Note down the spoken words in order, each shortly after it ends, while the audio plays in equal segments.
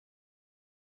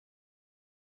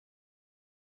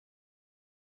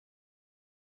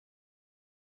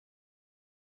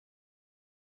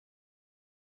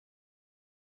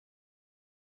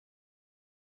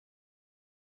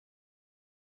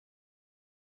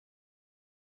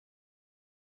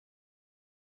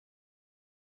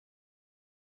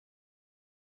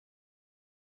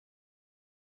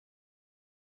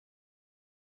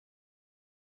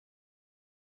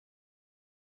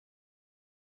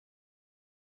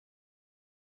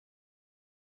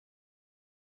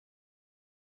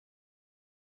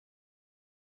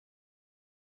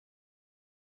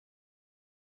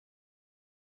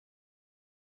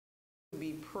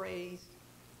be praised.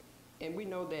 And we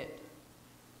know that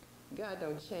God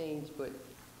don't change, but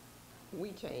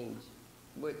we change.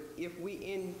 But if we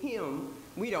in him,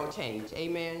 we don't change.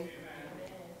 Amen? Amen.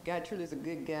 God truly is a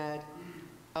good God.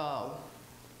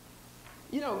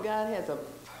 You know, God has a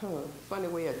funny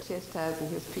way of chastising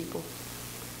his people.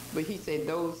 But he said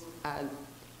those I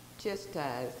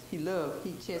chastise, he loved,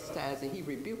 he chastised, and he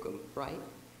rebuked them, right?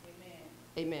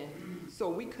 Amen. Amen. So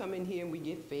we come in here and we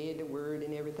get fed the word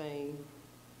and everything.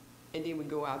 And then we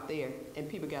go out there, and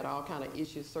people got all kind of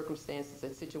issues, circumstances,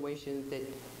 and situations that,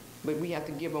 but we have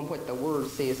to give them what the word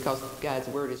says, because God's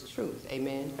word is truth.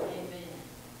 Amen.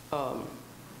 Amen.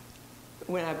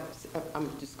 When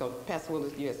I'm just going, Pastor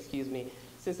Willis, you excuse me.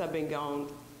 Since I've been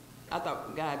gone, I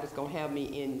thought God was going to have me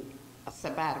in a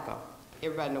sabbatical.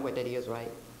 Everybody know what that is,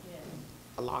 right? Yes.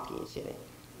 A locky and shit. Yes.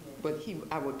 But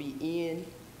I would be in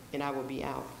and I would be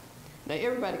out. Now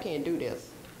everybody can't do this.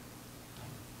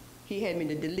 He had me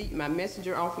to delete my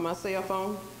messenger off of my cell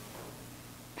phone.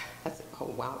 I said, oh,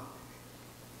 wow.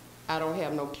 I don't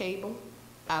have no cable.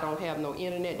 I don't have no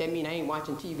internet. That means I ain't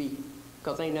watching TV,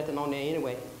 because ain't nothing on there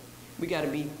anyway. We got to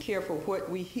be careful what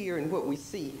we hear and what we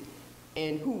see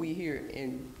and who we hear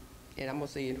and I'm going to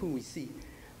say and who we see.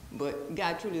 But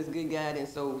God truly is a good God, and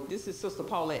so this is Sister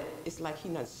Paulette. It's like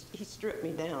he stripped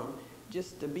me down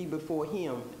just to be before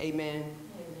him. Amen.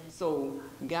 So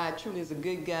God truly is a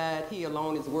good God. He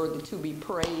alone is worthy to be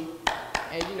praised.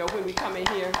 And you know, when we come in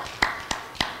here,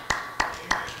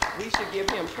 we should give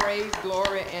him praise,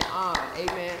 glory, and honor.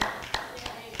 Amen.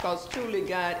 Because truly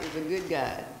God is a good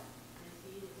God.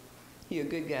 He a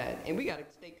good God. And we got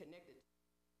to stay connected,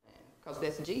 because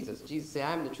that's Jesus. Jesus said,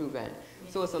 I'm the true vine.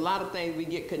 So it's a lot of things we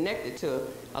get connected to,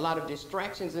 a lot of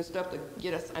distractions and stuff to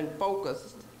get us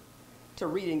unfocused to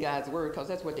reading God's word, because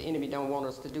that's what the enemy don't want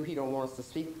us to do. He don't want us to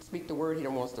speak the word. He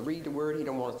don't want us to read the word. He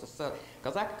don't want us to suffer.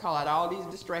 Because I could call out all these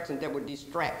distractions that would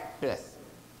distract us.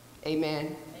 Amen.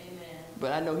 Amen.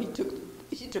 But I know he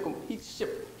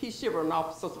shivered them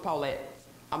off Sister Paulette.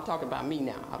 I'm talking about me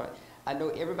now. I know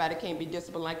everybody can't be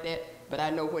disciplined like that, but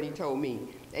I know what he told me.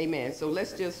 Amen. So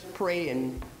let's just pray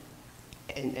and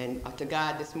to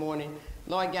God this morning.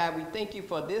 Lord God, we thank you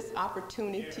for this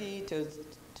opportunity to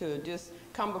just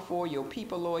come before your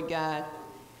people, Lord God.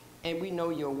 And we know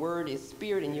your word is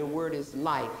spirit and your word is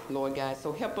life, Lord God.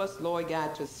 So help us, Lord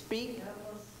God, to speak.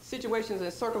 Situations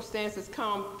and circumstances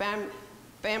come,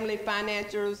 family,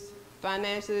 finances,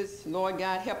 Lord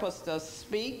God, help us to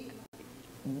speak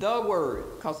the word,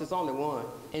 because it's only one.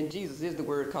 And Jesus is the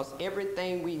word, because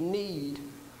everything we need,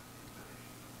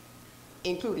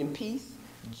 including peace,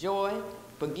 joy,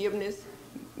 forgiveness,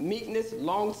 meekness,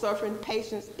 long-suffering,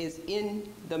 patience, is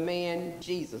in the man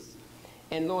Jesus.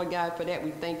 And Lord God, for that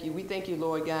we thank you. We thank you,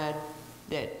 Lord God,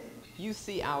 that you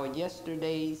see our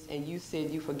yesterdays, and you said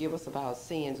you forgive us of our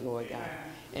sins, Lord God.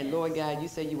 And Lord God, you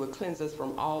said you would cleanse us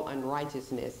from all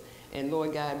unrighteousness. And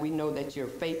Lord God, we know that you're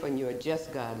faithful and you're a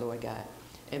just God, Lord God.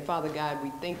 And Father God, we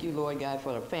thank you, Lord God,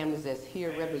 for the families that's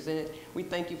here represented. We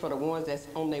thank you for the ones that's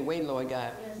on their way, Lord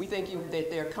God. We thank you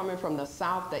that they're coming from the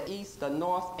south, the east, the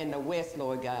north, and the west,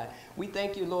 Lord God. We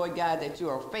thank you, Lord God, that you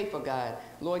are a faithful God.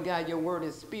 Lord God, your word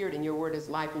is spirit and your word is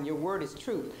life and your word is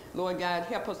truth. Lord God,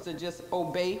 help us to just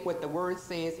obey what the word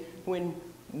says when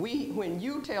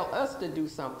you tell us to do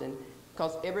something,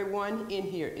 because everyone in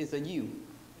here is a you.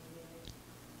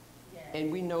 And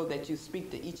we know that you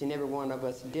speak to each and every one of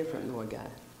us different, Lord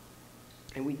God.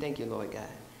 And we thank you, Lord God.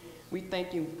 We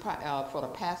thank you for the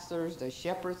pastors, the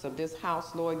shepherds of this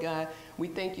house, Lord God. We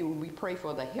thank you. We pray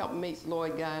for the helpmates,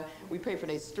 Lord God. We pray for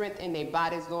their strength in their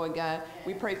bodies, Lord God.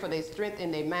 We pray for their strength in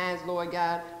their minds, Lord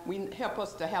God. We help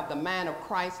us to have the mind of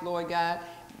Christ, Lord God.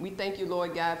 We thank you,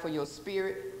 Lord God, for your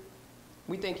spirit.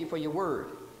 We thank you for your word.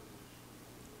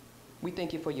 We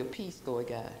thank you for your peace, Lord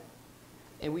God.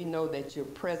 And we know that your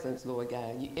presence, Lord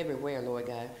God, everywhere, Lord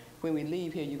God. When we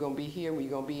leave here, you're going to be here. We're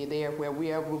going to be there.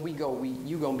 Wherever we go,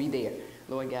 you're going to be there,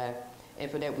 Lord God. And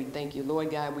for that, we thank you.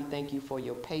 Lord God, we thank you for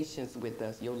your patience with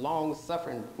us, your long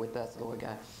suffering with us, Lord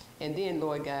God. And then,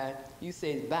 Lord God, you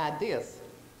said, by this,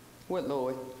 what,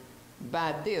 Lord?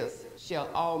 By this shall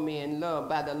all men love,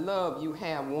 by the love you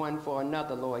have one for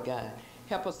another, Lord God.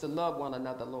 Help us to love one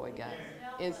another, Lord God.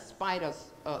 In spite of,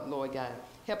 Lord God.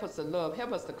 Help us to love.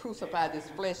 Help us to crucify this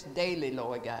flesh daily,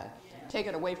 Lord God. Take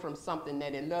it away from something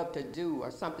that they love to do,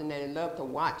 or something that they love to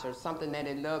watch, or something that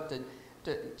they love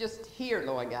to just hear,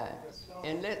 Lord God.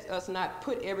 And let us not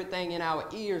put everything in our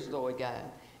ears, Lord God.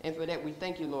 And for that, we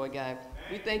thank you, Lord God.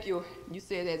 We thank you. You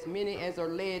said as many as are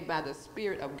led by the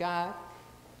Spirit of God,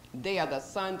 they are the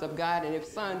sons of God. And if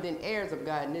sons, then heirs of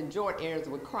God, and then joint heirs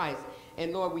with Christ.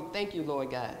 And Lord, we thank you,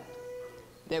 Lord God,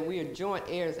 that we are joint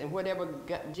heirs, and whatever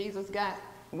Jesus got,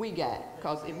 we got.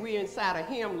 Because if we're inside of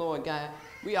him, Lord God,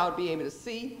 we ought to be able to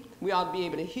see, we ought to be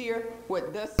able to hear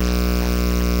what thus.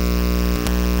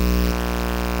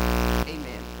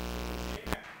 Amen.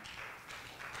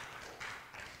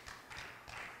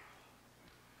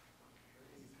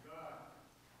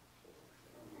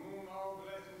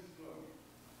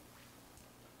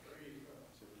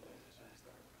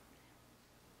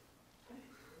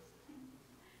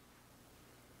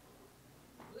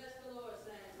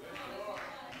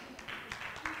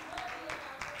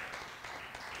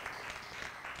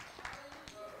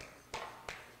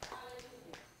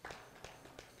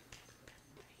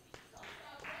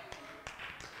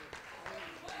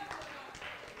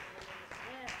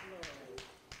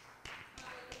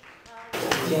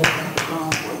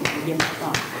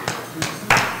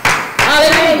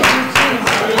 Hallelujah.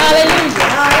 Hallelujah.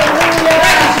 Hallelujah.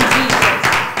 Praise you, Jesus.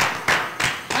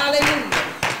 Hallelujah.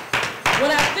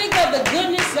 When I think of the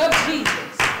goodness of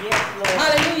Jesus, yes, Lord.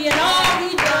 Hallelujah, and all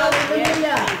he does,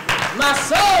 hallelujah, my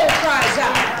soul cries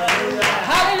out.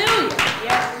 Hallelujah.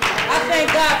 Yes, I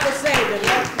thank God for saving me.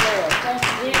 Yes, Lord.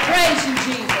 Praise you,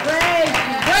 Jesus. Praise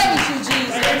you. Praise you,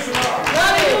 Jesus. Praise you, Lord.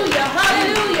 Hallelujah.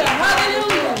 Hallelujah.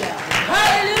 Hallelujah.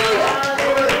 Hallelujah.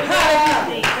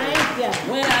 Hallelujah. Thank you.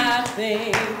 When I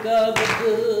think of the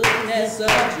goodness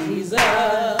of Jesus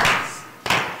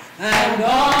and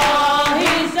all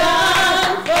he's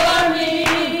done for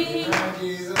me,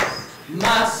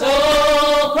 my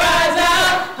soul cries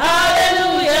out,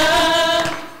 hallelujah.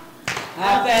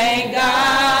 I thank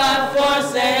God for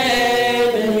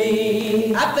saving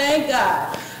me. I thank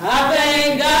God. I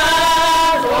thank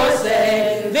God for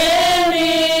saving me.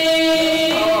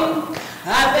 I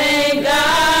thank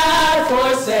God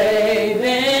for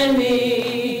saving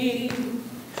me.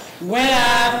 When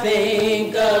I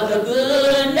think of the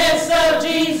goodness of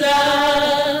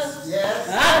Jesus, yes,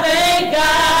 I thank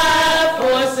God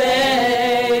for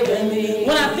saving me.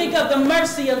 When I think of the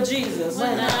mercy of Jesus,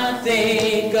 when I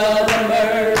think of the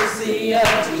mercy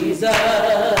of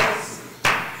Jesus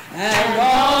and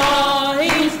all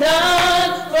he's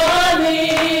done for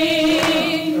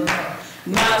me,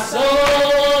 my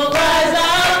soul cries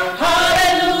out,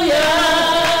 hallelujah.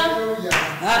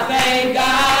 I thank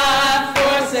God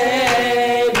for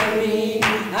saving me.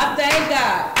 I thank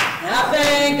God. I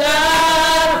thank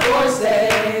God for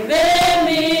saving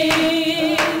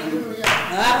me.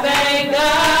 I thank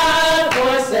God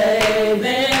for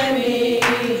saving me.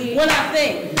 When I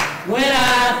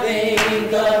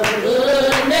think of the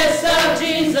goodness of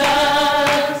Jesus,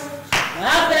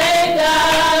 I thank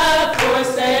God for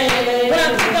saving. When I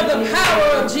think of the power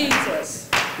of Jesus,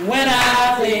 when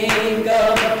I think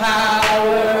of the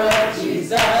power of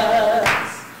Jesus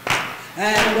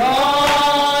and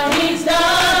all he's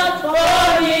done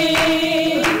for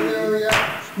me,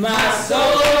 my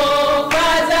soul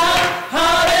cries out,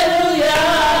 hallelujah.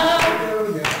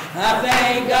 I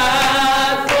thank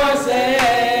God for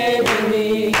saving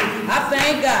me. I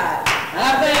thank God. I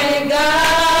thank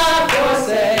God for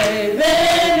saving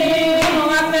me. Come on,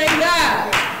 I thank God.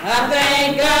 I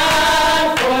thank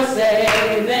God for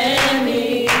saving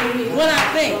me. When I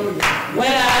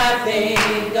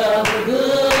think of the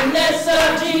goodness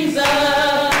of Jesus,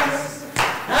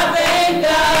 I thank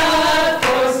God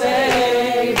for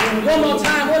saving me. One more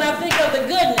time. When I think of the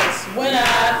goodness, when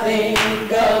I think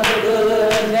of the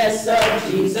goodness of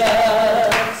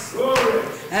Jesus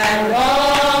and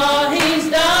all he's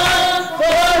done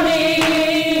for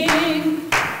me,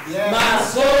 my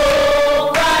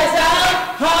soul cries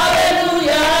out,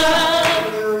 hallelujah.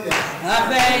 I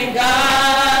thank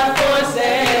God for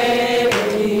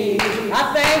saving me. I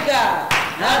thank God.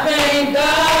 I thank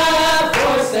God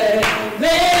for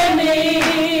saving me.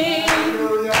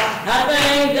 I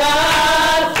thank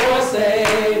God for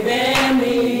saving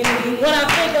me. When I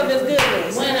think of his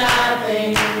goodness, when I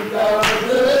think of the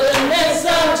goodness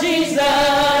of Jesus,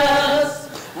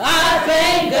 I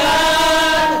thank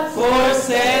God for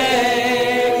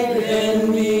saving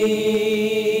me.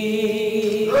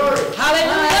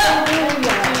 Hallelujah.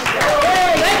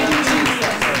 Thank you,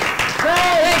 Jesus.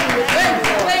 Thank you.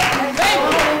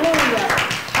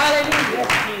 Hallelujah.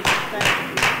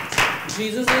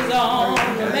 Jesus is on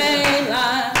the main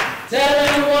line. Tell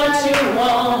him what you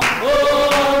want.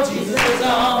 Oh, Jesus is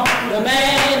on the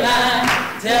main line.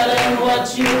 Tell him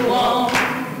what you want.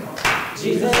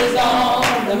 Jesus is on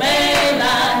the main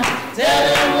line. Tell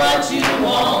him what you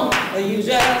want. Or you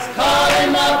just call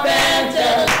him up and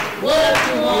tell him what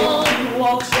you want. If you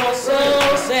want your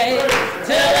soul saved,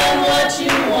 tell him what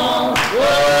you want.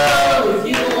 Whoa, if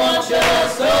you want your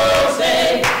soul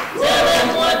saved, tell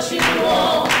him what you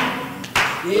want.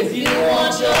 If you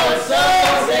want your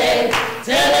soul saved,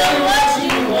 tell him what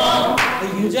you want.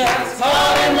 You just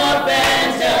call him up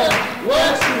and tell him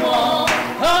what you want.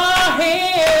 Call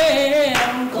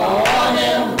him, call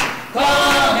him,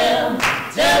 call him,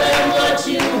 tell him what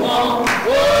you want.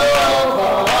 Oh,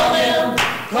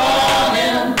 call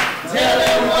him, tell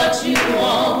him what you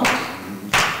want.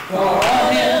 Call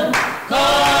him,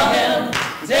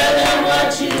 tell him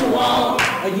what you want.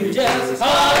 Or you just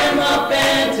call him up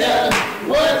and tell him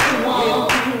what you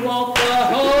want. If you want the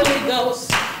Holy Ghost,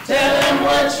 tell him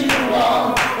what you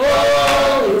want.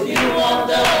 Oh, if you want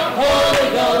the Holy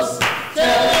Ghost,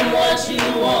 tell him what you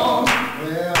want.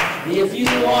 If you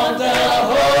want the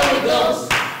Holy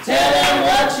Ghost, tell him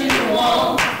what you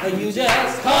want. Or you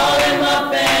just call him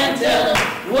up and tell him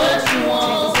what you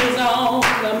want. Jesus is on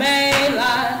the main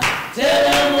line. Tell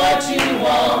him what you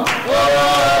want.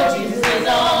 Oh, Jesus is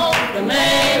on the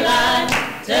main line.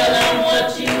 Tell him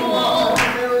what you want.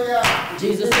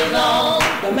 Jesus is on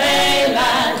the main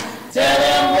line. Tell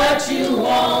him what you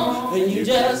want. And you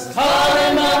just call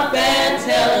him up and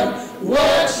tell him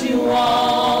what you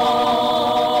want.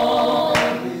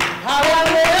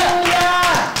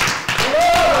 Hallelujah.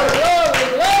 Glory, glory,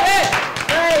 glory.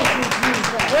 Praise you,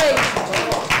 Jesus. Praise you,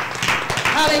 Jesus.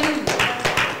 Hallelujah.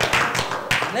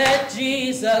 Let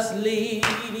Jesus lead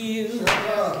you.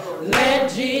 Let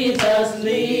Jesus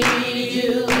lead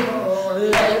you.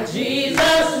 Let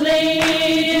Jesus lead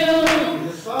you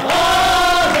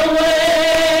all the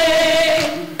way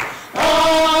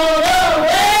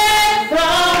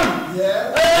from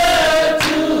earth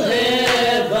to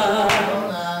heaven.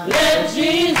 Let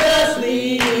Jesus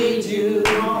lead you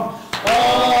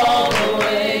all the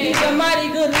way. He's a mighty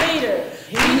good leader.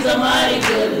 He's a mighty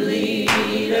good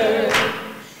leader.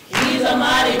 He's a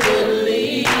mighty good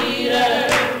leader.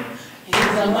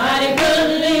 He's a mighty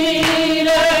good leader.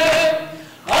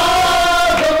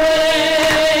 All the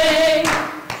way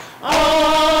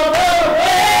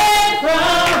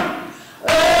from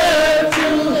earth to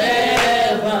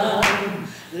heaven.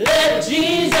 Let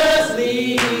Jesus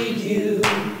lead you.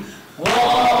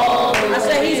 I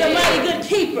say he's a mighty good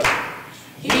keeper.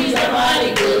 He's a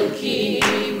mighty good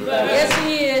keeper. Yes,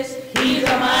 he is. He's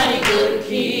a mighty good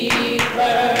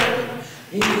keeper.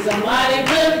 He's a mighty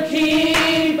good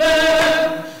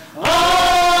keeper.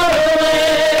 All the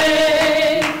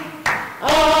way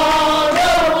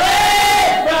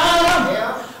from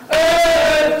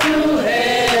earth to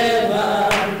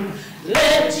heaven.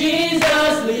 Let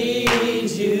Jesus lead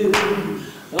you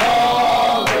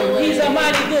all the way. He's a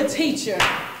mighty good teacher.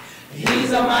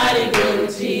 He's a mighty good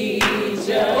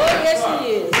teacher. Oh, yes, he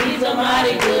is. He's a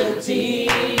mighty good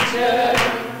teacher.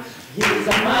 He's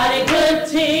a mighty good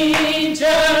teacher.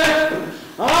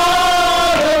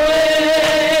 All the way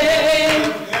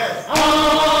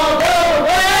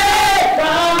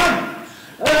from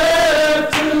earth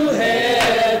to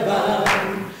heaven.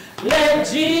 Let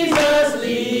Jesus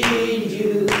lead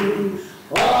you.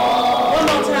 One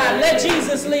more time. Let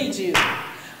Jesus lead you.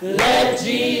 Let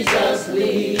Jesus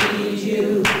lead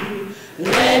you.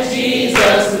 Let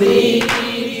Jesus lead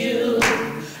you.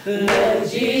 Let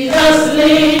Jesus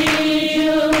lead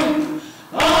you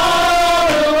all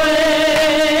the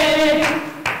way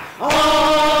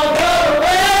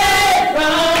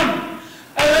from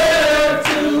earth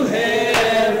to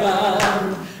heaven.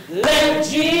 Let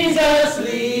Jesus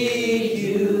lead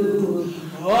you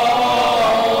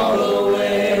all the way.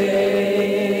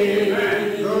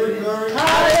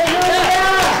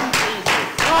 Hallelujah!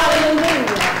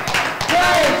 Hallelujah!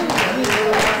 Praise you,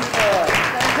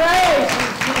 Jesus. Praise you,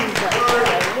 Jesus.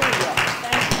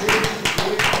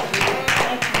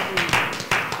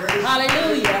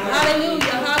 Hallelujah.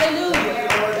 Hallelujah. Hallelujah.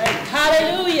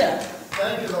 Hallelujah.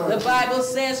 The Bible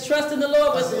says, trust in the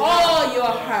Lord with all your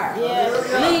heart.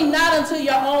 Lean not unto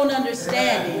your own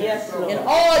understanding. In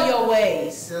all your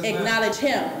ways, acknowledge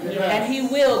him, and he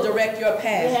will direct your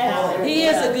path. He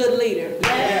is a good leader. I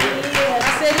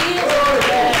said he is a good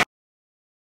leader.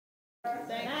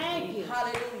 Thank you.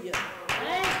 Hallelujah.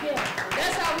 Thank you.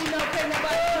 That's how we know can't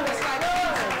nobody do us like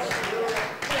Jesus.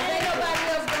 Because ain't nobody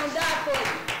else gonna die for you.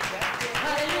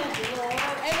 Hallelujah.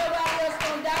 Ain't nobody else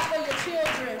gonna die for your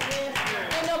children.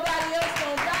 Ain't nobody else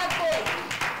gonna die for you.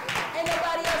 Ain't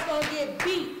nobody else gonna get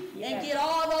beat and get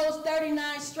all those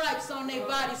 39 stripes on their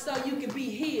body so you can be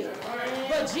healed.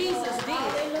 But Jesus did.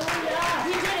 Hallelujah.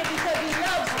 He did it because he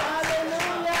loves us.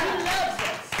 Hallelujah. He loves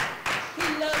us. He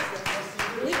loves us.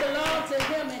 We belong to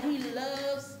him and he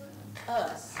loves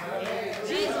us.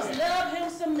 Jesus loved him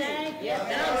some men.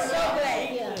 And I'm so glad.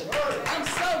 I'm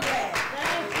so glad.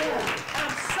 Thank you.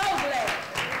 I'm so glad.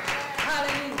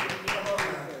 Hallelujah.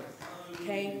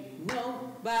 Can't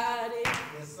nobody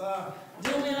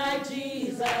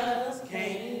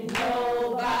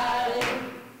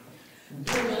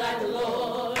like the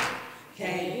Lord.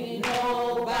 Can't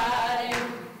nobody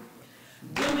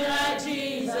do me like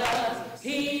Jesus.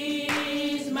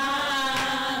 He's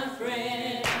my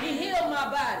friend. He healed my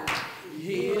body.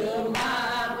 He healed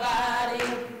my body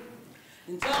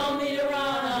and told me to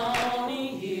run on. He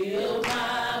healed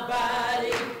my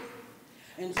body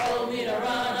and told me to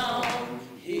run on.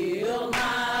 Healed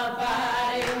my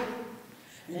body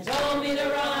and told me to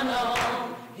run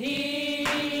on.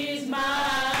 He's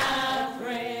my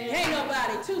friend. Can't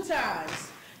nobody, 2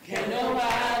 times. Can't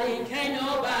nobody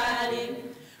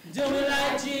do me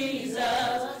like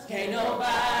Jesus. Can't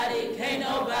nobody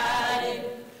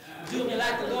do me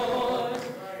like the Lord.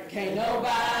 Can't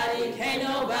nobody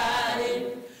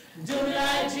do me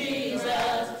like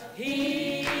Jesus.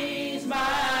 He's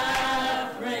my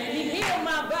friend. He healed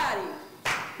my body.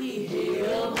 He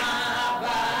healed my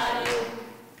body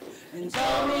and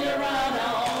told me to run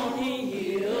on. He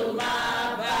healed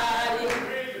my body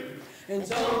and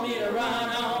told me to run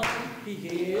on. He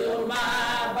healed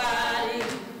my body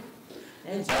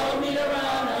and told me to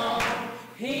run on.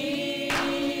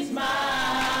 He's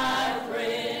my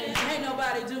friend. Can't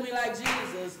nobody do me like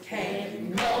Jesus.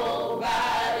 Can't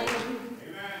nobody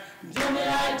do me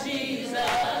like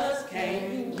Jesus.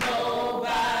 Can't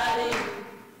nobody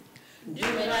do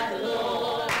me like the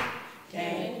Lord.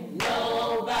 Can't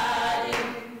nobody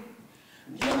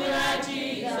do me like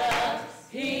Jesus.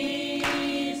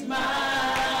 He's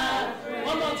my friend.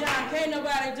 One more time. Can't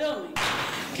nobody do me.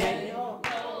 Can't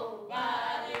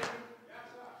nobody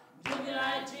do me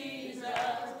like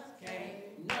Jesus.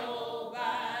 Can't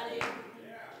nobody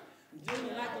do me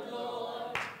like the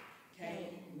Lord.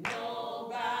 Can't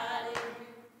nobody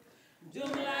do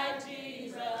me like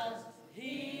Jesus.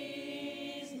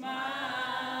 He's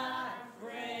my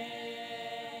friend.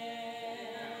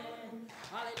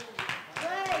 Hallelujah.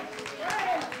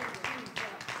 Praise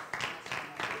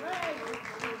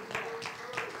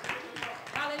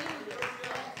Hallelujah.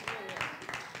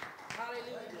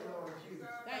 Hallelujah.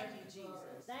 Thank you,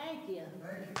 Jesus. Thank you.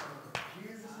 Thank you,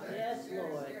 Jesus. Yes,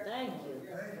 Lord. Thank you.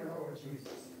 Thank you, Lord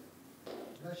Jesus.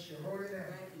 Bless your holy name.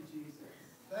 Thank you, Jesus.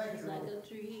 Thank It's you, like Lord. a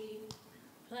tree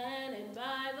planted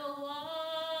by the Yes,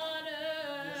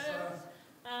 sir. waters.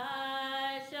 I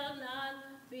shall not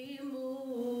be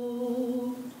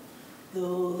moved,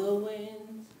 though the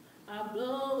winds are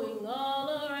blowing all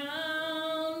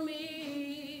around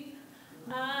me.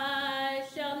 I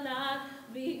shall not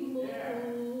be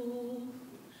moved.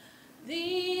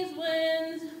 These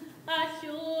winds are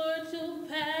sure to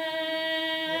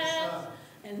pass,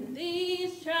 and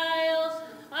these trials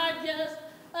are just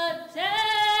a test,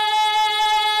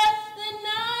 and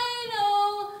I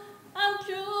know I'm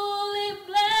truly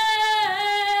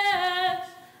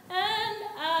blessed, and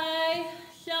I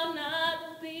shall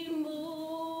not be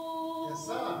moved. Yes,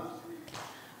 sir.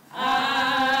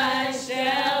 I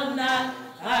shall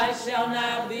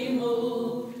not be moved.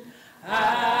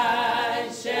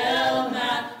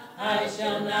 I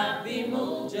shall not be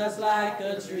moved, just like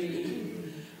a tree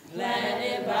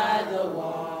planted by the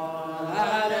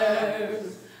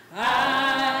waters.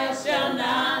 I shall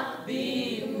not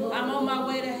be moved. I'm on my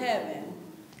way to heaven.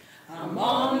 I'm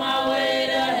on my way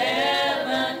to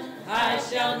heaven. I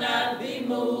shall not be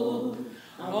moved.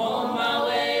 I'm on my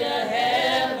way to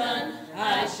heaven.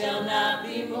 I shall not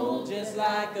be moved, just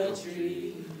like a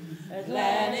tree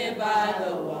planted by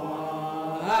the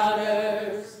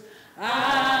waters.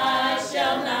 I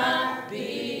shall not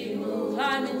be moved.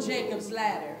 Climbing Jacob's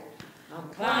ladder. I'm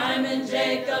climbing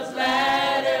Jacob's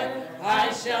ladder.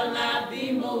 I shall not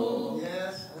be moved.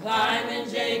 Yes. Climbing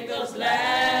Jacob's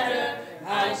ladder.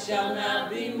 I shall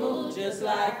not be moved, just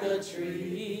like a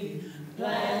tree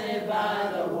planted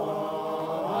by the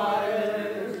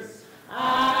waters.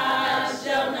 I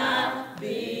shall not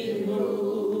be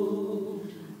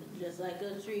moved, just like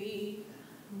a tree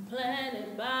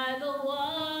planted by the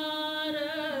waters.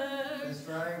 That's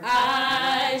right.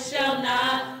 I shall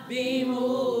not be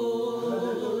moved,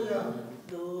 Hallelujah.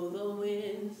 though the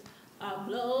winds are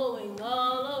blowing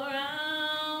all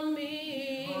around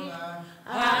me. Come on now.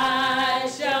 I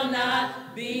shall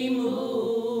not be Yes,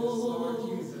 Lord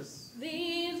moved. Jesus.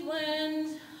 These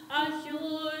winds are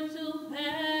sure to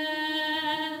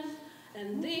pass,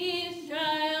 and these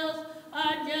trials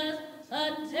are just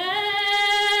a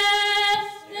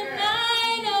test, and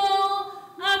I know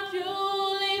I'm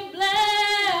truly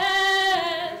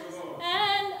blessed,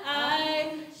 and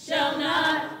I shall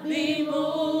not be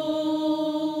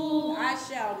moved. I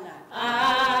shall not.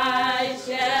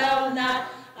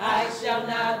 I shall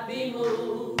not be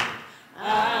moved.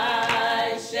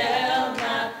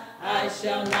 I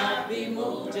shall not be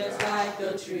moved, just like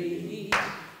a tree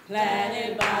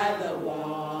planted by the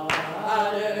waters.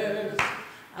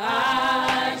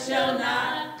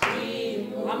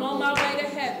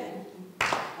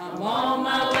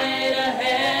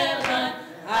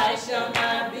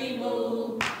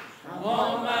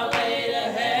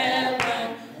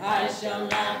 shall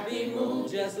not be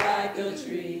moved, just like a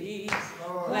tree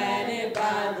planted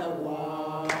by the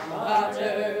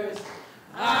waters.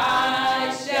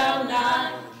 I shall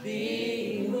not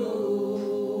be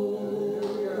moved.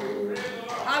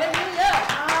 Hallelujah.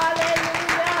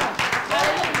 Hallelujah.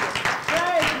 Hallelujah.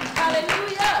 Praise you.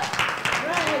 Hallelujah.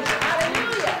 Praise you.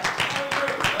 Hallelujah.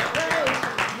 Praise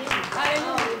you.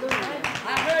 Hallelujah. I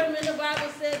heard him in the Bible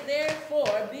said,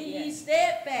 therefore, be ye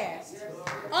steadfast,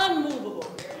 unmovable,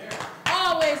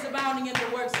 always abounding in the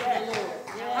works of the Lord.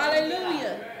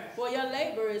 Hallelujah. For your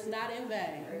labor is not in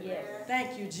vain. Yes.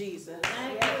 Thank you, Jesus.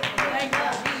 Thank you. Thank you,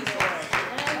 Jesus.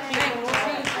 Thank you,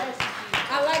 Jesus.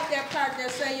 I like that part that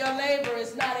say your labor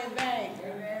is not in vain.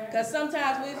 Because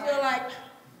sometimes we feel like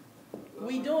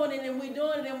we doing it and we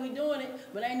doing it and we doing it,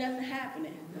 but ain't nothing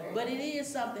happening. But it is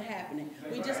something happening.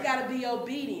 We just got to be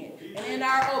obedient. And in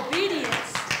our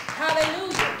obedience,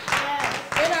 hallelujah,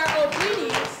 in our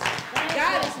obedience,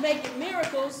 God is making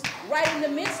miracles right in the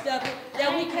midst of it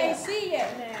that we can't see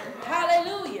yet.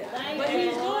 Hallelujah. But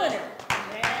he's doing it.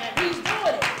 He's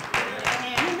doing it.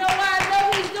 You know why I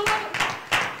know he's doing it?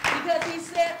 Because he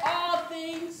said all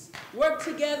things work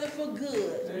together for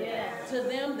good to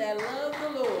them that love the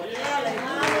Lord.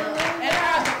 Hallelujah. And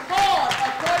are called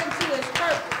according to his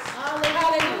purpose.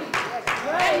 Hallelujah.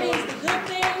 That means the good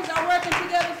things are working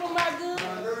together for my good.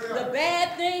 The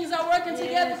bad things are working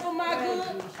together for my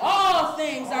good. All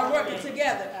things are working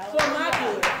together for my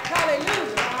good.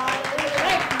 Hallelujah.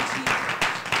 Thank you, Jesus.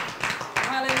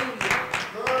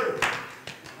 Hallelujah.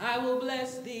 I will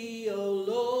bless thee, O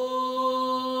Lord.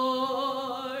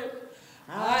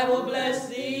 I will bless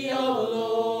thee, O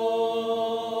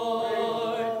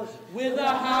Lord, with a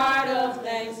heart of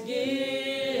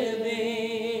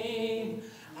thanksgiving.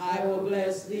 I will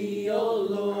bless thee, O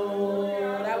Lord.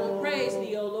 I will praise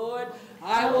thee, O Lord.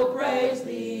 I will praise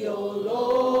thee, O Lord.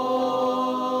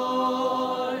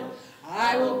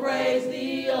 I will praise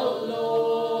thee, O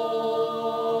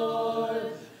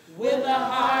Lord, with a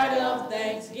heart of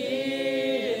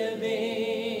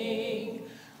thanksgiving.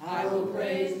 I will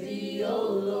praise thee, O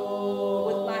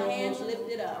Lord, with my hands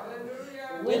lifted up.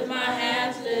 With my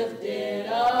hands lifted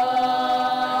up,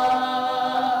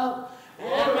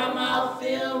 and my mouth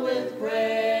filled with praise,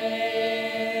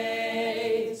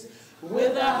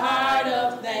 with a heart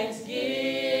of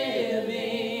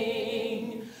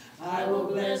thanksgiving, I will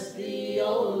bless thee,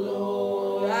 O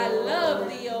Lord. I love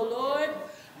thee, O Lord.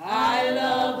 I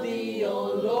love thee,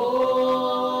 O Lord.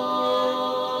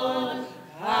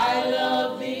 I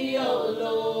love thee, O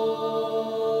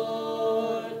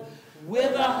Lord,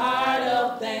 with a heart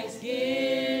of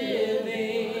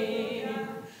thanksgiving.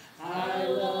 I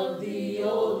love thee,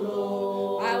 O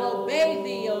Lord. I'll obey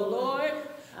thee, O Lord.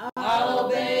 I'll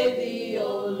obey thee,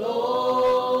 O Lord.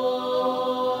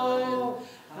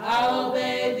 I'll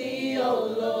obey thee, O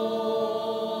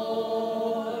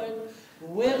Lord,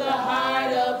 with a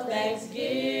heart of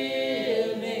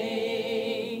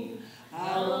thanksgiving.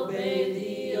 I'll obey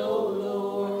thee, O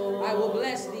Lord. I will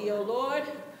bless thee, O Lord.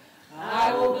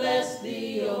 I will bless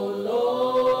thee, O Lord.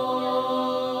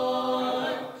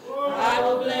 I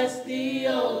will bless thee,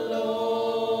 O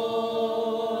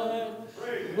Lord,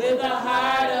 with a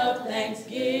heart of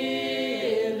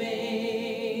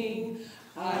thanksgiving.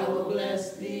 I will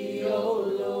bless thee, O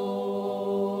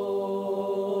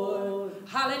Lord.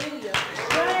 Hallelujah.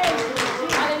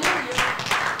 Hallelujah.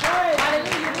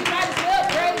 Hallelujah. We might as well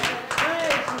praise him.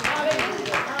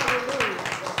 Hallelujah.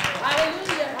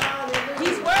 Hallelujah.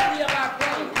 He's worthy of our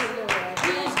praise.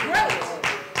 He is great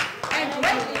and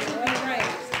greatly to be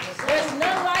praised. There's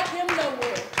none like him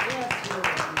nowhere.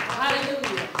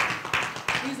 Hallelujah.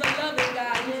 He's a loving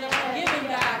God. He's a forgiving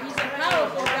God. He's a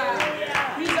powerful God.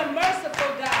 He's a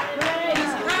merciful God.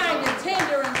 He's kind and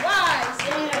tender and wise.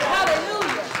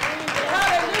 Hallelujah.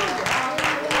 Hallelujah.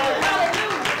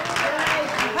 Hallelujah.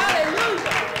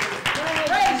 Hallelujah.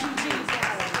 Praise you, Jesus.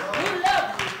 We love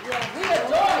you. We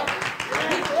adore you.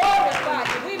 We glorify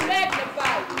you. We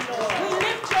magnify you. We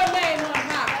lift your name on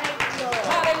high.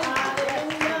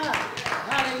 Hallelujah.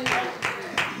 Hallelujah.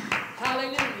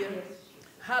 Hallelujah.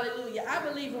 Hallelujah. I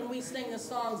believe when we sing the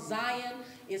song, Zion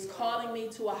is calling me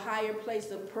to a higher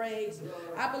place of praise.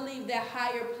 I believe that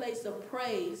higher place of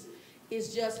praise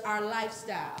is just our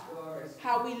lifestyle,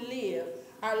 how we live.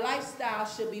 Our lifestyle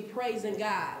should be praising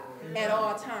God at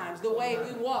all times. The way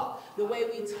we walk, the way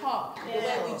we talk, the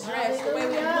way we dress, the way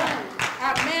we move,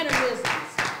 our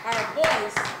mannerisms, our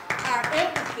voice, our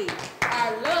empathy,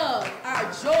 our love, our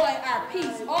joy, our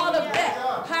peace, all of that,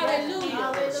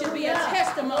 hallelujah, should be a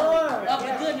testimony of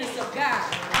the goodness of God.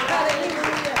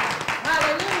 Hallelujah.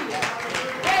 Hallelujah.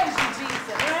 Praise you,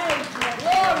 Jesus.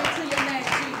 Glory to your name,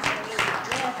 Jesus.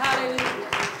 Hallelujah.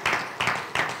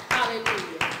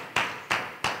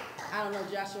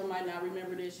 might not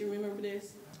remember this. You remember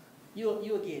this? You'll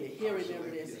get it. He'll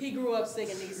remember this. He grew up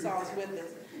singing these songs with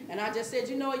us. And I just said,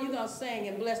 you know what, you're going to sing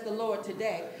and bless the Lord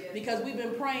today because we've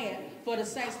been praying for the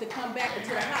saints to come back into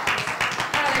the house.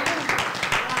 Hallelujah.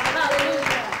 Hallelujah.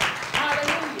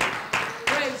 Hallelujah.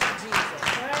 Praise you, Jesus.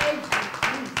 Praise you,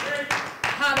 Jesus.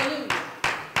 Hallelujah.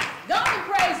 Go and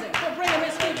praise him for bringing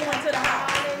his people into the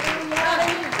house.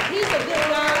 Hallelujah. He's a good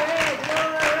God.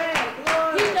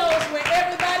 He knows where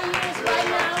everybody is right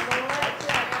now.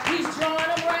 He's drawing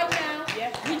them right now.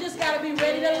 We just got to be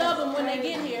ready to love them when they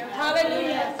get here.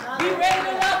 Hallelujah. Be ready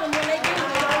to love them when they get here.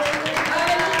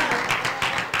 Hallelujah.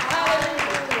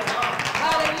 Hallelujah.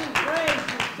 Hallelujah.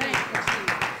 Thank you,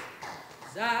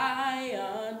 Jesus.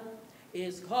 Zion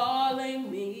is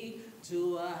calling me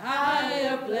to a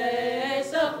higher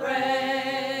place of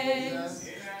praise,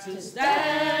 to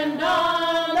stand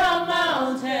on the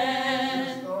mountain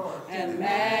and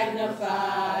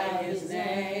magnify his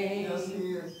name,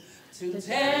 to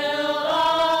tell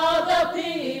all the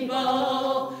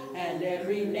people and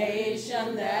every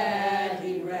nation that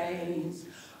he reigns.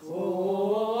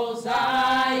 Oh,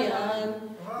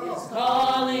 Zion is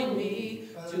calling me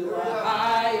to a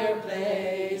higher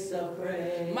place of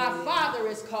praise. My Father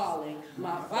is calling.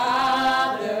 My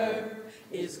Father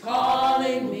is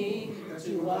calling me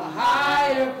to a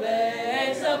higher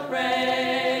place of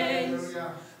praise,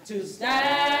 to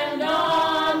stand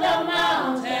on the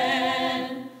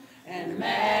mountain and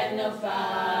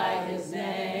magnify his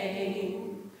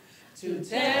name, to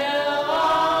tell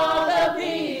all the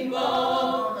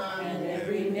people and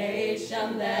every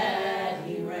nation that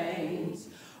he reigns.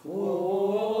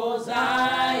 Oh,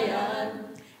 Zion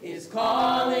is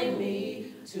calling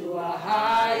me to a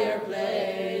higher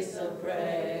place of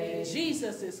praise.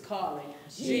 Jesus is calling.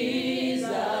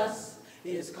 Jesus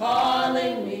is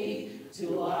calling me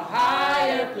to a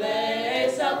higher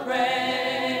place of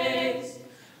praise,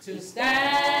 to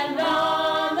stand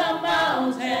on the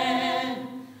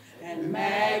mountain and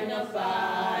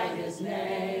magnify his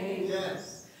name,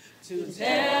 to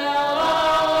tell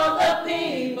all the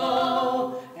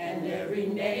people and every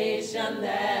nation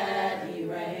that he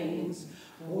reigns.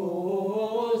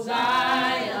 Oh,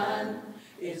 Zion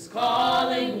is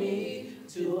calling me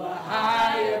to a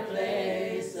higher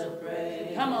place of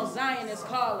praise. Come on, Zion is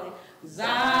calling.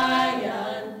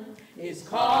 Zion is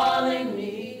calling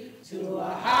me to a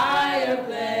higher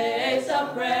place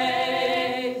of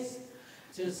praise,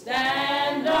 to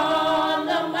stand on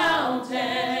the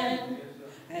mountain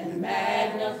and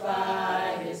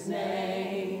magnify his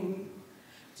name,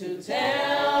 to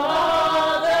tell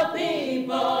all the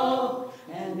people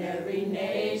and every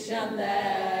nation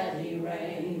that he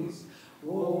reigns.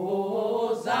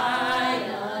 Oh,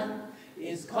 Zion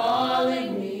is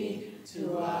calling me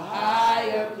to a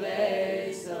higher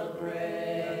place of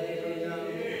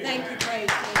praise. Thank you, praise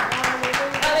team.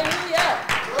 Hallelujah.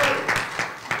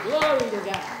 Glory to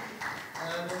God.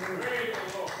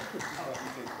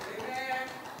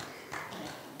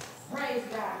 Praise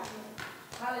God.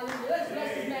 Hallelujah. Let's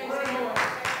bless his name some more.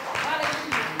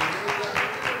 Hallelujah.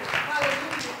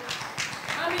 Hallelujah.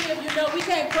 How many of you know we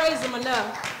can't praise him enough?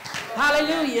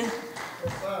 Hallelujah.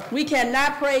 We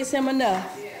cannot praise him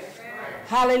enough.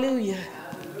 Hallelujah.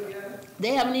 They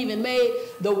haven't even made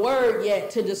the word yet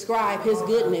to describe his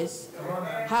goodness.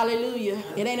 Hallelujah.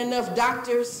 It ain't enough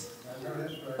doctors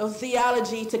of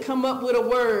theology to come up with a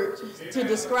word to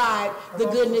describe the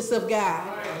goodness of God.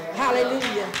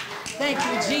 Hallelujah. Thank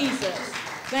you, Jesus.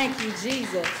 Thank you,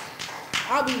 Jesus.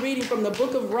 I'll be reading from the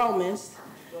book of Romans.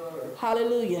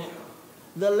 Hallelujah.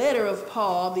 The letter of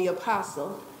Paul, the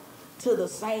apostle, to the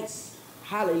saints.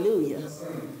 Hallelujah.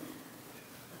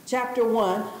 Chapter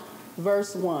 1,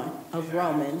 verse 1 of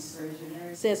Romans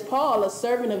says, Paul, a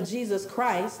servant of Jesus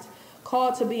Christ,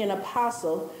 called to be an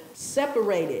apostle,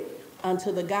 separated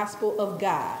unto the gospel of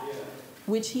God,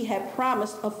 which he had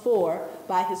promised afore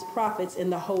by his prophets in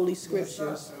the holy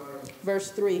scriptures.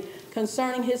 Verse 3,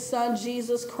 concerning his son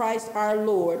Jesus Christ our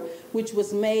Lord, which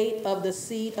was made of the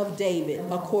seed of David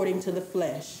according to the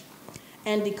flesh,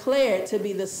 and declared to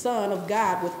be the Son of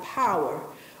God with power,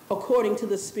 according to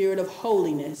the Spirit of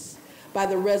holiness, by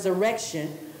the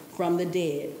resurrection from the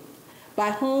dead,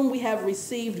 by whom we have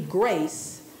received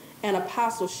grace and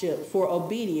apostleship for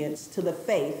obedience to the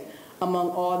faith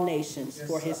among all nations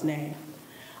for his name,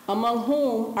 among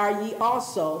whom are ye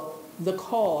also the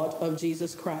called of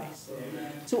Jesus Christ.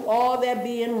 Amen. To all that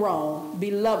be in Rome,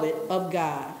 beloved of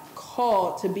God,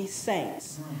 called to be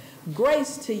saints,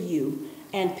 grace to you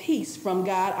and peace from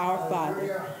God our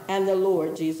Father and the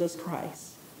Lord Jesus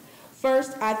Christ.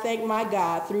 First, I thank my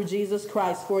God through Jesus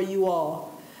Christ for you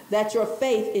all, that your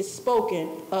faith is spoken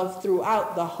of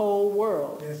throughout the whole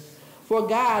world. Yes. For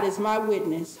God is my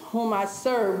witness, whom I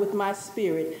serve with my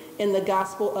spirit in the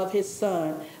gospel of his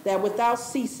Son, that without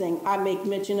ceasing I make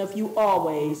mention of you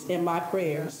always in my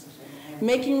prayers,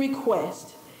 making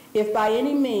request, if by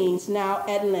any means now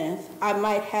at length I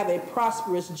might have a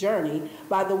prosperous journey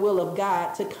by the will of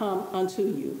God to come unto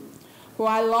you. For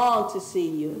I long to see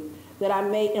you, that I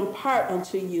may impart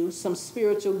unto you some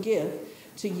spiritual gift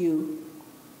to you,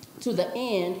 to the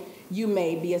end you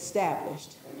may be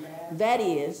established. That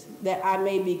is, that I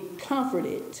may be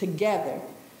comforted together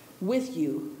with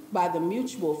you by the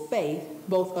mutual faith,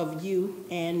 both of you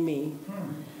and me.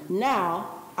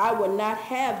 Now, I would not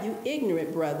have you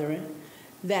ignorant, brethren,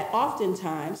 that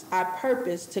oftentimes I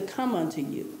purposed to come unto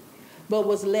you, but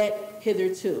was led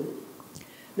hitherto,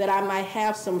 that I might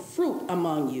have some fruit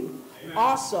among you,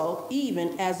 also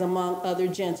even as among other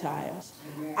Gentiles.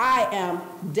 I am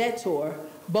debtor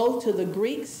both to the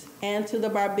Greeks and to the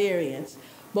barbarians,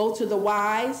 both to the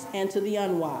wise and to the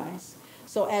unwise.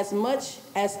 So as much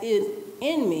as is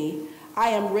in me, I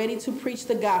am ready to preach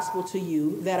the gospel to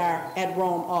you that are at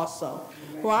Rome also.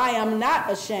 For I am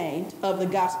not ashamed of the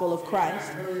gospel of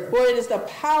Christ, for it is the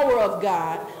power of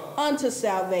God unto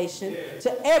salvation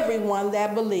to everyone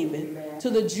that believeth, to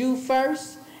the Jew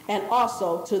first, and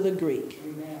also to the Greek.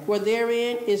 For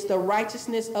therein is the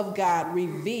righteousness of God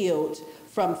revealed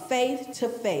from faith to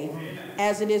faith,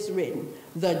 as it is written,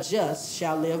 the just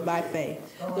shall live by faith.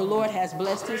 The Lord has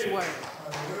blessed his word.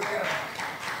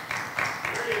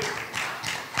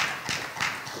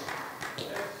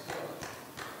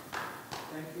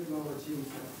 Thank you, Lord Jesus.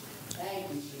 Thank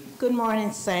you, Jesus. Good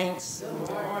morning, saints. Good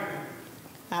morning.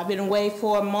 I've been away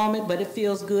for a moment, but it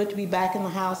feels good to be back in the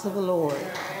house of the Lord.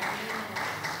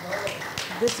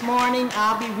 This morning,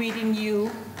 I'll be reading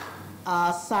you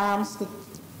Psalms, the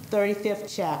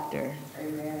 35th chapter.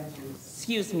 Amen.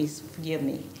 Excuse me, forgive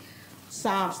me.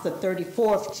 Psalms, the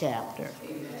 34th chapter.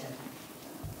 Amen.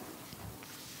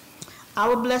 I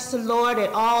will bless the Lord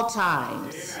at all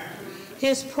times.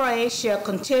 His praise shall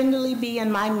continually be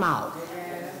in my mouth.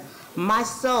 My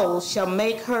soul shall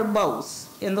make her boast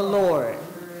in the Lord.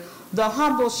 The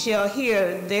humble shall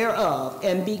hear thereof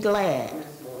and be glad.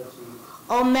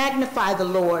 O magnify the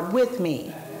Lord with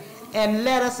me, and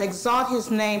let us exalt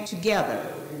his name together.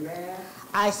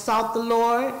 I sought the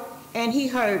Lord, and he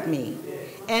heard me,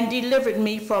 and delivered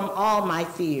me from all my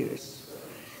fears.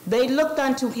 They looked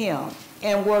unto him,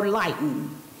 and were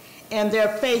lightened, and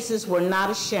their faces were not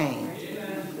ashamed.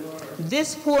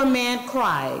 This poor man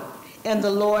cried, and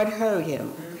the Lord heard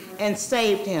him, and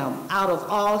saved him out of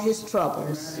all his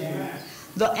troubles.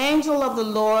 The angel of the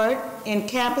Lord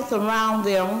encampeth around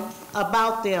them,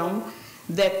 about them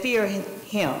that fear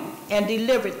him, and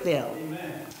delivered them.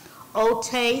 O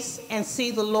taste and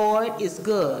see the Lord is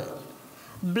good.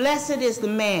 Blessed is the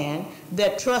man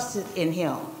that trusteth in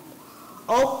him.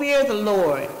 O fear the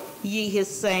Lord, ye his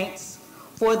saints,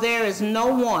 for there is no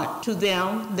want to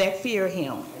them that fear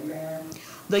him.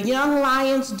 The young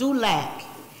lions do lack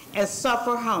and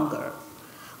suffer hunger,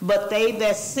 but they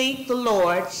that seek the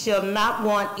Lord shall not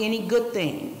want any good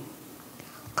thing.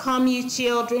 Come, ye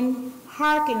children,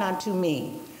 hearken unto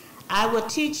me. I will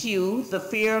teach you the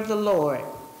fear of the Lord.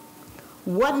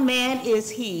 What man is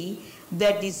he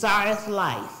that desireth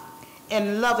life,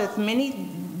 and loveth many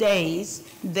days,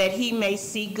 that he may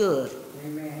see good?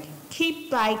 Amen.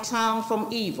 Keep thy tongue from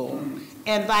evil,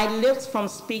 and thy lips from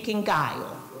speaking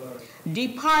guile.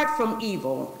 Depart from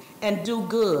evil, and do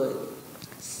good.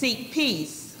 Seek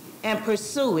peace, and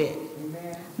pursue it.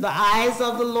 Amen. The eyes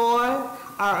of the Lord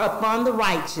are upon the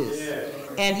righteous,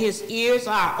 and his ears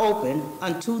are open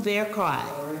unto their cry.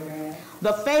 Amen.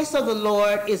 The face of the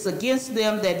Lord is against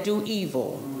them that do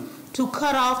evil, to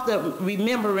cut off the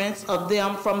remembrance of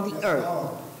them from the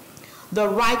earth. The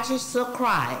righteous shall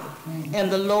cry,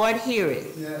 and the Lord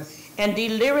heareth, Yes. and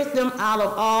delivereth them out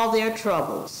of all their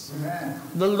troubles. Amen.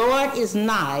 The Lord is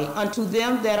nigh unto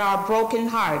them that are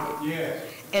brokenhearted, Yes.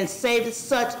 and saveth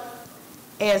such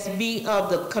as be of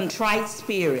the contrite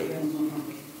spirit.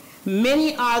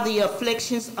 Many are the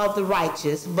afflictions of the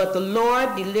righteous, but the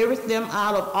Lord delivereth them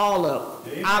out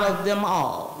of them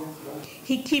all.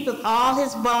 He keepeth all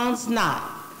his bones not,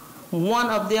 one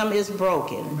of them is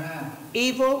broken. Amen.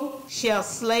 Evil shall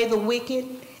slay the wicked,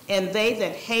 and they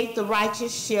that hate the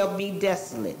righteous shall be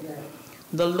desolate.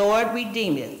 The Lord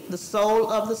redeemeth the soul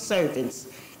of the servants,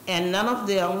 and none of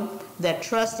them that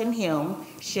trust in him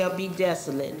shall be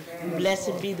desolate.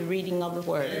 Blessed be the reading of the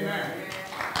word. Amen.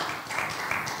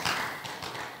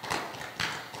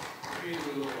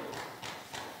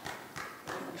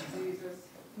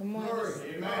 Good morning.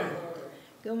 Glory. Amen.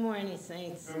 Good morning,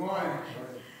 saints. Good morning.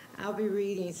 I'll be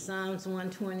reading Psalms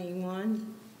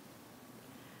 121.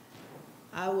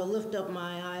 I will lift up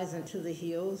my eyes unto the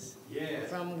hills,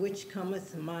 from which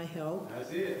cometh my help.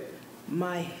 That's it.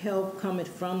 My help cometh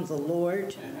from the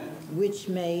Lord, which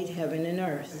made heaven and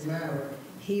earth. Amen.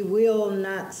 He will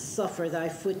not suffer thy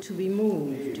foot to be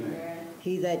moved.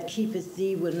 He that keepeth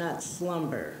thee will not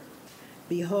slumber.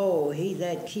 Behold, he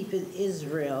that keepeth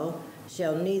Israel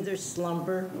shall neither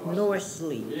slumber nor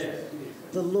sleep.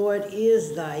 The Lord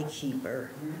is thy keeper.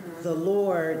 The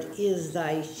Lord is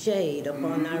thy shade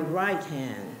upon thy right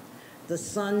hand. The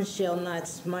sun shall not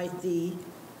smite thee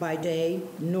by day,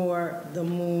 nor the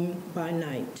moon by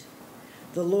night.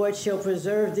 The Lord shall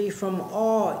preserve thee from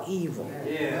all evil.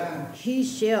 He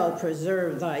shall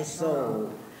preserve thy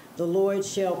soul. The Lord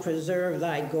shall preserve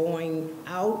thy going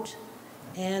out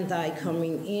and thy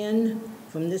coming in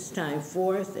from this time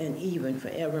forth and even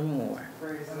forevermore.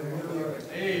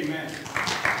 Amen.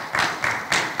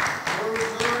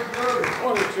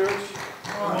 Morning, church.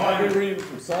 I'll be reading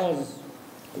from Psalms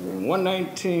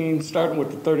 119, starting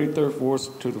with the 33rd verse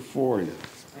to the 40th.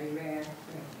 Amen.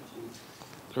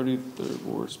 33rd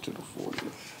verse to the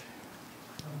 40th.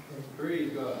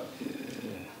 Praise God.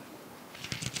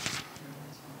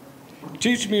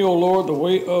 Teach me, O Lord, the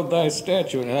way of thy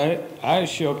statute, and I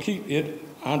shall keep it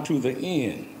unto the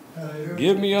end.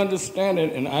 Give me understanding,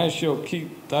 and I shall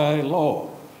keep thy law.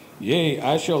 Yea,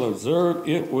 I shall observe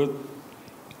it with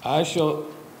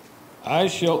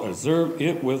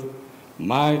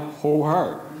my whole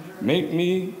heart. Make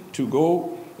me to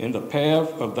go in the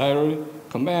path of thy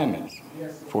commandments,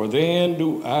 for therein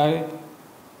do I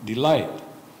delight.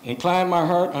 Incline my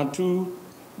heart unto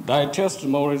thy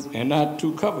testimonies and not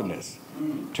to covetousness.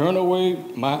 Turn away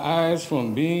my eyes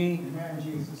from being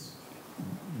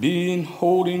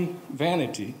holding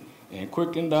vanity, and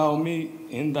quicken thou me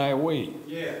in thy way.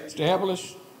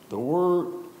 Establish the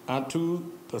word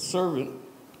unto the servant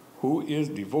who is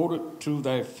devoted to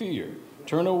thy fear.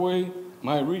 Turn away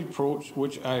my reproach,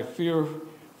 which I fear,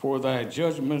 for thy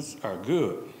judgments are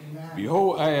good.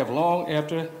 Behold, I have longed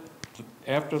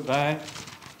after thy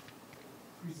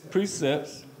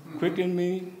precepts. Quicken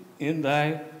me in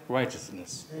thy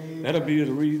righteousness. That'll be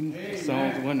the reading of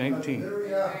Psalms 119.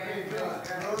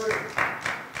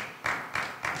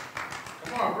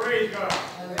 Come on, praise God.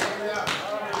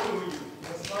 Hallelujah.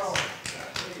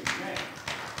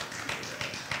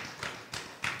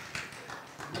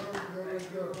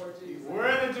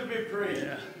 Worthy to be praised.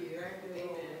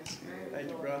 Thank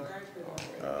you, brother.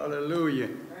 Hallelujah.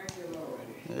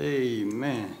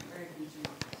 Amen.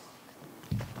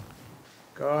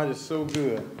 God is so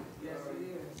good.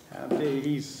 I tell you,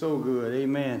 he's so good.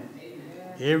 Amen.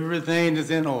 Everything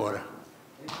is in order.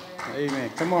 Amen.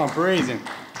 Come on, praise him.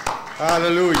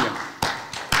 Hallelujah.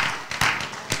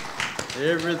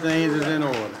 Everything is in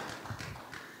order.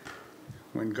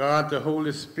 When God the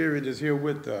Holy Spirit is here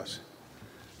with us,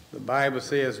 the Bible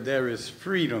says there is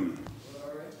freedom,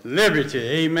 liberty.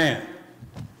 Amen.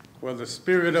 Where the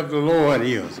Spirit of the Lord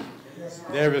is,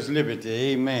 there is liberty.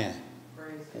 Amen.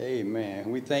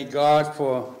 Amen. We thank God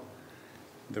for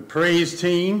the praise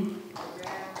team.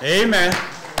 Amen.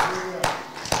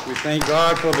 We thank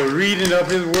God for the reading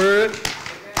of his word.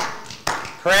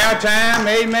 Prayer time.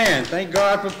 Amen. Thank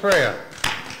God for prayer.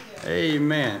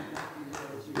 Amen.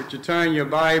 Would you turn your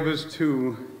Bibles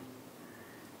to,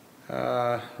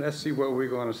 let's see what we're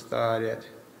going to start at.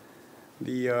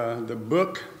 The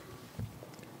book.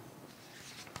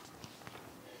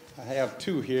 I have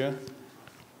two here.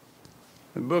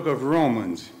 The book of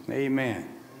Romans. Amen.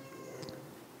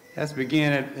 Let's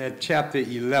begin at chapter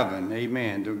 11.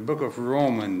 Amen. The book of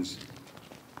Romans,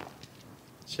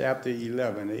 chapter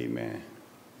 11. Amen.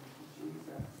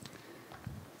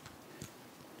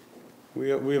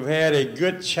 We've had a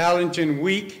good, challenging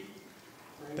week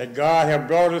that God has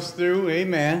brought us through.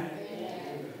 Amen.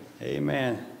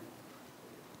 Amen.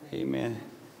 Amen.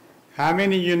 How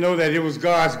many of you know that it was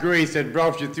God's grace that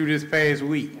brought you through this past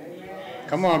week?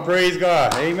 Come on, praise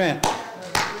God. Amen.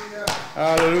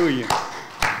 Hallelujah.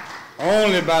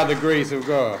 Only by the grace of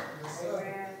God.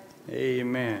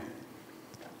 Amen.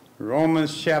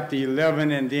 Romans chapter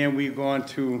 11, and then we're going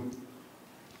to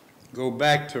go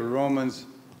back to Romans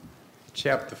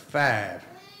chapter 5.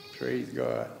 Praise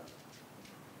God.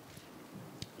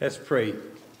 Let's pray.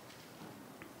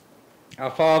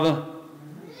 Our Father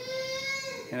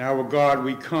and our God,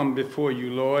 we come before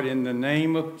you, Lord, in the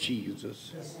name of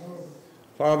Jesus.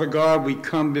 Father God, we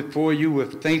come before you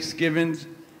with thanksgivings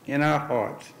in our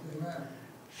hearts.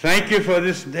 Thank you for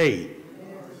this day.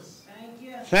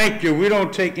 Thank you. We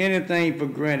don't take anything for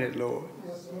granted, Lord.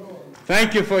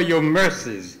 Thank you for your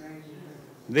mercies.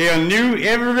 They are new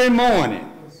every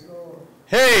morning.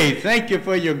 Hey, thank you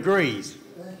for your grace.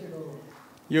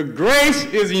 Your grace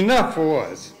is enough for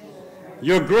us.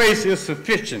 Your grace is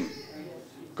sufficient.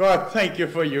 God, thank you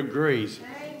for your grace.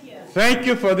 Thank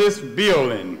you for this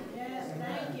building,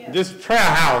 this prayer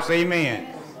house, amen,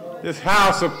 this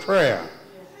house of prayer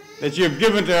that you've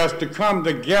given to us to come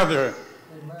together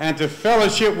and to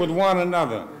fellowship with one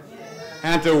another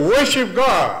and to worship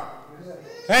God.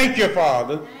 Thank you,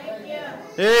 Father.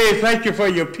 Hey, thank you for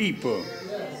your people.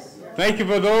 Thank you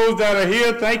for those that are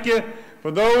here. Thank you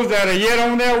for those that are yet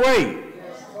on their way.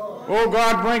 Oh,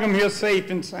 God, bring them here safe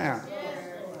and sound.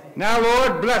 Now,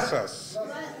 Lord, bless us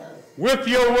with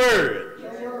your word.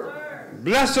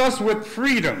 Bless us with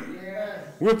freedom,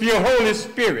 with your Holy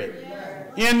Spirit,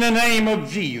 in the name of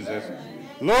Jesus.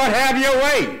 Lord, have your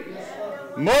way.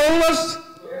 Mold us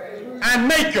and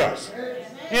make us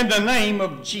in the name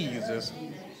of Jesus.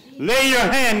 Lay your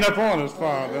hand upon us,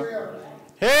 Father.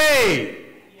 Hey,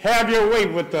 have your way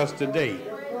with us today.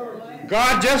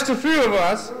 God, just a few of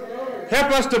us,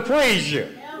 help us to praise you.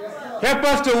 Help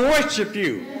us to worship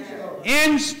you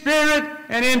in spirit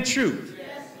and in truth.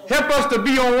 Help us to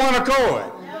be on one accord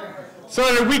so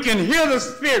that we can hear the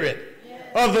Spirit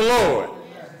of the Lord,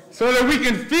 so that we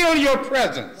can feel your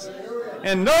presence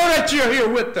and know that you're here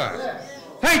with us.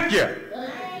 Thank you.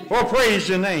 Oh, praise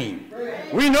your name.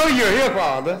 We know you're here,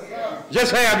 Father.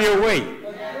 Just have your way.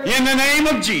 In the name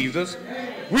of Jesus,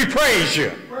 we praise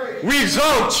you. We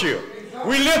exalt you.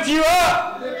 We lift you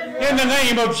up in the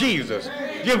name of Jesus.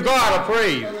 Give God a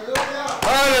praise.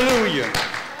 Hallelujah.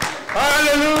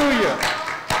 Hallelujah.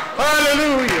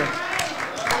 Hallelujah.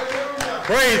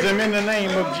 Praise him in the name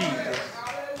of Jesus.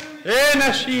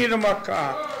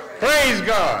 Praise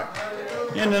God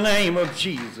in the name of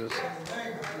Jesus.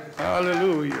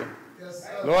 Hallelujah.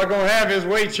 Lord going to have his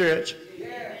way, church.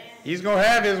 He's going to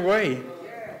have his way.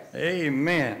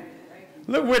 Amen.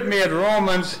 Look with me at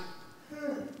Romans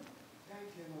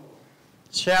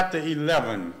chapter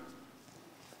 11.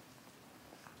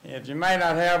 If you might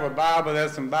not have a Bible,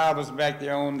 there's some Bibles back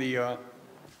there on the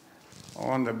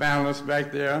balance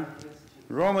back there.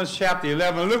 Romans chapter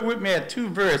 11. Look with me at two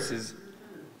verses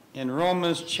in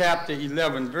Romans chapter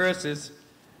 11, verses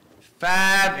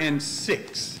 5 and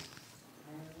 6.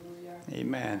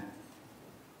 Amen.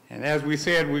 And as we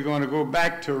said, we're going to go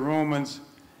back to Romans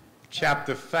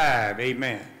chapter 5.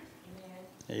 Amen.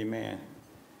 Amen.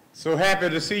 So happy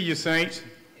to see you, saints.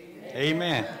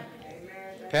 Amen.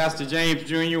 Pastor James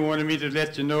Jr. wanted me to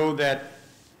let you know that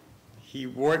he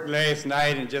worked last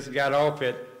night and just got off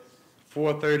at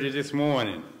 4:30 this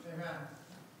morning. Amen.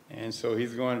 And so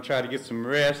he's going to try to get some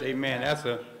rest. Amen. That's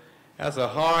a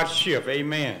hard shift.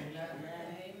 Amen.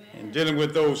 Amen. And dealing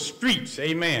with those streets.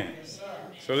 Amen. Yes,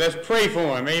 so let's pray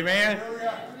for him. Amen.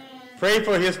 Pray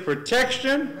for his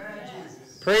protection.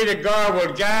 Pray that God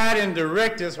will guide and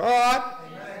direct his heart,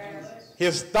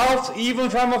 his thoughts even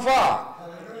from afar.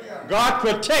 God,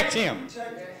 protect him.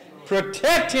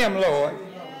 Protect him, Lord.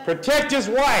 Protect his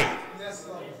wife.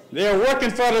 They're working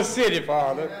for the city,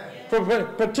 Father.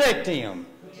 Protect him.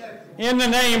 In the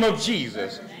name of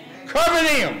Jesus. Cover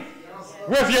him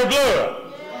with your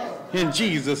blood. In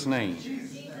Jesus' name.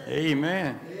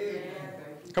 Amen.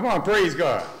 Come on, praise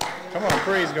God. Come on,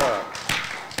 praise God.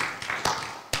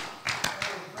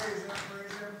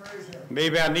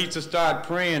 Maybe I need to start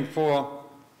praying for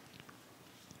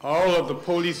all of the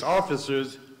police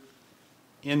officers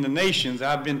in the nations.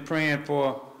 I've been praying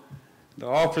for the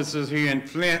officers here in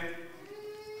Flint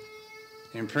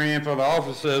and praying for the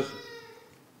officers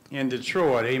in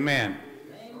Detroit. Amen.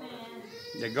 Amen.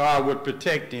 That God would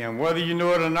protect them. Whether you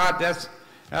know it or not, that's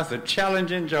a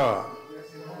challenging job.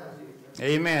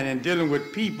 Amen. And dealing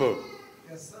with people.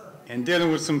 And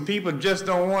dealing with some people just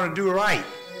don't want to do right.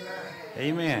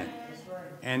 Amen.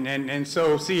 And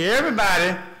so, see,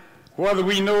 everybody, whether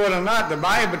we know it or not, the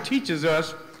Bible teaches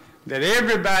us that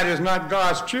everybody is not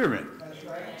God's children.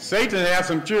 Satan has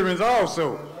some children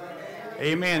also.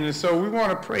 Amen. And so we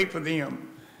want to pray for them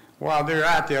while they're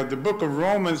out there. The book of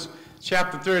Romans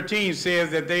chapter 13 says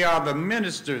that they are the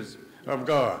ministers of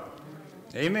God.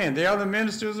 Amen. They are the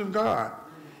ministers of God.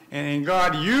 And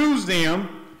God used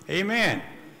them, amen,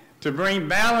 to bring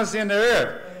balance in the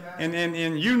earth.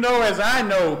 And you know, as I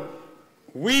know,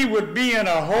 we would be in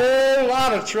a whole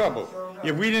lot of trouble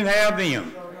if we didn't have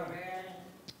them.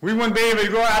 We wouldn't be able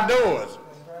to go outdoors.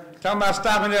 Talking about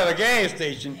stopping at a gas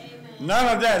station.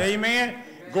 None of that, amen.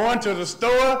 Going to the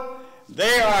store,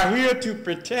 they are here to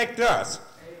protect us.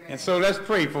 And so let's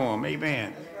pray for them,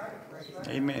 amen.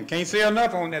 Amen. Can't say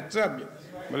enough on that subject,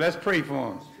 but let's pray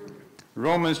for them.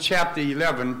 Romans chapter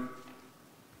 11,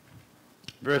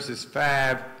 verses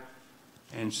 5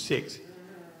 and 6.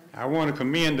 I want to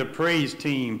commend the praise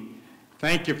team.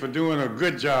 Thank you for doing a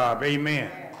good job. Amen.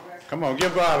 Come on,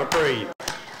 give God a praise.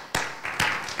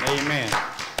 Amen.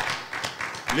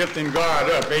 Lifting God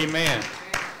up. Amen.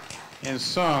 In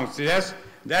song. See,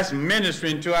 that's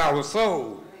ministering to our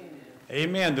soul.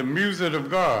 Amen. The music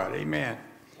of God. Amen.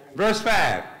 Verse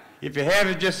 5. If you have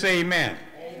it, just say amen.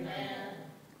 Amen.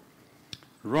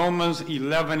 Romans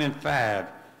 11:5.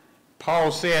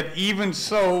 Paul said, even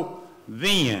so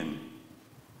then,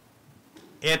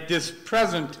 at this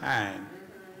present time,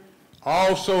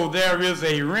 also there is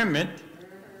a remnant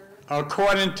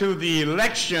according to the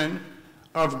election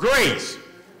of grace.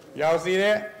 Y'all see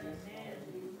that?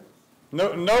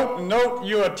 Note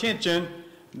your attention,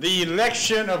 the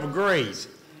election of grace.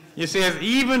 It says,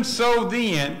 even so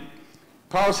then,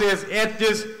 Paul says, at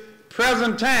this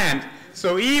present time.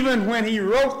 So even when he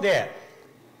wrote that,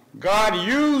 God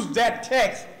used that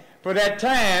text for that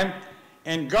time,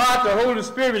 and God, the Holy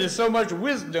Spirit, is so much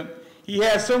wisdom. He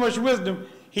has so much wisdom,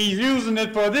 he's using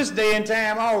it for this day and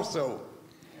time also.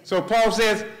 So Paul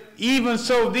says, even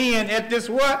so then, at this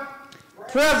what?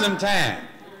 Present time.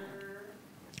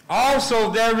 Also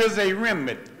there is a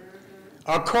remnant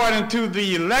according to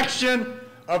the election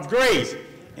of grace.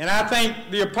 And I think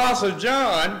the Apostle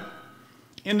John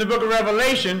in the book of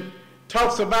Revelation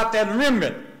talks about that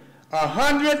remnant,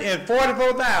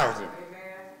 144,000.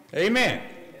 Amen.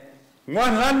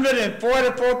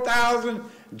 144,000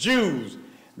 Jews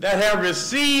that have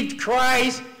received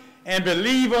Christ and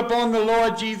believe upon the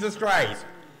Lord Jesus Christ.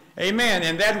 Amen.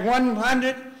 And that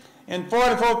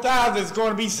 144,000 is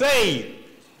going to be saved.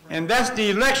 And that's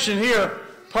the election here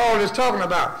Paul is talking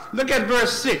about. Look at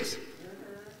verse 6.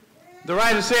 The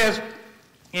writer says,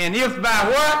 and if by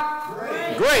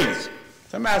what? Grace.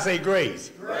 Somebody say grace.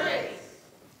 Grace.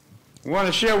 I want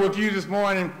to share with you this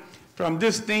morning from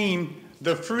this theme,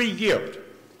 the free gift.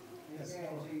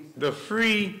 The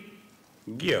free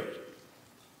gift.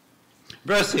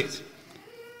 Verse 6.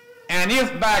 And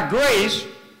if by grace,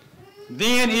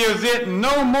 then is it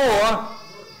no more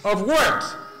of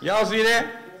works. Y'all see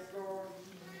that?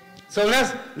 So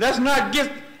let's not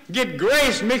get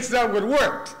grace mixed up with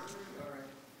works.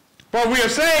 For we are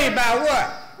saved by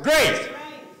what? Grace.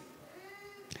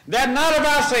 That not of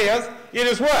ourselves, it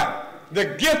is what? The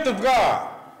gift of God.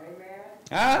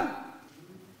 Huh?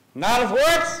 Not of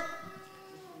works,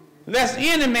 lest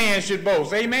any man should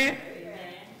boast. Amen?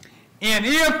 And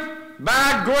if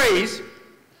by grace,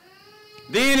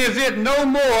 then is it no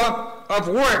more of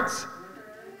works.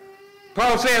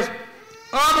 Paul says,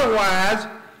 otherwise,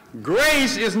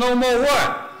 grace is no more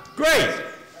what? Grace.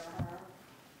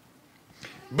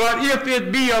 But if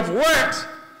it be of works,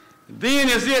 then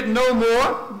is it no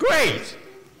more grace.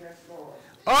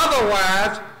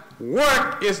 Otherwise,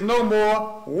 work is no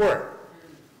more work.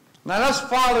 Now let's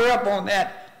follow up on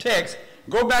that text.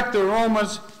 Go back to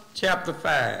Romans chapter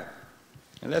 5.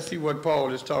 And let's see what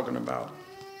Paul is talking about.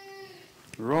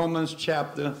 Romans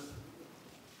chapter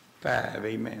 5.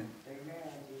 Amen.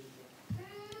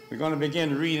 We're going to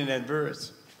begin reading at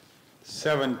verse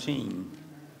 17.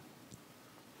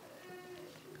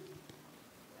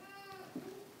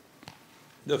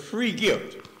 The free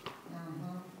gift.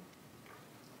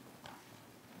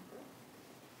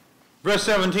 Verse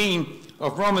 17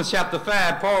 of Romans chapter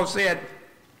 5, Paul said,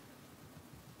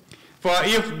 for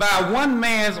if by one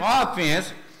man's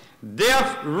offense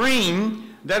death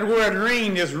reigned, that word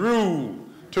reign is rule,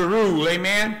 to rule,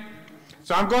 amen?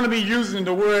 So I'm going to be using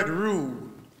the word rule.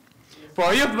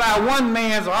 For if by one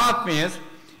man's offense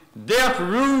death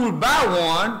ruled by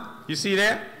one, you see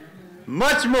that?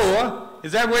 Much more,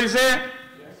 is that what he said?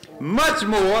 Much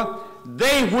more,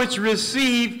 they which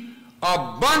receive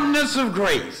abundance of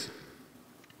grace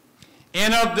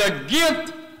and of the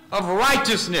gift of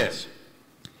righteousness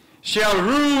shall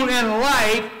rule in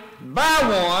life by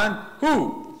one,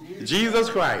 who? Jesus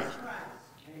Christ.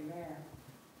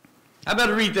 I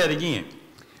better read that again.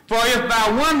 For if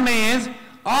by one man's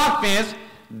offense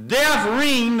death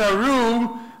reigned or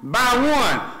ruled by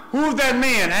one, who's that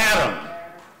man? Adam.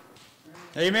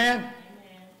 Amen?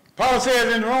 Paul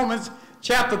says in Romans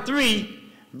chapter 3,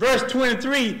 verse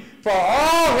 23, for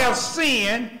all have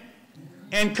sinned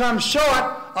and come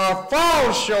short or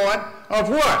fall short of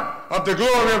what? Of the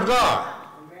glory of God.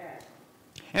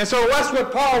 And so that's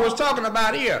what Paul was talking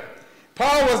about here.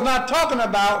 Paul was not talking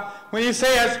about when he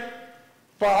says,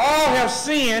 for all have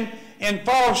sinned and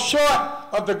fall short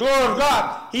of the glory of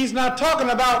God. He's not talking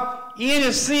about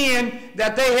any sin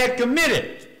that they had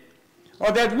committed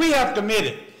or that we have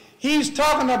committed. He's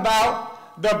talking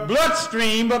about the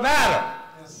bloodstream of Adam.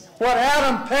 What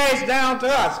Adam passed down to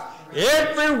us.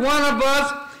 Every one of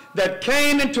us that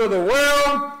came into the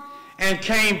world and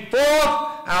came forth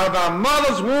out of our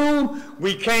mother's womb.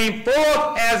 We came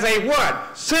forth as a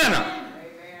what? Sinner.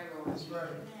 That's right.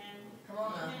 Come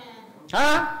on now.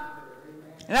 Huh?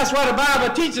 And that's why the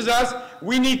Bible teaches us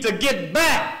we need to get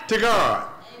back to God.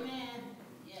 Amen.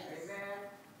 Yes.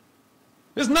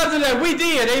 There's nothing that we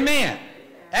did, amen.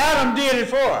 Adam did it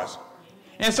for us.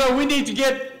 And so we need to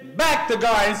get back to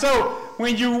God. And so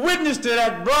when you witness to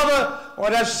that brother or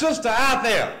that sister out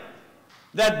there,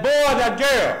 that boy, that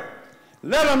girl,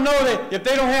 let them know that if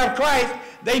they don't have Christ,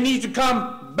 they need to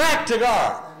come back to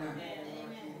God.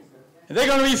 And they're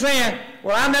going to be saying,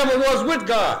 well, I never was with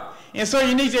God. And so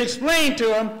you need to explain to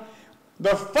them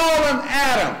the fallen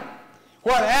Adam,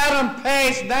 what Adam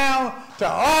passed down to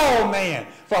all men.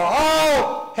 For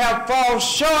all have fallen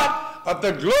short of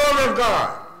the glory of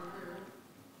God.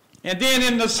 And then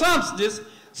in the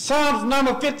Psalms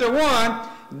number 51,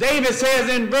 David says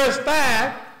in verse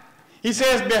 5, he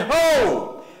says,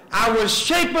 behold, I was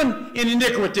shapen in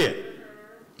iniquity,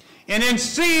 and in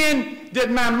sin did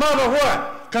my mother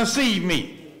what? Conceive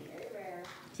me. Amen.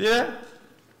 See that?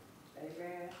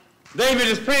 Amen. David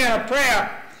is praying a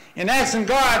prayer and asking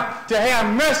God to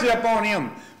have mercy upon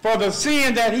him for the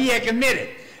sin that he had committed.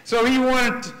 So he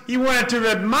wanted to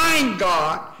remind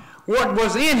God what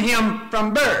was in him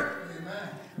from birth. Amen.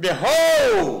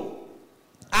 Behold,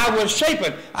 I was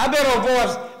shapen. I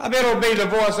better obey the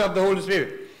voice of the Holy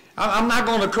Spirit. I'm not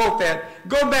going to quote that.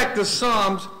 Go back to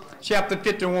Psalms chapter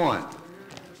 51.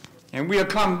 And we'll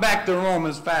come back to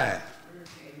Romans 5.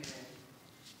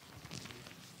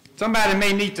 Somebody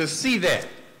may need to see that.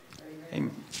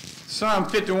 Amen. Psalm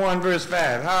 51 verse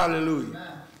 5.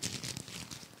 Hallelujah.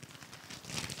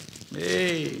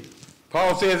 Hey.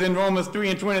 Paul says in Romans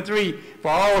 3:23,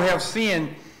 for all have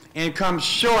sinned and come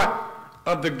short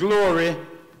of the glory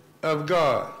of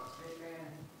God. Amen.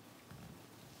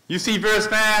 You see verse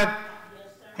 5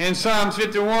 in Psalms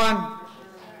 51?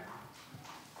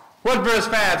 What verse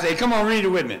 5 say? Come on, read it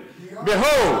with me.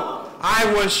 Behold,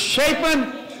 I was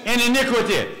shapen in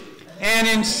iniquity, and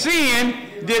in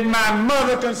sin did my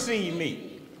mother conceive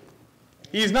me.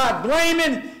 He's not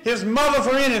blaming his mother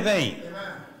for anything.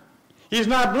 He's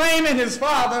not blaming his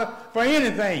father for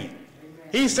anything.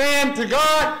 He's saying to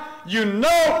God, you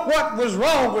know what was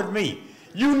wrong with me.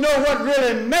 You know what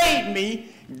really made me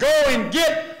go and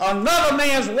get another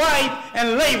man's wife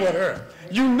and lay with her.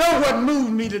 You know what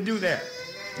moved me to do that.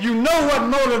 You know what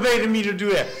motivated me to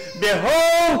do that.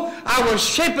 Behold, I was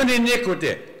shapen in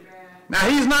iniquity. Now,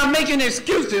 he's not making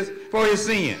excuses for his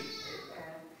sin.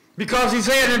 Because he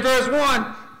said in verse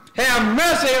 1, have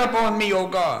mercy upon me, O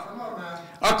God,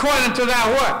 according to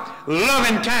thy what?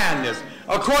 Loving kindness.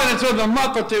 According to the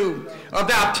multitude of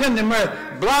thy tender mercy.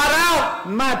 Blot out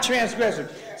my transgression.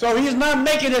 So he's not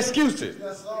making excuses.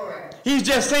 He's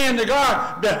just saying to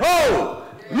God, behold,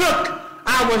 look,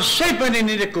 I was shapen in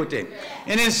iniquity,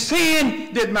 and in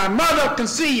sin did my mother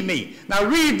conceive me. Now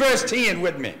read verse 10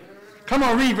 with me. Come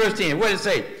on, read verse 10. What does it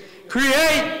say?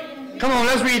 Create, come on,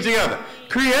 let's read together.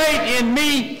 Create in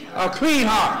me a clean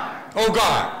heart, O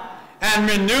God, and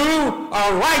renew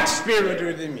a right spirit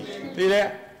within me. See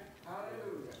that?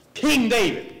 King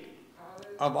David,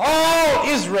 of all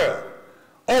Israel,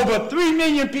 over 3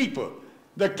 million people,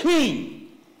 the king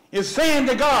is saying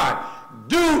to God,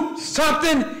 do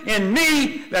something in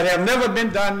me that have never been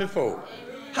done before.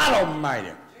 God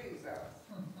Almighty.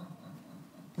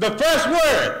 The first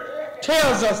word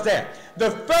tells us that.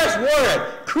 The first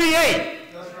word, create.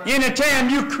 Anytime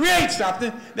you create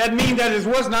something, that means that it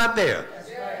was not there.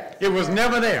 It was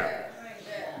never there.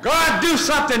 God, do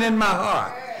something in my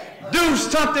heart. Do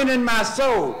something in my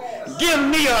soul. Give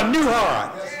me a new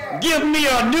heart. Give me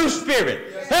a new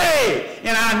spirit. Hey,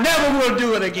 and I never will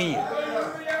do it again.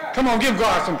 Come on, give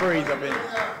God some praise up in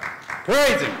here.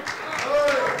 Praise him.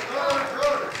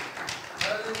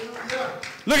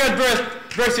 Look at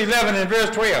verse 11 and verse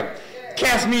 12.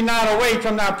 Cast me not away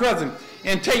from thy presence,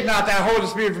 and take not thy Holy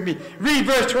Spirit from me. Read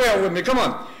verse 12 with me. Come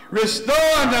on. Restore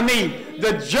unto me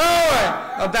the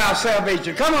joy of thy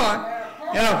salvation. Come on.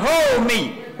 And uphold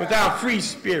me with thy free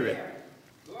spirit.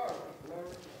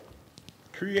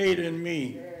 Create in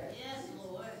me.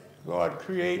 Lord,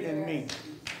 create in me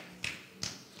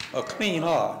a clean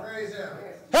heart.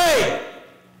 Hey!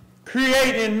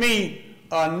 Create in me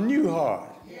a new heart.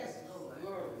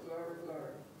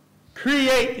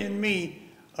 Create in me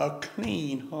a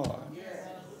clean heart.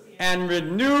 And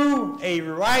renew a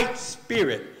right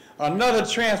spirit. Another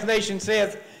translation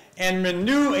says, and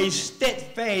renew a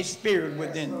steadfast spirit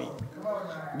within me.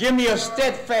 Give me a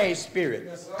steadfast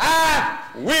spirit. I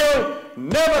will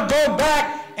never go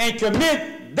back and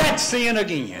commit that sin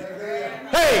again.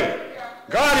 Hey,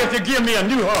 God, if you give me a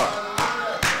new heart.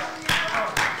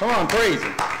 Come on, praise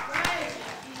him.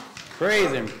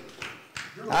 Praise him.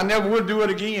 I never would do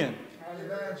it again.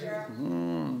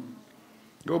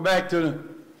 Go back to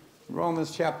Romans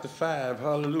chapter 5.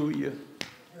 Hallelujah.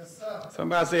 Yes, sir.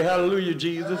 Somebody say hallelujah,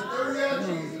 Jesus. Hallelujah,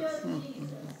 Jesus.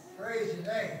 Praise your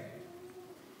name.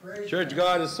 Praise Church,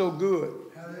 God is so good.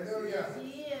 Hallelujah.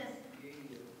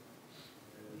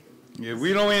 If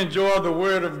we don't enjoy the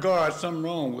word of God, something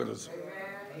wrong with us.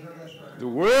 The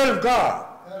word of God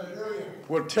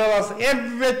will tell us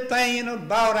everything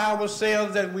about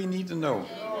ourselves that we need to know.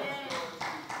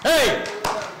 Hey!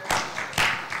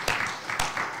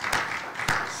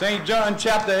 St. John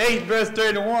chapter 8, verse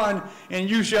 31, and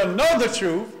you shall know the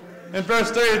truth. And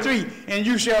verse 33, and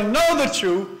you shall know the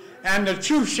truth, and the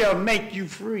truth shall make you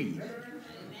free.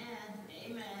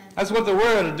 Amen. That's what the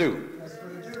word will do.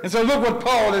 And so look what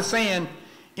Paul is saying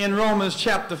in Romans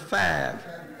chapter 5.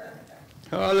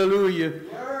 Hallelujah.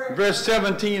 Verse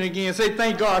 17 again. Say,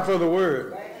 thank God for the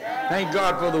word. Thank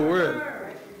God for the word.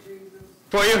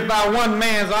 For if by one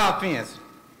man's offense,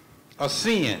 a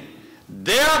sin,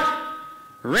 death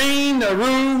reigned the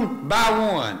rule by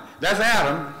one. That's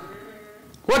Adam.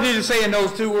 What did it say in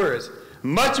those two words?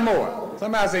 Much more.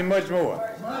 Somebody say much more.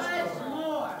 Much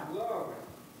more.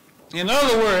 In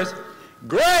other words,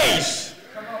 grace,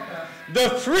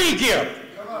 the free gift.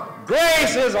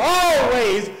 Grace is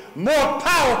always more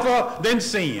powerful than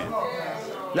sin.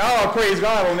 Y'all praise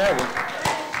God on that one.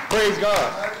 Praise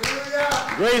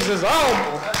God. Grace is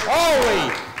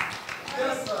always.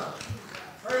 Yes, sir.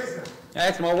 Praise him. I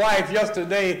asked my wife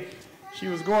yesterday, she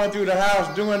was going through the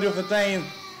house doing different things.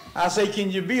 I say, can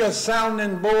you be a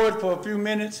sounding board for a few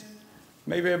minutes?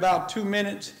 Maybe about 2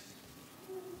 minutes.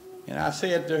 And I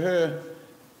said to her,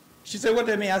 she said, what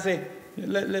does that mean? I said,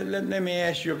 let me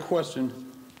ask you a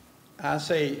question. I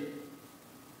say,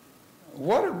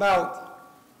 what about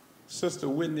Sister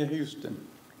Whitney Houston?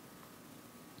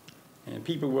 And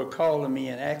people were calling me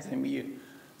and asking me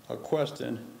a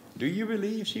question. Do you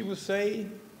believe she was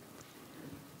saved?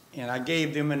 And I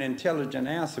gave them an intelligent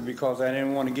answer because I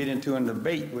didn't want to get into a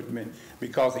debate with me.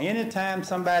 Because anytime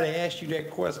somebody asks you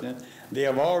that question, they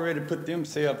have already put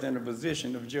themselves in a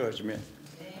position of judgment.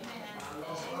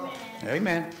 Amen.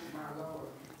 Amen.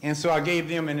 And so I gave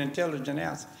them an intelligent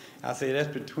answer. I said,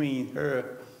 that's between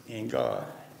her and God.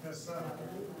 Yes, sir.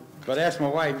 But I asked my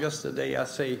wife yesterday, I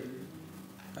say,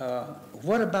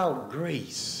 what about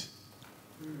grace?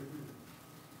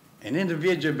 An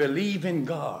individual believe in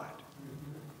God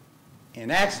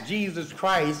and ask Jesus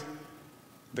Christ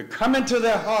to come into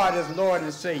their heart as Lord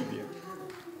and Savior.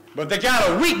 But they got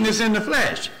a weakness in the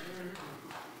flesh.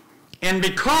 And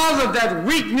because of that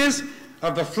weakness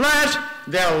of the flesh,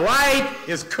 their life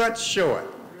is cut short.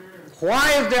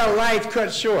 Why is their life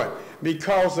cut short?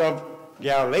 Because of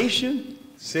Galatians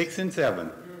 6 and 7.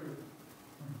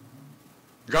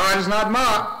 God is not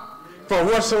mocked, for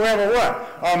whatsoever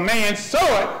what? A man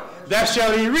soweth, that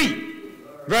shall he reap.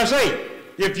 Verse 8.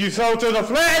 If you sow to the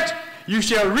flesh, you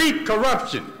shall reap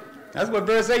corruption. That's what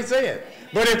verse 8 said.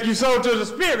 But if you sow to the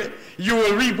Spirit, you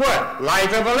will reap what?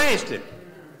 Life everlasting.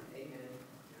 Amen.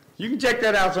 You can check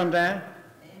that out sometime.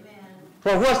 Amen.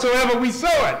 For whatsoever we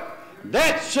sow it,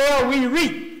 that shall we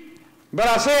reap. But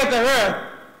I said to her,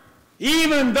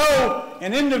 even though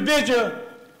an individual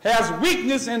has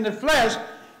weakness in the flesh,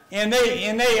 and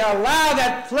they allow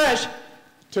that flesh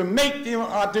to make them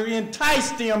or to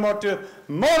entice them or to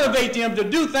motivate them to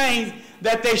do things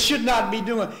that they should not be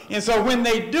doing. And so when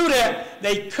they do that,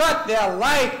 they cut their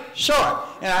life short.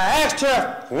 And I asked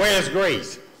her, where's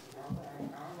grace?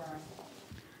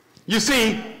 You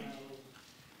see,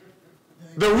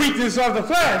 the weakness of the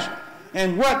flesh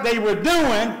and what they were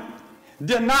doing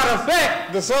did not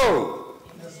affect the soul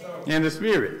and the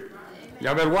spirit.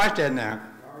 Y'all better watch that now.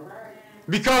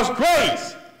 Because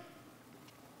grace,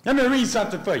 let me read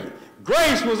something for you.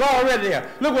 Grace was already there.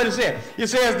 Look what it says. It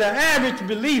says the average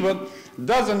believer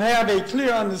doesn't have a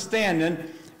clear understanding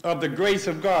of the grace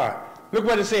of God. Look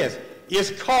what it says.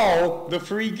 It's called the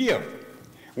free gift.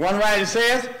 One writer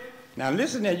says, now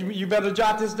listen there, you better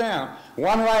jot this down.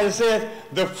 One writer says,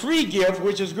 the free gift,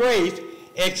 which is grace,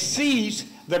 exceeds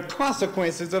the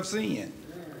consequences of sin.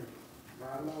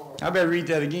 I better read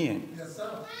that again. Yes,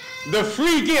 sir. The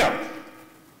free gift,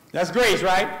 that's grace,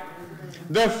 right?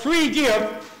 The free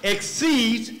gift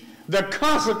exceeds the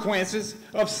consequences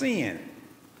of sin.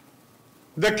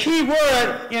 The key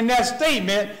word in that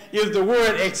statement is the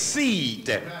word exceed.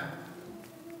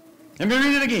 Let me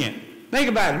read it again. Think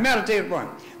about it. Meditate upon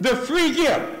it. The free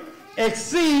gift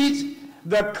exceeds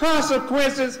the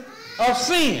consequences of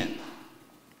sin.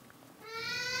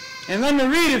 And let me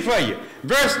read it for you.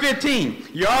 Verse 15.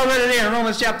 You're already there in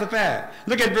Romans chapter 5.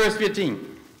 Look at verse 15.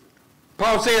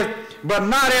 Paul says, but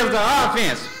not as the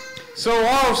offense, so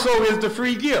also is the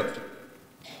free gift.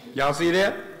 Y'all see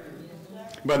that?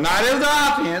 But not as the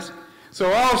offense,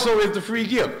 so also is the free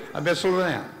gift. I better slow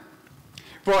down.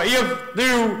 For if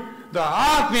through the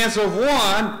offense of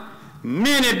one,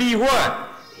 many be what?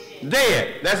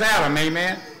 Dead. That's Adam,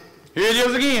 amen. Here it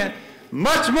is again.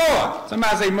 Much more.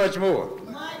 Somebody say much more.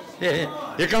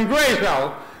 Yeah. Here comes grace,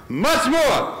 y'all. Much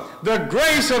more. The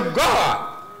grace of God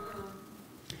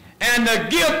and the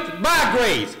gift by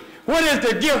grace. What is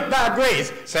the gift by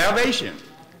grace? Salvation.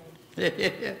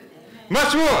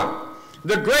 Much more.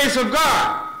 The grace of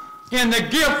God and the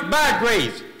gift by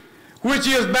grace, which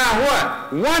is by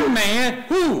what? One man,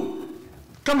 who?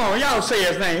 Come on, y'all say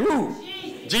his name. Who?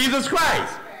 Jesus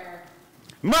Christ.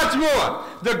 Much more.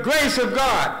 The grace of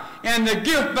God and the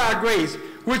gift by grace,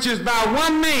 which is by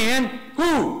one man,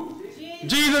 who?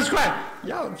 Jesus Christ.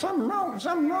 Y'all, something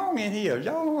wrong in here.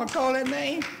 Y'all don't want to call that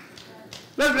name?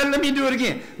 Let me do it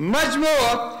again. Much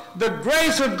more, the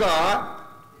grace of God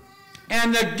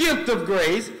and the gift of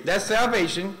grace, that's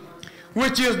salvation,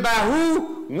 which is by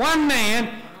who? One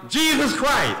man, Jesus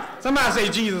Christ. Somebody say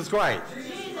Jesus Christ.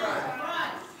 Jesus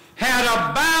Christ. Had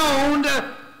abound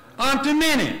unto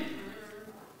many.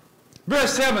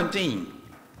 Verse 17,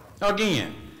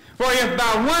 again. For if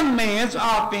by one man's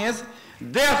offense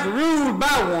death ruled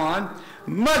by one,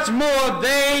 much more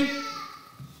they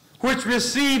which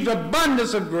received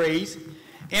abundance of grace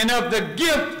and of the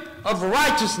gift of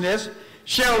righteousness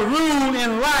shall rule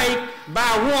in life by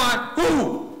one,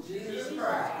 who? Jesus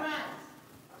Christ.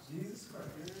 Jesus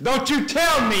Christ. Don't you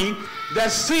tell me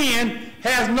that sin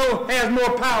has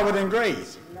more power than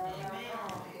grace.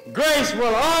 Grace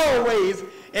will always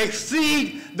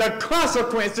exceed the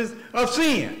consequences of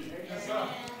sin.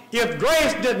 If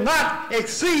grace did not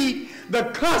exceed the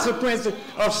consequences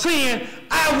of sin,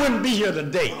 I wouldn't be here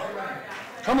today.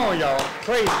 Come on, y'all.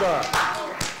 Praise God.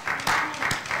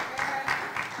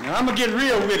 Now, I'm going to get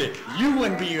real with it. You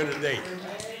wouldn't be here today.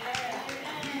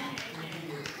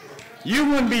 You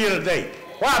wouldn't be here today.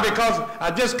 Why? Because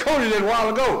I just quoted it a while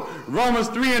ago. Romans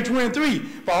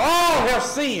 3:23. For all have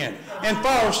sinned and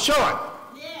fall short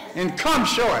and come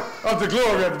short of the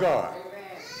glory of God.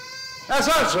 That's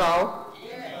us, y'all.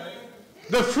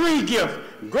 The free gift,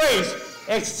 grace,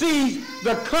 exceeds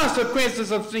the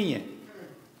consequences of sin.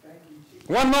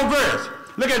 One more verse.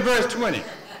 Look at verse 20.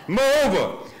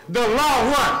 Moreover, the law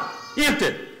what?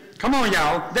 Emptied. Come on,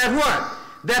 y'all. That what?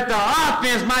 That the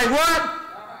offense might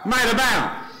what? Might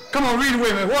abound. Come on, read it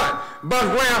with me. What?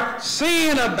 But where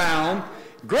sin abound,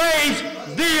 grace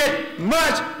did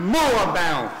much more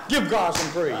abound. Give God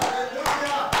some praise.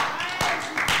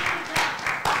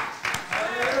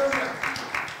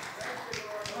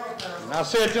 And I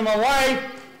said to my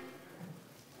wife,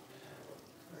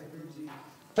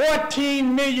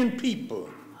 14 million people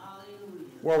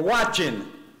were watching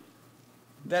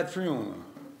that funeral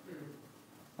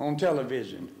on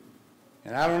television.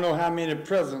 And I don't know how many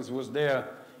presidents was there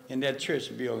in that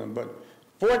church building, but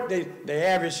they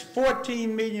averaged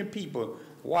 14 million people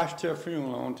watched her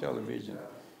funeral on television.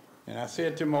 And I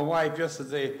said to my wife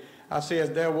yesterday, I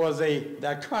said there was a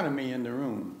dichotomy in the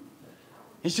room.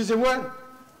 And she said, what?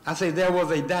 I said there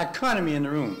was a dichotomy in the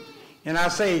room. And I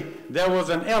say there was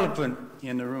an elephant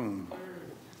in the room.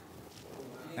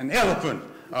 An elephant,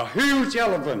 a huge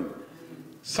elephant,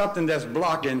 something that's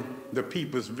blocking the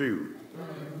people's view.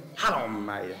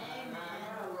 Almighty.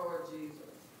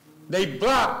 They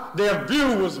blocked, their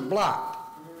view was blocked.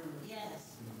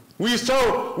 Yes. We're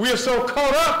so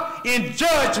caught up in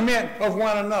judgment of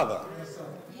one another.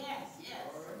 Yes, yes.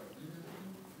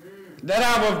 That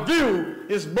our view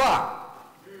is blocked.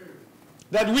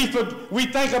 That we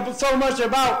think so much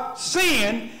about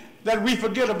sin that we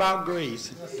forget about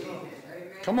grace.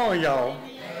 Come on, y'all.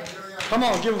 Come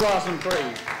on, give God some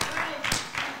praise.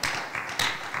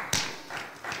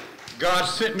 God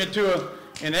sent me to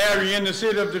an area in the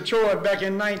city of Detroit back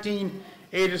in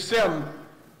 1987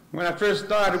 when I first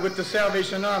started with the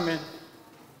Salvation Army,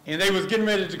 and they was getting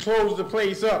ready to close the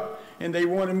place up, and they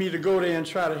wanted me to go there and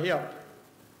try to help.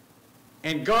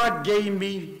 And God gave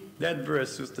me that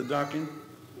verse, Sister Duncan.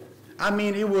 I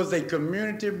mean, it was a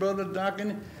community, Brother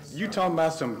Duncan. You talking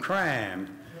about some crime.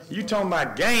 You talking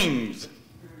about games,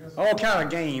 all kind of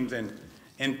games,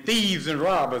 and thieves and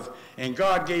robbers. And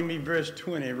God gave me verse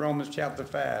 20, Romans chapter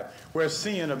 5, where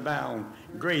sin abound,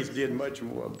 grace did much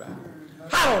more abound.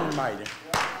 How almighty.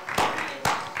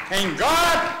 And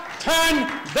God turned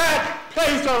that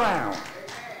place around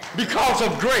because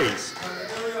of grace.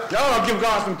 Y'all give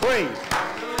God some praise.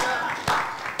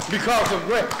 Because of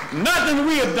grace. Nothing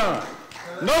we have done.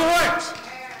 No works.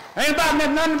 Ain't about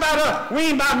nothing about us. We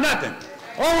ain't about nothing.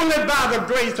 Only by the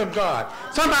grace of God.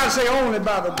 Somebody say only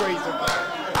by the grace of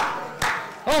God.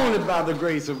 Only by the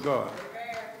grace of God.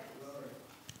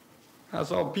 I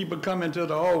saw people coming to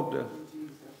the altar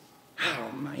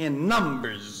in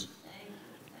numbers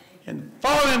and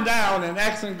falling down and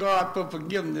asking God for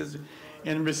forgiveness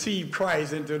and receive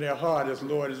Christ into their heart as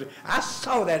Lord. I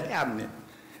saw that happening.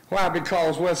 Why?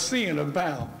 Because where sin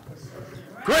abound,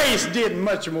 grace did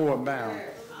much more abound.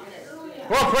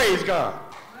 Well, praise God.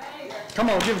 Come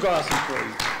on, give God some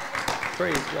praise.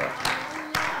 Praise God.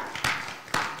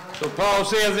 So Paul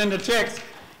says in the text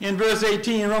in verse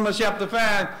 18, Romans chapter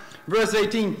 5, verse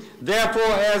 18, therefore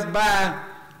as by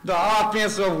the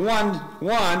offense of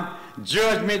one,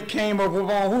 judgment came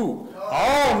upon who?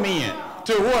 All men.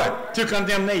 To what? To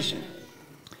condemnation.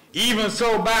 Even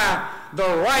so by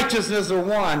the righteousness of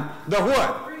one, the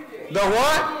what? The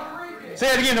what?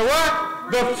 Say it again, the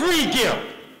what? The free gift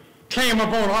came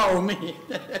upon all men.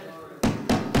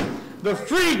 The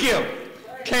free gift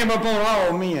came upon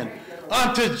all men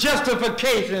unto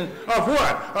justification of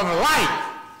what? Of life.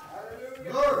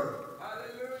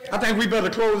 I think we better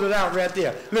close it out right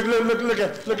there. Look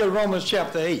at Romans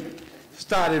chapter 8.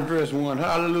 Start at verse 1.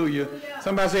 Hallelujah.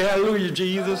 Somebody say hallelujah,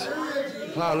 Jesus.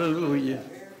 Hallelujah.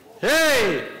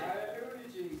 Hey!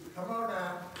 Come on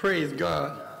now. Praise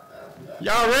God.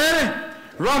 Y'all ready?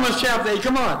 Romans chapter 8.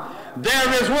 Come on.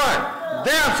 There is what?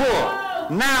 Therefore,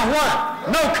 now what?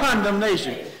 No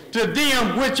condemnation to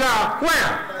them which are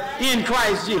where? In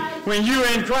Christ Jesus. When you're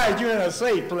in Christ, you're in a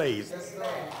safe place.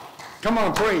 Come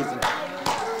on, praise Him.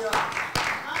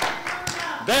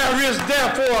 There is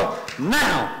therefore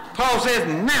now. Paul says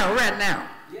now, right now.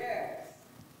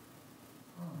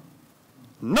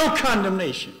 No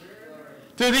condemnation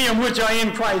to them which are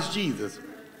in Christ Jesus.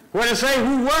 What does it say?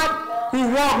 Who what? Who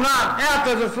walk not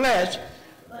after the flesh,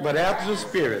 but after the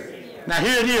Spirit. Now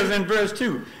here it is in verse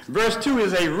 2. Verse 2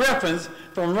 is a reference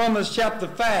from Romans chapter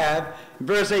 5,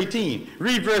 verse 18.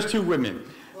 Read verse 2 with me.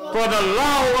 For the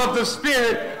law of the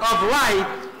Spirit of life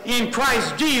in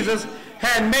Christ Jesus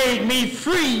had made me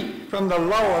free from the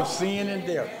law of sin and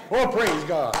death. Oh, praise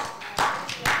God.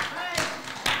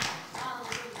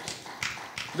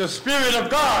 The Spirit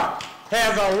of God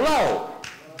has a law.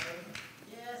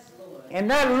 And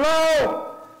that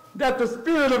law that the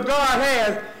Spirit of God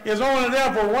has is only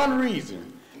there for one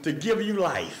reason, to give you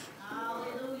life.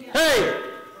 Hey,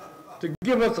 to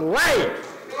give us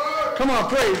life. Come on,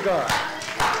 praise God.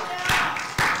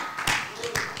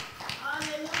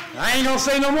 I ain't going to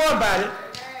say no more about it,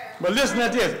 but listen to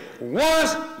this.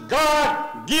 Once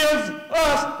God gives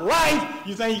us life,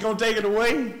 you think He's going to take it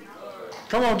away?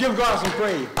 Come on, give God some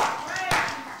praise.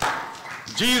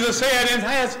 Jesus said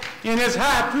in his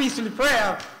high priestly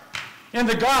prayer in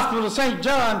the Gospel of St.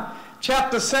 John,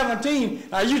 chapter 17.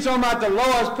 Now, you talking about the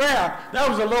Lord's Prayer. That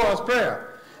was the Lord's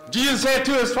Prayer. Jesus said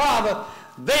to His Father,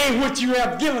 they which you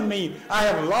have given me, I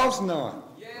have lost none.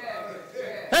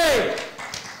 Hey,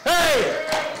 hey.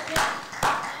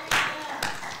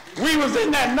 We was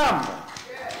in that number.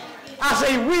 I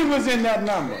say we was in that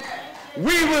number.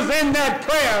 We was in that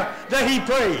prayer that He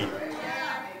prayed.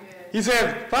 He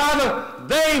said, Father,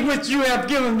 they which you have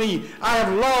given me, I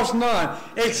have lost none,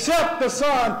 except the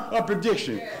son of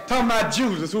perdition. Talking about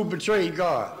Judas, who betrayed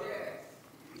God.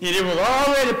 And it was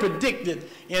already predicted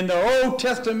in the Old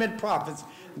Testament prophets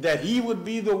that he would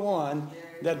be the one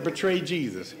that betrayed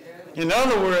Jesus. In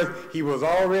other words, he was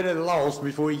already lost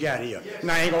before he got here.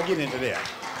 Now, I ain't going to get into that.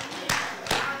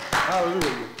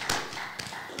 Hallelujah.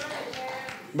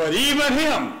 But even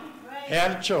him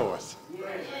had a choice.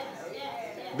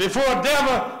 Before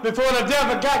the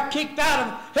devil got kicked out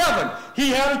of heaven,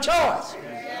 he had a choice.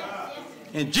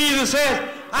 And Jesus said,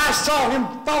 I saw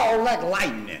him fall like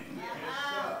lightning.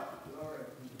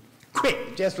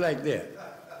 Quick, just like that.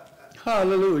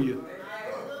 Hallelujah.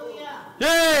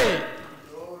 Yay!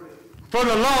 For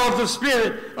the law of the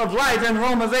Spirit of life in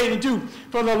Romans 8:2.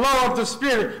 For the law of the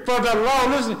Spirit. For the law,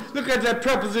 listen, look at that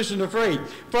preposition of phrase.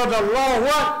 For the law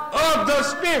what? Of the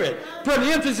Spirit. Put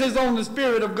emphasis on the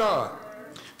Spirit of God.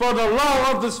 For the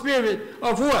law of the Spirit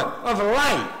of what? Of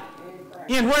life.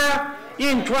 In where?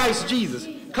 In Christ Jesus.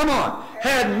 Come on.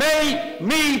 Had made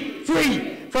me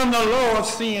free from the law of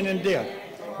sin and death.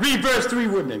 Read verse 3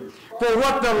 with me. For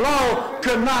what the law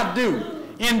could not do,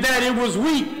 in that it was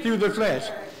weak through the flesh,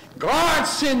 God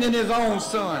sending his own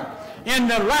Son in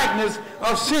the likeness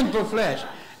of sinful flesh,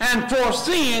 and for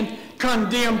sin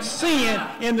condemned sin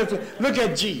in the flesh. Look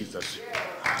at Jesus.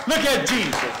 Look at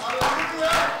Jesus.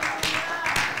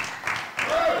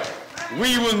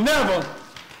 We will never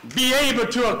be able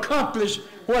to accomplish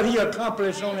what he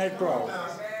accomplished on that cross.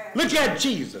 Look at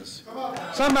Jesus.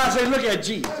 Somebody say, look at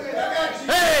Jesus.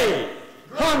 Hey,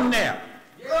 hung there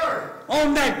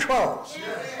on that cross.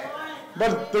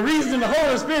 But the reason the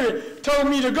Holy Spirit told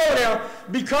me to go there,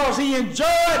 because he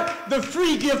enjoyed the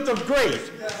free gift of grace.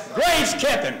 Grace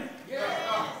kept him.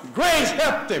 Grace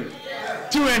helped him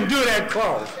to endure that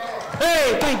cross.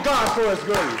 Hey, thank God for his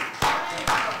grace.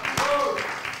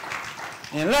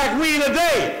 And like we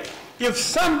today, if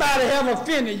somebody have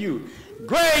offended you,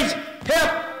 grace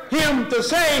helped him to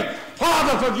say,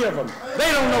 Father, forgive them.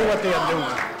 They don't know what they're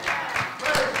doing.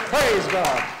 Praise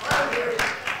God.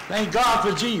 Thank God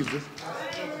for Jesus.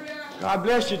 God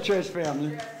bless you, church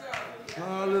family.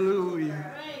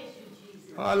 Hallelujah.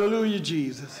 Hallelujah,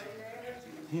 Jesus.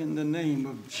 In the name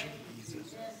of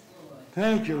Jesus.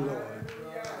 Thank you, Lord.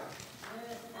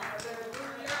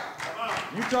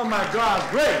 You talking about God's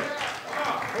grace.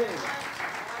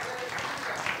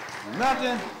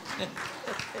 Nothing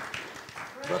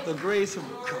but the grace of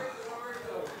God.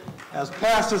 As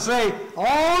pastors say,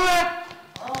 only,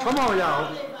 come on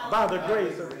y'all, by the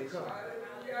grace of God.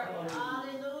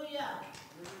 Hallelujah.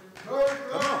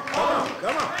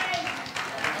 Come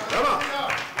on.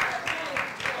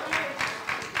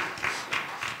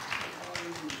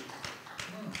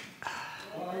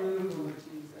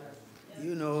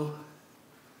 You know,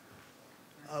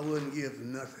 I wouldn't give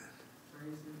nothing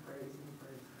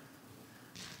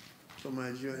for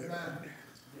my journey.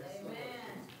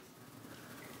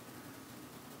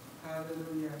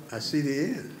 Hallelujah. I see the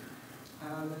end.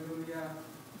 Hallelujah.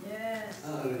 Yes.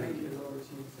 Thank you, Lord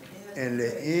Jesus. And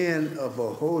the end of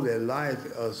a holy life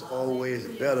is always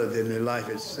better than the life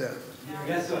itself.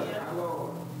 Yes, sir.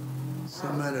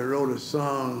 Somebody wrote a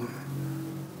song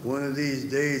one of these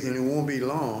days, and it won't be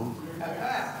long.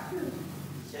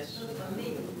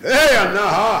 Hey,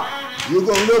 now, you're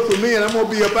going to look for me, and I'm going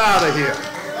to be up out of here.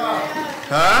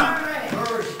 Huh?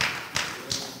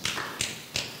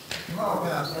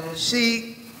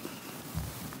 See,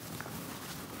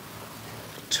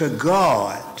 to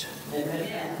God,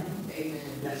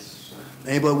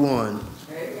 ain't but one.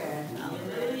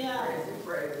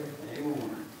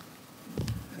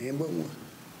 Ain't but one.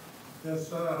 Yes,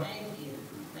 sir. Thank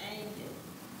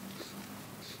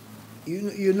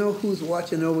you. You know who's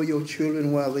watching over your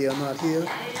children while they are not here?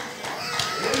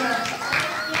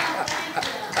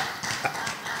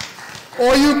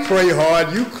 Or you pray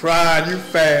hard, you cry, you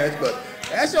fast, but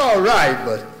that's all right,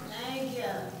 but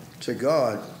to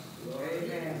God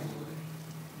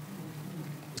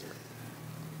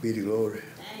be the glory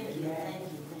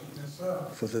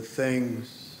for the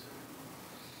things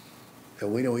that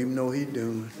we don't even know he's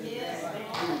doing.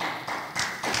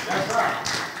 That's right.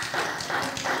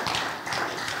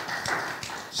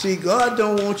 See, God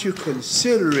don't want you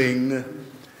considering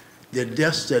the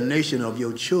destination of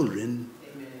your children,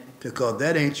 because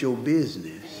that ain't your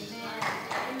business.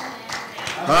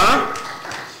 Huh?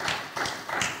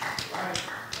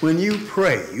 When you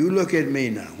pray, you look at me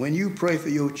now. When you pray for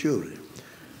your children,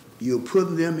 you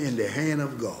put them in the hand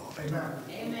of God.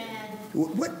 Amen.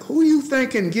 Who you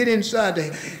think can get inside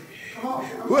the...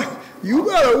 What? You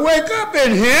better wake up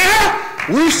in here.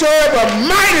 We serve a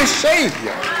mighty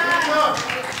Savior.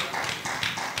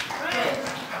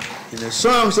 And the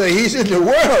song says he's in the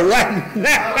world right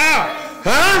now.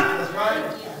 Huh?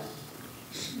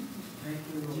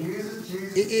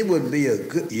 It would be a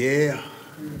good... Yeah.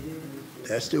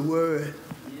 That's the word.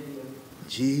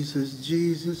 Jesus,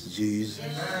 Jesus, Jesus.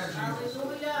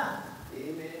 Hallelujah.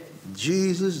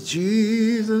 Jesus,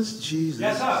 Jesus, Jesus.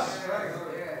 Yes, sir.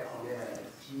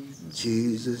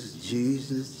 Jesus,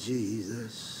 Jesus,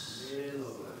 Jesus.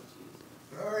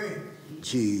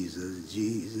 Jesus,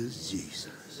 Jesus, Jesus.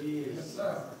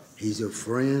 He's a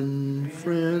friend. He's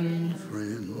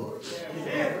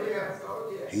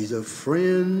a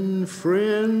friend.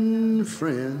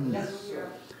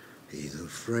 He's a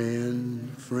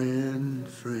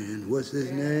friend. What's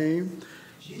his name?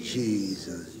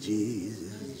 Jesus,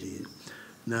 Jesus, Jesus.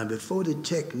 Now, before the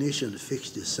technician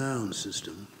fixed the sound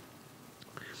system,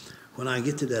 when I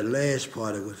get to that last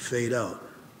part, it would fade out.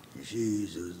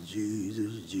 Jesus,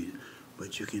 Jesus, Jesus.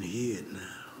 But you can hear it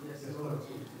now.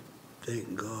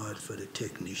 Thank God for the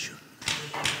technician.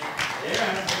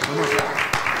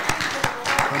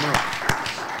 Come on.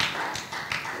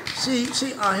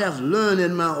 See, I have learned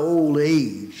in my old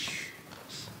age,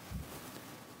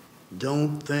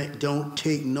 don't take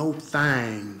no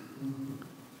thing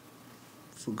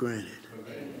for granted.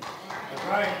 That's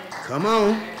right. Come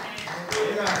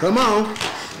on.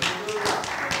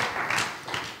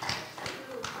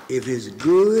 If it's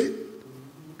good,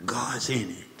 God's in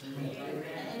it.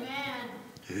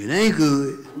 If it ain't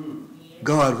good,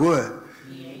 God what?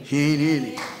 He ain't in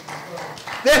it.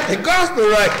 That's the gospel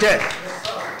right there.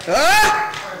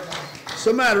 Huh?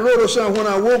 Somebody wrote us something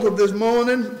when I woke up this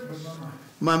morning.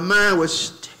 My mind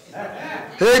was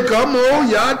hey, come on,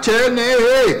 y'all tell me,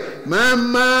 hey, my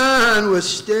mind was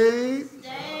stayed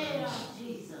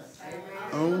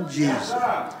on Jesus.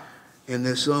 And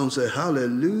the song said,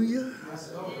 hallelujah,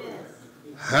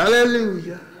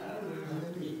 hallelujah,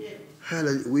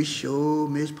 hallelujah. We sure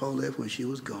missed Paulette when she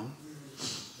was gone.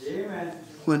 Amen.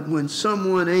 When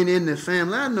someone ain't in the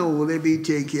family, I know they be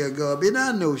taking care of God, and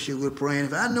I know she was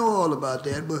praying. I know all about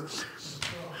that, but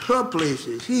her place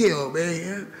is healed,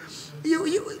 man.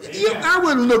 I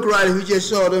wouldn't look right if you just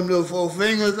saw them little 4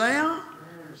 fingers there.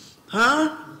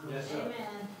 Huh? Yes, sir.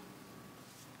 Amen.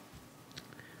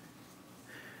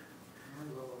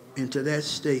 And to that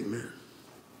statement,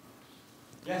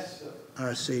 yes, sir.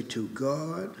 I say to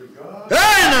God,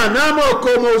 hey,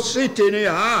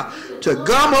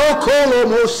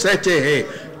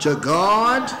 to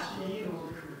God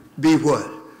be what?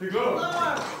 The glory.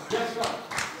 Yes, sir.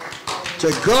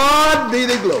 To God be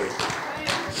the glory.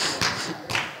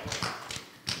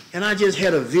 And I just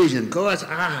had a vision. God's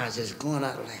eyes is going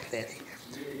out like that.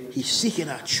 He's seeking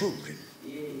our children.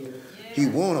 He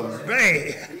want them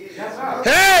bad.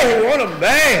 Hey, he want them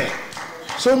bad.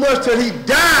 So much that he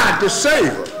died to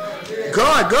save them.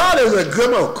 God is a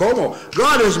good one. Come on.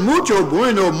 God is mucho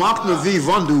bueno, magna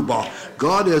vivanduba.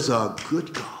 God is a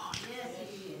good God.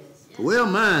 Well,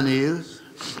 mine is.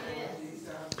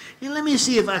 And let me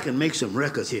see if I can make some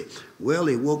records here. Well,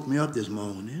 he woke me up this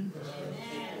morning.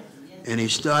 And he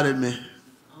started me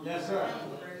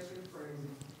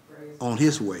on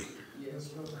his way,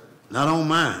 not on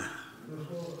mine.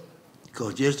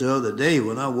 Because just the other day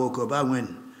when I woke up, I went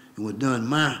and was done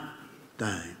my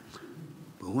thing.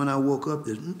 But when I woke up,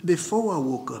 before I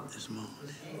woke up this morning,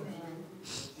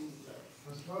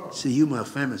 see, you my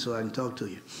family, so I can talk to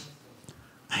you.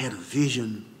 I had a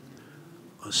vision.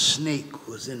 A snake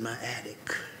was in my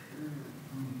attic.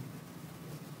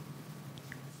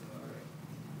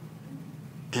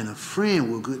 And a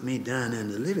friend was with me down in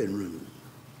the living room.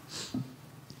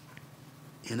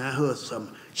 And I heard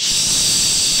something,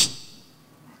 shh.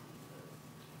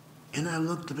 And I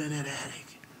looked up in that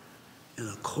attic. And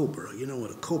a cobra, you know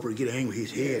when a cobra get angry,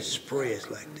 his head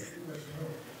spreads like that.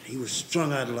 He was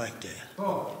strung out like that.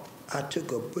 I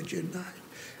took a butcher knife.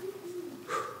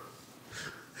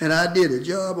 And I did a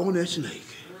job on that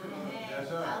snake.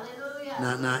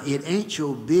 Now, it ain't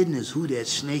your business who that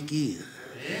snake is.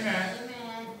 Amen.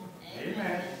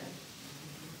 Amen.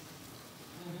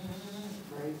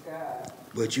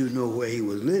 But you know where he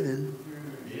was living.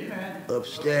 Amen.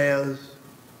 Upstairs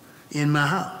in my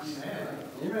house.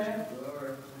 Amen.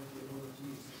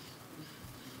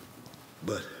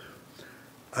 But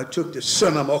I took the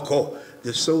son of Moko,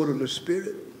 the sword of the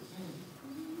spirit.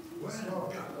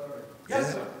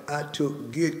 Yes, sir. I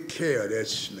took good care of that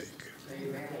snake.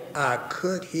 Amen. I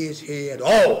cut his head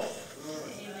off.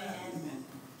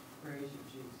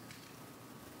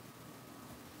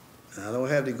 I don't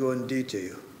have to go in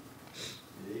detail.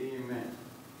 Amen.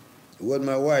 It wasn't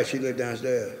my wife. She lived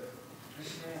downstairs.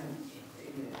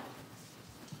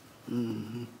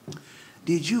 Mm-hmm.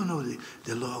 Did you know that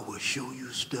the Lord will show you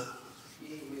stuff?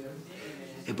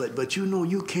 But you know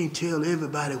you can't tell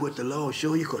everybody what the Lord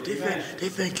show you because they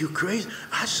think you crazy.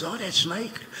 I saw that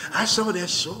snake. I saw that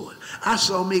sword. I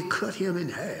saw me cut him in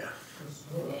half.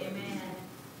 Amen.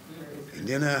 And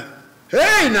then I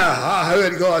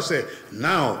heard God say,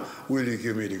 now will you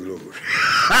give me the glory?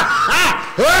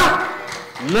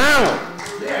 Now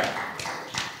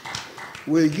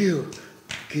will you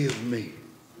give me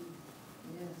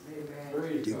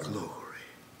the glory?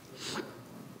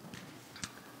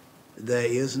 There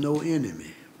is no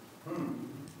enemy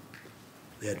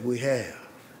that we have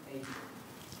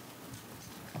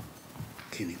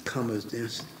can come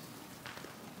against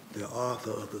the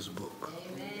author of this book.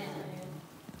 Amen.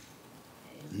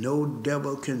 No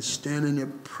devil can stand in the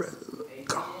presence of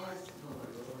God.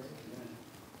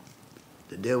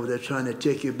 The devil that's trying to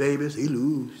take your babies, he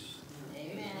lose.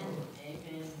 Amen.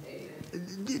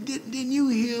 Didn't you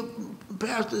hear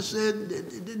Pastor said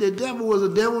the devil was a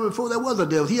devil before there was a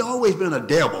devil? He always been a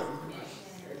devil.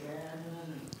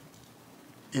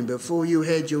 And before you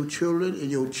had your children,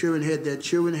 and your children had their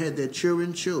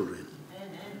children's children,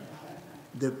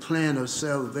 the plan of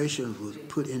salvation was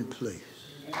put in place.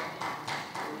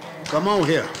 Come on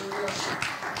here.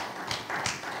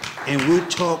 And we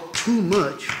talk too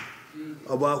much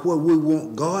about what we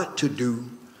want God to do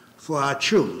for our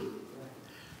children.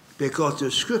 Because the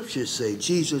scriptures say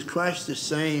Jesus Christ the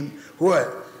same,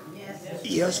 what?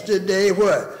 Yesterday,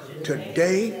 what?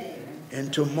 Today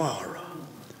and tomorrow.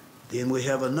 Then we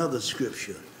have another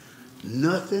scripture.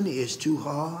 Nothing is too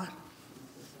hard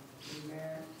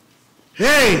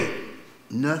Hey,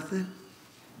 nothing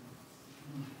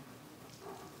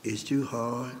is too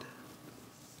hard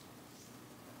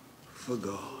for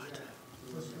God.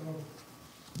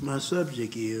 My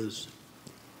subject is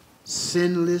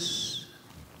sinless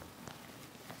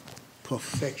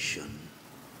perfection.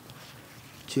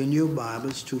 Turn your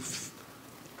Bibles to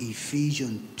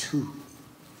Ephesians 2.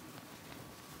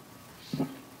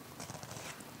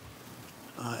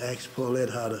 I asked Paulette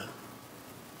how to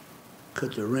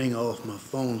cut the ring off my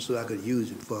phone so I could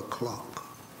use it for a clock.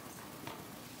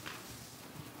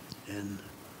 And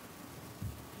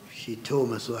she told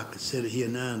me so I could set it here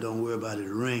now and don't worry about it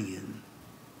ringing.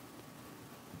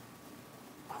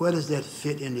 Where does that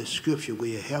fit in the scripture? Will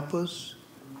you help us?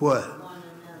 What?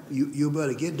 You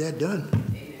better get that done.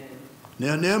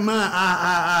 Now, never mind,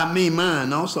 I mean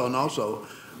mine also, and also,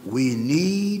 we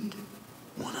need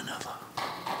one another.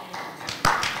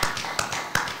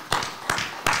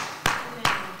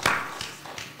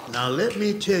 Now, let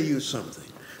me tell you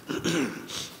something.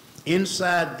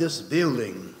 Inside this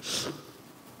building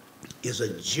is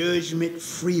a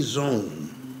judgment-free zone.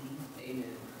 Amen.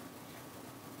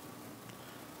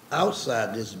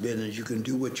 Outside this building, you can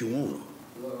do what you want.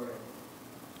 Glory.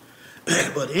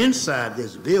 But inside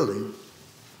this building,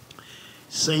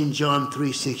 St. John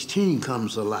 3:16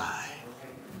 comes alive.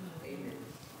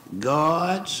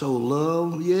 God so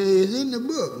loved, yeah, it's in the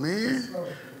book, man.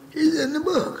 It's in the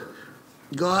book.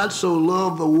 God so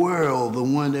loved the world, the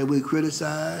one that we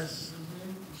criticize.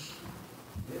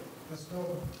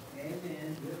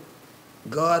 Amen.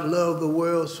 God loved the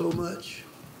world so much,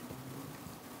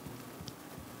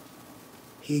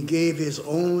 he gave his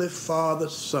only Father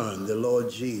Son, the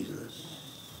Lord Jesus.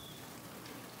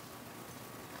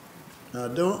 Now,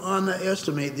 don't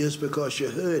underestimate this because you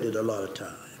heard it a lot of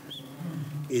times.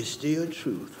 It's still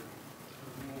truth.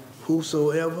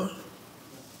 Whosoever,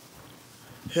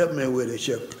 help me with it,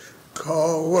 shall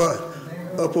call what?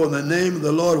 Upon the name of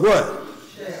the Lord what?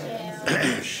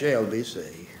 Shall be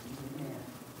saved.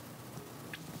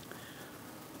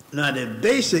 Now, the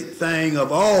basic thing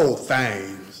of all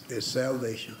things is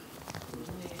salvation.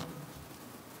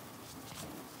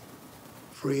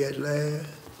 Free at last.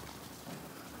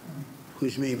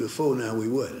 Which means before now we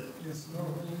wasn't. Yes,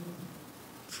 Lord.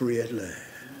 Free at last.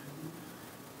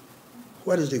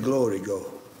 Where does the glory go?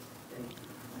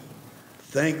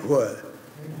 Thank what?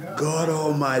 God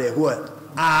Almighty, what?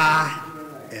 I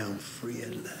am free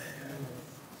at last.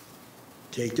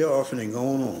 Take the offering and go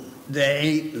on. There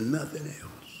ain't nothing else.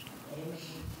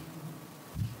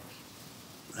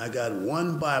 I got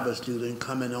one Bible student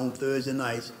coming on Thursday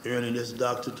nights earning his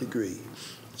doctorate degree.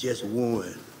 Just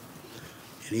one.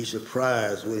 And he's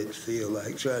surprised what it feels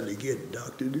like trying to get a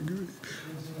doctorate degree.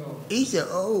 He said,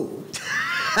 oh,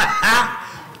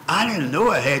 I didn't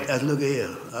know I had that. Look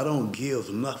here, I don't give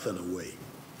nothing away.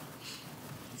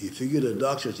 If you get a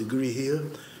doctorate degree here,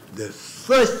 the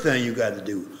first thing you got to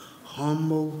do,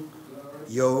 humble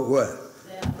your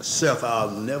what? Self.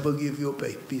 I'll never give you a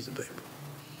piece of paper.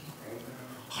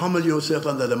 Humble yourself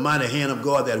under the mighty hand of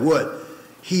God that what?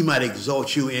 He might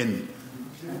exalt you in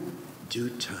due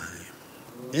time.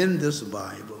 In this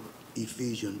Bible,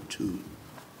 Ephesians 2.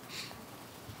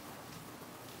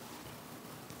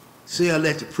 See, I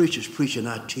let the preachers preach and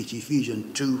I teach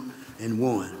Ephesians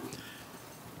 2:1.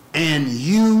 And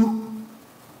you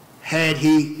had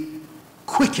he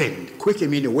quickened.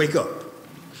 Quickened means to wake up.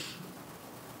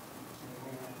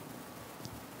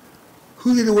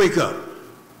 Who did he wake up?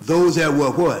 Those that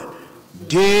were what?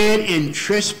 Dead in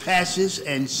trespasses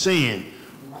and sin.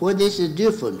 What is the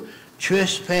difference?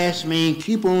 Trespass means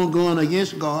keep on going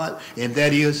against God, and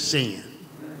that is sin.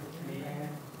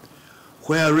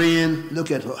 Wherein, look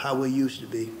at how we used to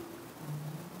be.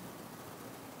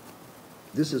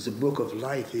 This is a book of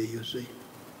life here, you see.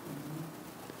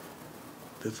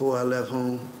 Before I left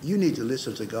home, you need to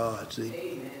listen to God, see.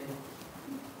 Amen.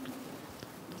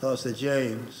 Lord said,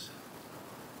 James,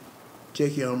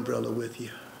 take your umbrella with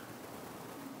you.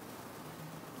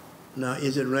 Now,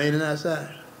 is it raining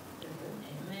outside?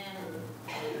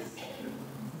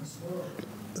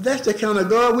 That's the kind of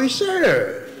God we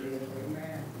serve.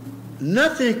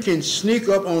 Nothing can sneak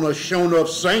up on a shown up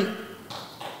saint.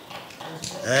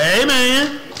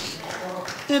 Amen.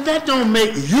 And that don't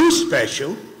make you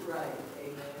special.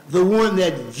 The one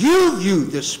that gives you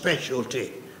the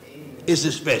specialty is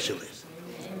the specialist.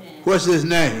 What's his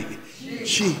name?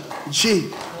 Jesus.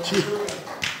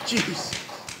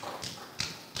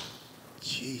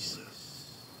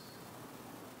 Jesus.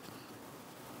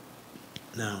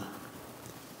 Now,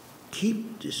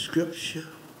 keep the scripture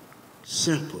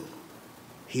simple.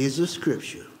 Here's the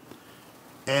scripture.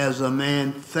 As a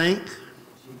man think,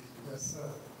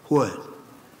 what?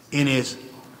 In his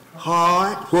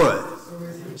heart, what?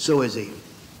 So is he.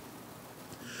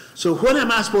 So what am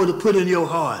I supposed to put in your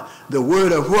heart? The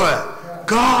word of what?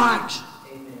 God.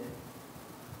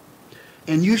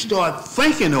 And you start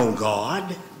thinking on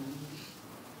God,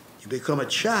 you become a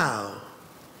child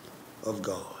of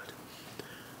God.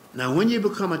 Now, when you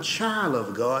become a child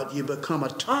of God, you become a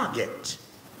target.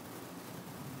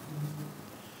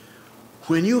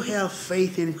 When you have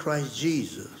faith in Christ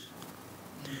Jesus,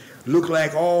 look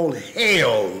like all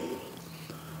hell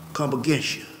come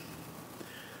against you.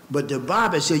 But the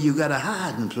Bible says you got a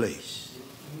hiding place.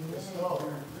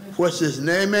 What's his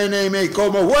name?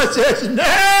 Come on, what's his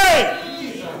name?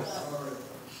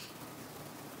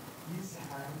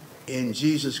 In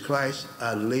Jesus Christ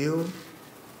I live,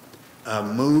 I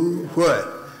move, what?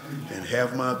 And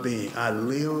have my being. I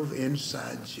live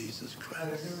inside Jesus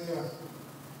Christ.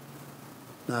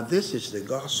 Now this is the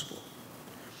gospel.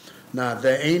 Now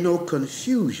there ain't no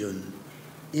confusion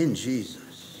in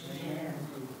Jesus.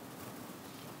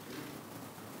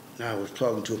 Now I was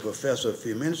talking to a professor a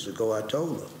few minutes ago. I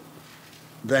told her,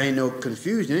 there ain't no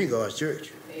confusion in God's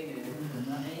church. Amen.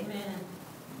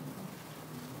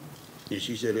 And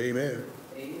she said, amen.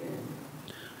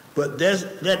 But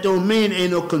that don't mean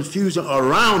ain't no confusion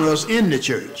around us in the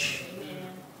church.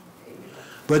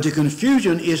 But the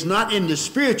confusion is not in the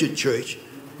spiritual church.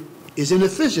 It's in the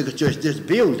physical church, this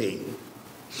building.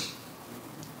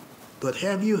 But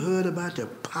have you heard about the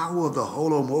power of the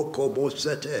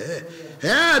Holomokobosete?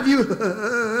 Have you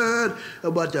heard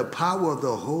about the power of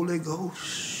the Holy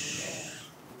Ghost?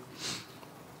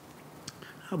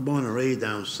 I was born and raised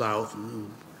down south. And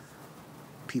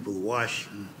people wash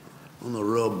on the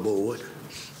rub board.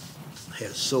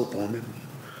 Had soap on it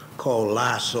called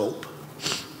lye soap.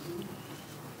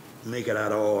 Make it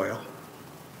out of oil.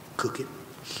 Cook it.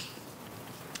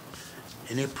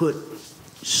 And they put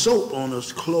soap on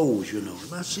us clothes, you know.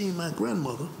 I seen my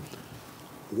grandmother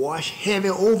wash heavy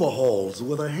overhauls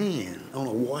with her hand on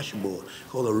a washboard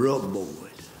called a rub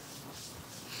board.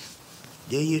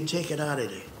 Then you take it out of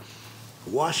the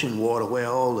washing water where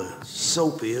all the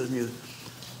soap is, and you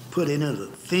put it into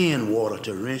thin water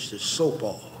to rinse the soap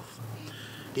off.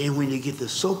 Then when you get the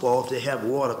soap off, they have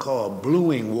water called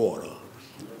bluing water.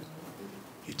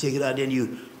 You take it out, then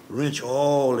you rinse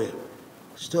all the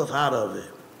stuff out of it.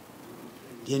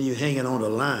 Then you hang it on the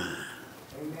line.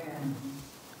 Amen.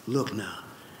 Look now,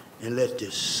 and let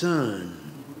the sun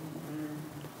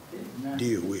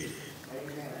deal with it.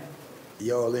 Amen.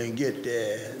 Y'all didn't get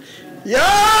that.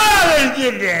 Y'all didn't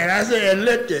get that. I said, and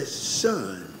let the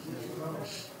sun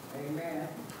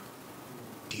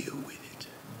deal with it.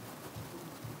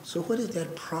 So what is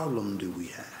that problem do we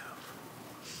have?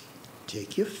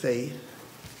 Take your faith,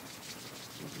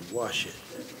 wash it.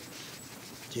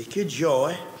 Take your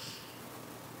joy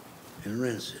and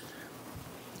rinse it.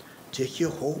 Take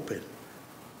your hope and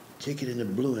take it in the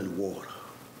bluing water.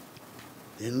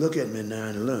 Then look at me now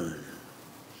and learn.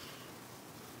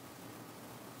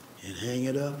 And hang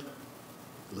it up,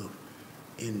 look,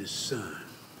 in the sun.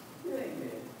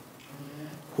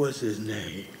 What's his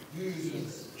name?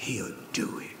 Jesus. He'll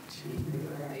do it.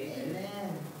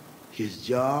 Amen. His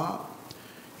job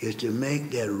is to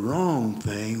make that wrong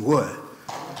thing what?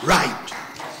 Right.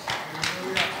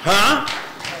 Huh?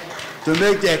 To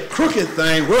make that crooked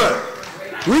thing what?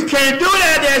 We can't do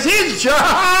that. That's his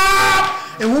job.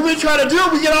 And when we try to do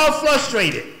it, we get all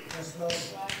frustrated.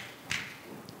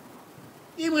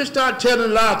 Even when we start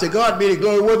telling lies to God be the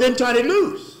glory, well, then turn it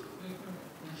loose.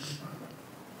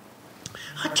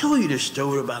 I told you this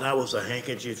story about I was a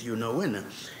handkerchief, you know,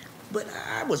 but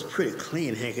I was pretty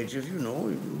clean handkerchief, you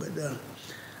know, but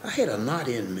I had a knot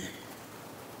in me.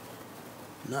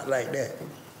 Not like that.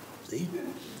 See?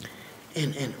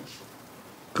 And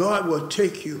God will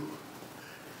take you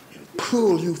and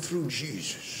pull you through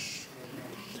Jesus.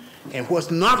 And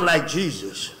what's not like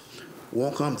Jesus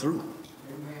won't come through.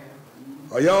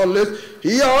 Are y'all listening?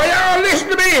 Y'all listen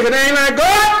to me. If it ain't like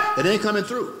God, it ain't coming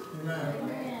through.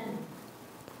 Amen.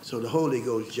 So the Holy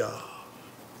Ghost job.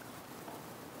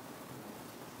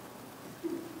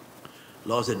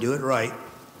 Lord said, do it right.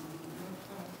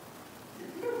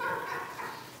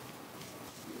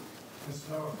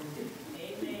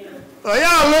 Are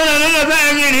y'all learning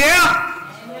anything in here?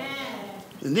 Amen.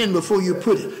 And then before you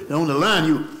put it on the line,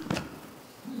 you.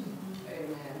 Amen.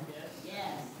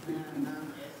 Yes.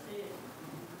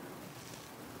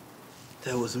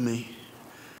 That was me.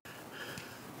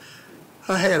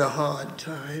 I had a hard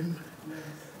time.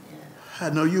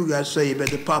 I know you got saved at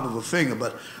the pop of a finger,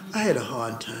 but I had a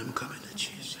hard time coming to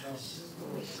Jesus.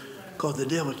 Because the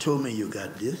devil told me, you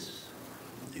got this,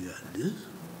 you got this,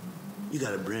 you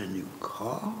got a brand new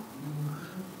car,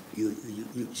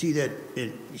 You see that,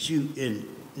 and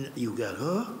you got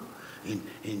her, and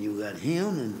you got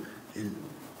him, and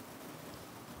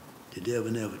the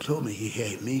devil never told me he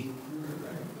had me.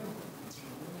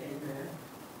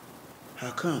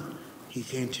 How come? He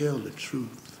can't tell the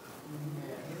truth.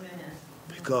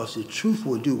 Because the truth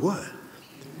will do what?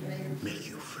 Make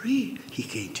you free. He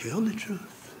can't tell the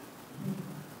truth.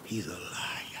 He's a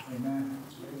liar. Amen.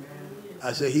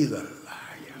 I say he's a liar.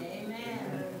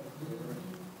 Amen.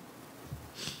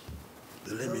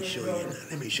 But let me show you now.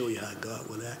 Let me show you how God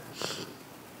will act.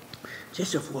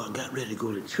 Just before I got ready to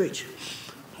go to church,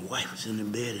 my wife was in the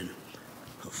bed and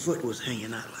her foot was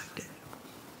hanging out like that.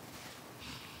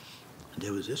 And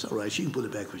there was this, all right, she can pull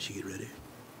it back when she get ready.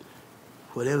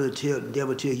 Whatever the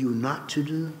devil tell you not to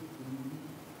do,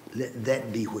 let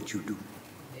that be what you do.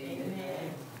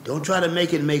 Amen. Don't try to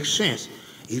make it make sense.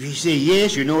 If you say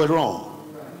yes, you know it's wrong.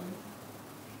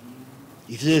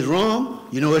 If you say it's wrong,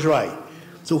 you know it's right.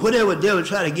 So whatever the devil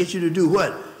try to get you to do,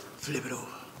 what? Flip it over.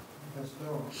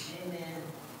 Amen.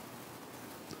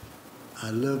 I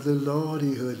love the Lord,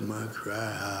 he heard my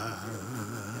cry.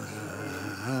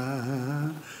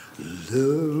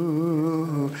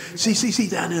 Love. See,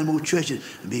 down there in most churches,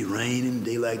 it be raining,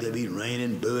 day like that, be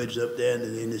raining, birds up there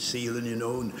in the ceiling, you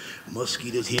know, and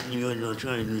mosquitoes hitting you, and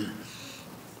trying to.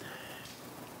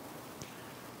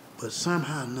 But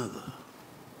somehow or another,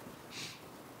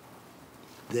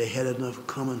 they had enough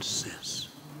common sense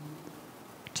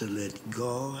to let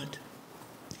God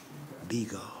be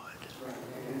God.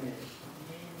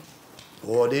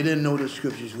 Or they didn't know the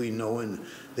scriptures we know, and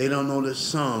they don't know the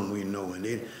song we know, and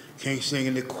they can't sing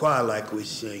in the choir like we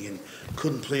sing, and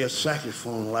couldn't play a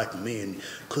saxophone like me, and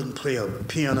couldn't play a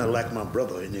piano like my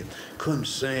brother, and they couldn't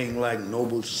sing like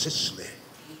Noble Sicily.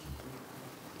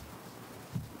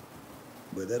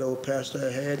 But that old pastor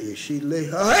I had, if she lay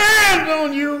her hands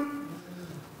on you,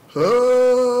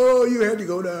 oh, you had to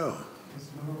go down.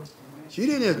 She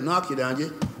didn't just knock you down,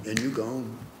 just, and you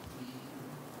gone.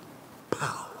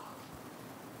 Pow.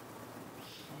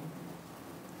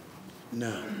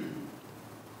 Now,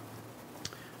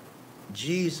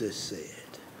 Jesus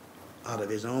said out of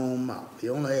his own mouth, he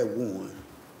only had one,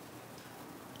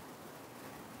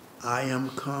 I am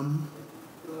come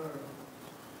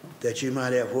that you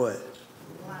might have what?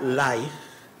 Life.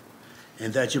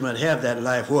 And that you might have that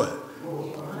life what?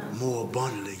 More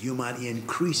abundantly. You might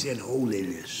increase in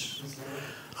holiness.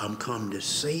 I'm come to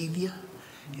save you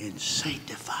and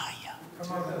sanctify you.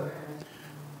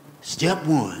 Step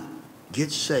one,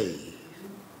 get saved.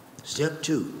 Step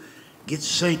two, get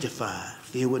sanctified,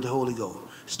 filled with the Holy Ghost.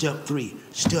 Step three,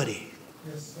 study.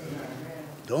 Yes,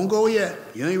 don't go yet.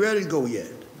 You ain't ready to go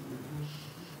yet.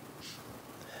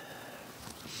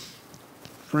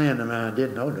 Friend of mine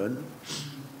didn't know nothing.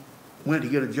 Went to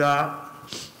get a job,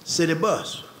 city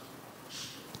bus.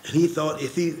 And he thought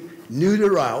if he knew the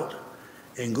route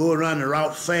and go around the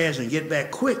route fast and get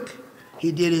back quick,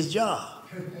 he did his job.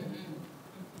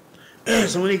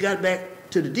 So when he got back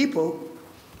to the depot,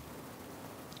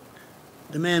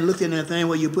 the man looked in that thing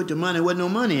where you put the money, wasn't no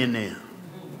money in there.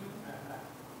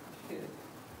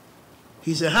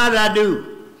 He said, how did I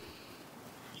do?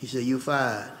 He said, you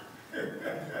fired.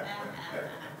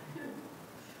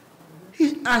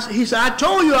 He said, I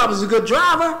told you I was a good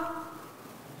driver.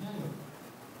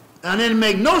 I didn't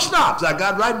make no stops. I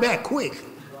got right back quick.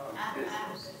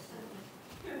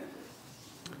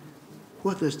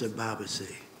 What does the Bible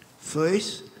say?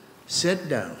 First, sit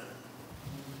down.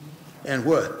 And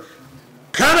what?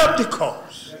 Count up the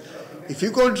cost. If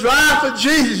you're going to drive for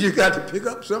Jesus, you got to pick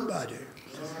up somebody.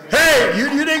 Hey, you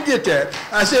didn't get that.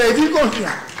 I said, if you're going to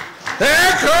drive.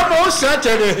 Hey, come on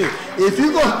Saturday. If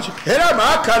you're going to,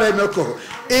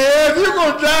 if you're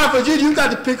going to drive for Jesus, you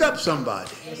got to pick up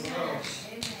somebody.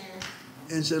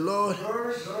 And say, Lord,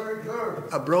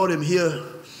 I brought him here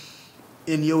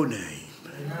in your name.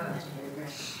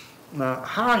 Now,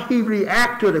 how he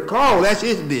react to the call, that's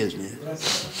his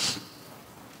business.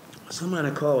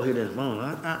 Somebody called here this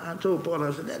morning. I told Paul,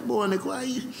 I said, that boy in the choir,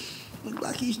 he look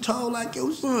like he's tall like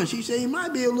your son. She said he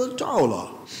might be a little taller.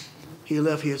 He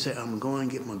left here and said, I'm going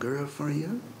to get my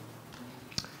girlfriend,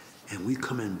 and we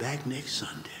coming back next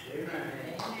Sunday. Amen.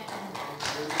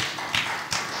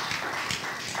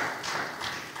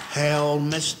 Hair all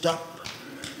messed up.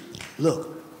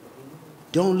 Look,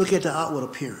 don't look at the outward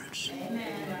appearance.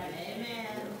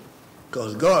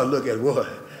 Because God look at what?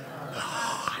 The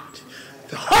heart.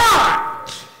 The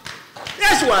heart!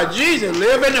 That's why Jesus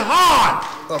lived in the heart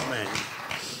of man.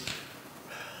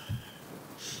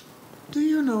 Do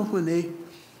you know when they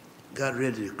got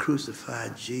ready to crucify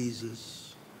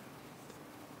Jesus?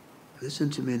 Listen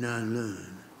to me now and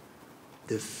learn.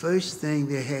 the first thing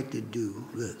they had to do,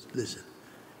 listen,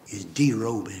 is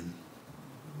derobe him.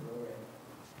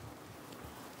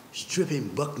 Strip him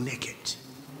buck naked.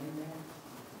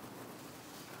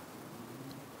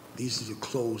 These are the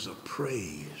clothes of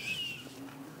praise.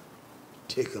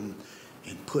 Take them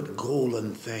and put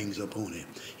golden things upon him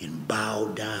and bow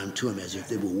down to him as if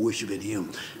they were worshiping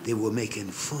him. They were making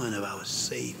fun of our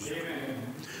Savior. Amen.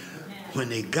 When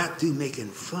they got through making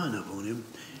fun of him,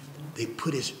 they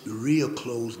put his real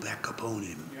clothes back upon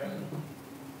him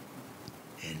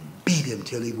and beat him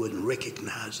till he wasn't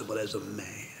recognizable as a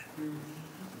man.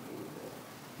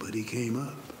 But he came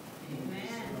up.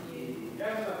 Amen.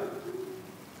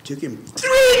 Took him 3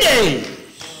 days.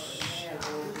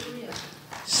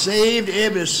 Saved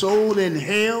every soul in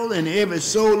hell and every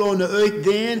soul on the earth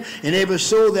then and every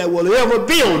soul that will ever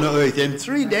be on the earth in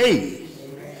 3 days.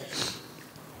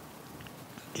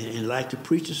 And like the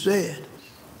preacher said,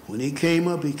 when he came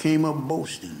up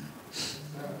boasting.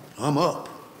 I'm up.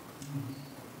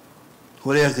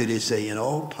 What else did he say? And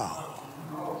all power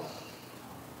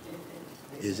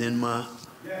is in my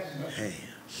hand.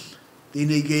 Then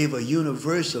he gave a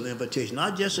universal invitation,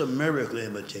 not just a miracle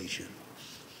invitation.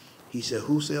 He said,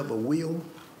 whosoever will.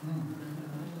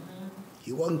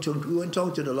 He wasn't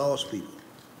talking to the lost people.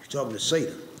 He's talking to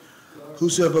Satan.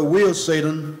 Whosoever will,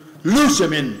 Satan, loose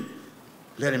him and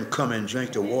let him come and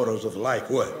drink the waters of life.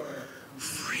 What?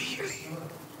 Freely.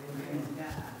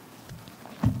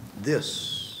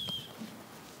 This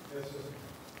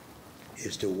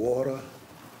is the water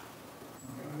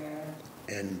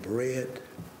and bread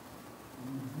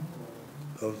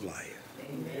of life.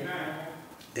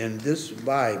 In this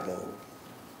Bible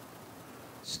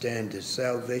stand the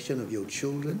salvation of your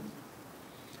children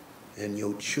and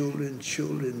your children.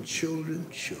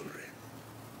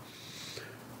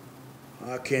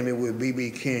 I came in with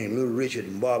B.B. King, Little Richard,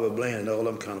 and Barbara Bland, and all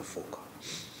them kind of folk.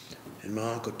 And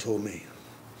my uncle told me,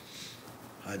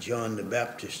 I joined the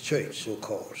Baptist church,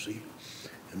 so-called, see?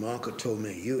 And my uncle told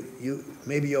me, you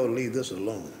maybe you ought to leave this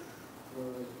alone.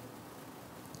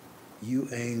 You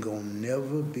ain't gonna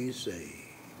never be saved.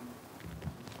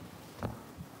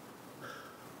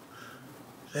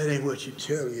 That ain't what you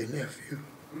tell your nephew.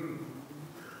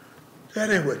 That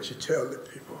ain't what you tell the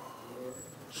people.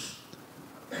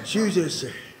 Jesus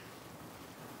said,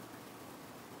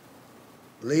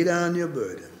 lay down your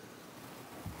burden.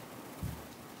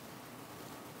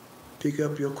 Pick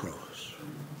up your cross.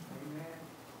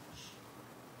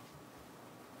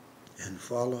 And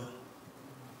follow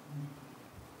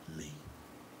me.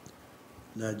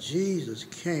 Now Jesus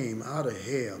came out of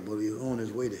hell, but he was on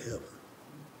his way to heaven.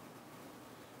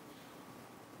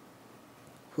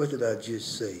 What did I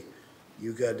just say?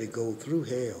 You got to go through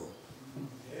hell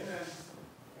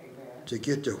to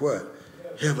get to what?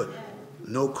 Heaven.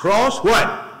 No cross,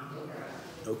 what?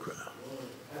 No crown.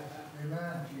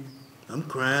 I'm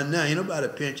crying now. Ain't nobody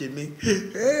pinching me.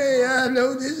 Hey, I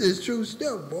know this is true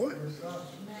stuff, boy.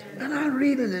 And I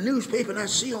read in the newspaper and I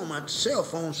see on my cell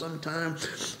phone sometimes,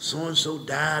 so-and-so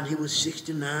died, he was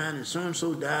 69, and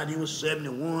so-and-so died, he was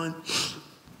 71.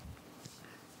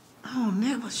 I don't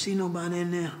never see nobody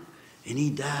in there. And he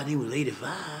died, he was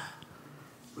 85.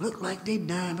 Look like they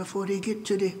dying before they get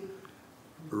to the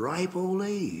ripe old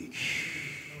age.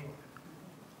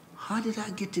 How did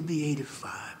I get to be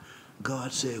 85?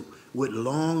 God said, with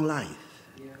long life,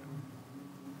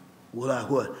 will I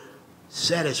what?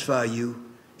 Satisfy you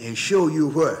and show you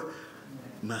what?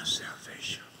 My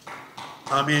salvation.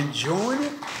 I'm enjoying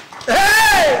it.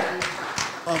 Hey!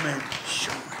 I'm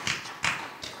enjoying it.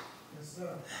 Yes,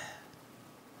 sir.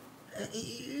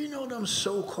 You know them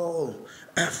so-called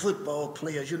football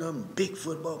players, you know them big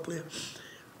football players,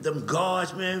 them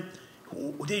guards, man,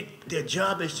 their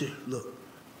job is to, look,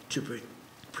 to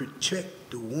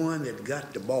protect the one that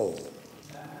got the ball.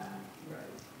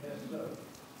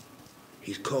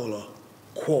 He's called a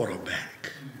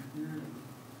quarterback.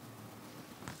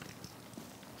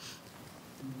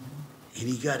 And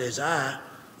he got his eye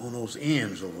on those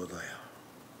ends over there.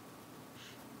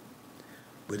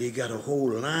 But he got a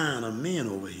whole line of men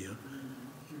over here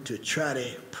to try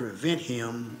to prevent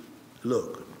him,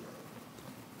 look,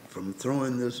 from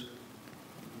throwing this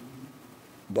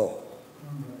ball.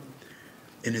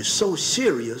 And it's so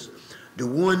serious, the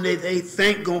one that they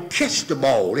think gonna catch the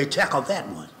ball, they tackle that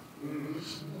one.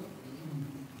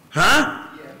 Huh?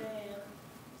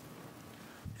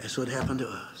 That's what happened to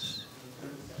us.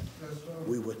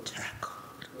 We were tackled.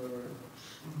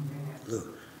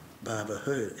 Look, by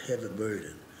the heavy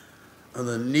burden,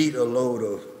 underneath a load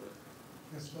of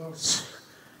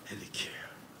heavy care.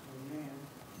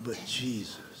 But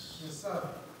Jesus,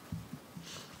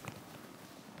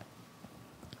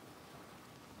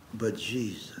 but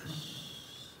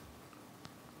Jesus.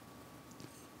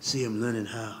 See him learning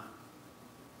how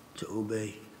to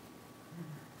obey.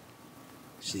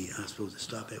 See, I'm supposed to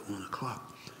stop at 1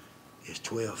 o'clock. It's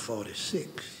 12:46.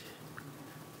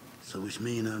 So which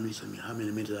means, how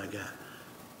many minutes I got?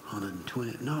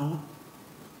 120? No.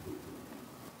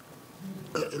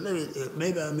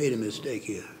 Maybe I made a mistake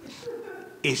here.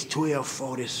 It's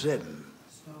 12:47.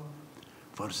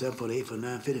 47, 48,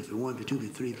 49, 50, 51, 52,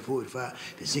 53, 54, 55,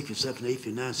 56, 57, 58,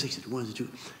 59, 60, 61, 62.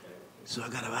 So I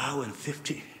got an hour and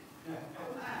 50.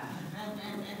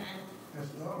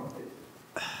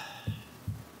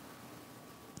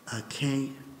 I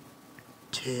can't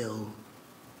tell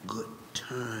good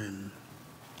time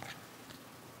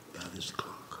by this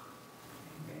clock.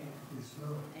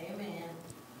 Amen.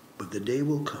 But the day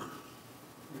will come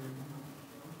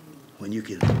when you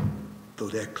can throw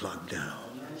that clock down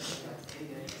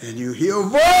and you hear a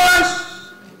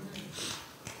voice.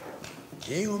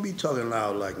 He ain't gonna be talking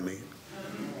loud like me.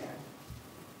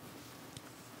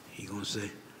 He gonna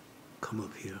say, come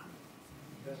up here.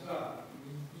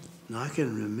 Now I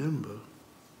can remember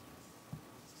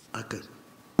I could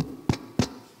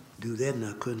do that and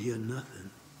I couldn't hear nothing.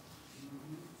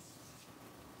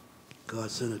 God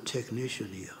sent a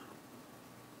technician here.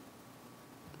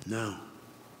 Now,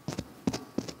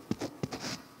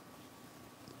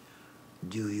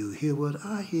 do you hear what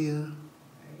I hear?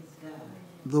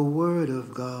 The word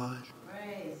of God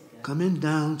coming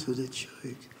down to the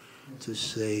church to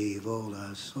save all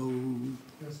our souls.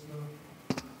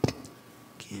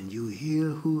 Can you hear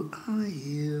who I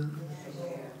hear?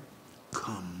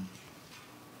 Come,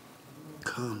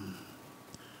 come,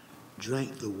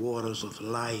 drink the waters of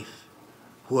life.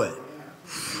 What?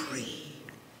 Free.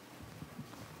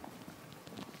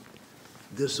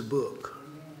 This book,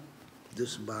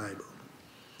 this Bible,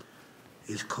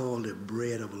 is called the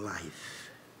bread of life.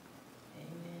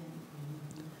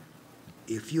 Amen.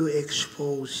 If you're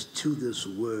exposed to this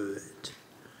word,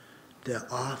 the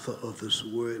author of this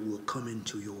word will come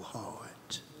into your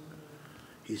heart.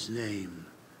 His name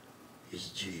is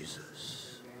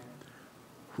Jesus.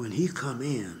 When he come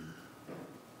in,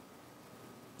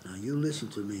 now you listen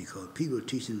to me, because people are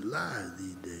teaching lies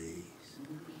these days.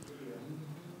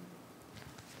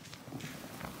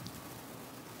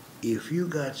 If you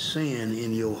got sin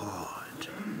in your heart,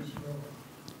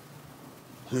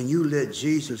 when you let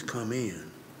Jesus come in,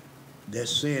 that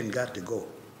sin got to go.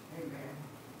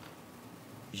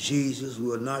 Jesus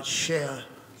will not share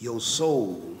your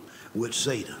soul with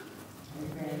Satan.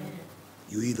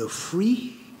 You're either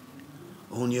free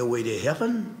on your way to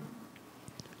heaven,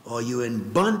 or you're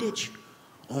in bondage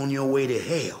on your way to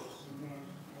hell.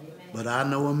 But I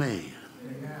know a man.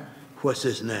 What's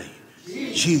his name?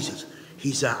 Jesus.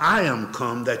 He said, I am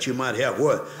come that you might have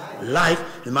what? Life,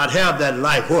 and might have that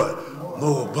life what?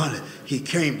 More abundant. He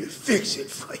came to fix it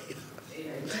for you.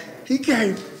 He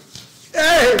came,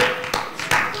 hey!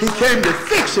 He came to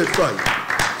fix it for you.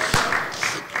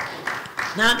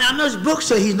 Now this book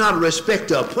says he's not a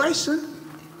respecter of person.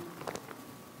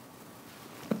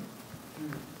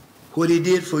 What he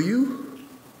did for you,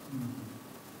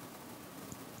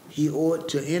 he owed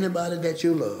to anybody that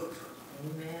you love.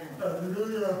 Amen.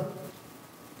 Hallelujah.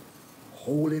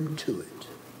 Hold him to it.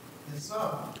 Yes,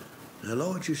 sir. Now,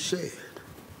 Lord, you said,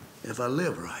 if I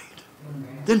live right,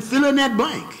 then fill in that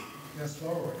blank. Yes,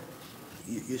 Lord.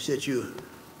 You said you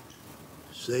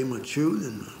say my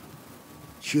children,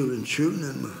 children,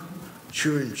 and my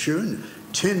children,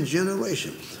 10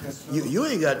 generations. Yes, You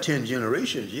ain't got 10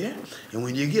 generations yet. And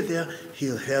when you get there,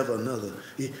 he'll have another.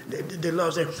 The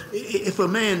Lord said, if a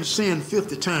man sinned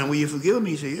 50 times, will you forgive him?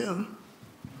 He said, yeah.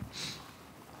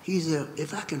 He said,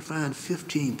 if I can find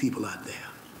 15 people out there,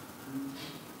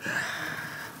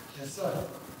 Yes, sir.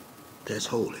 that's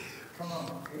holy. Come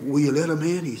on. Will you let him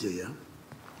in? He said, yeah.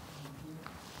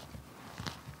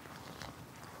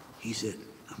 He said,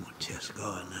 I'm going to test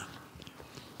God now.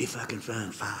 If I can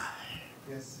find 5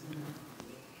 Yes.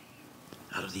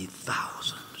 out of these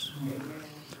thousands,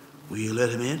 will you let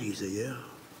him in? He said, yeah.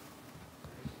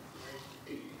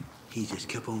 He just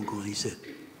kept on going. He said,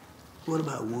 what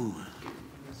about 1?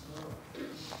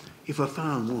 If I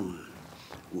found 1,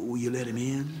 will you let him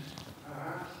in?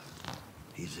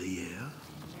 He said, yeah.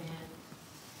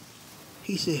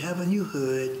 He said, haven't you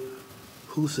heard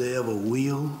whosoever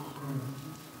will,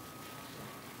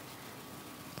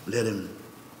 let him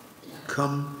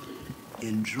come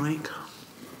and drink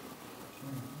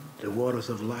the waters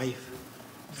of life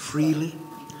freely?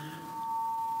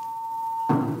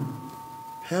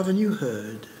 Haven't you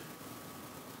heard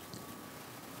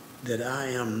that I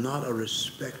am not a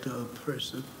respecter of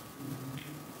person?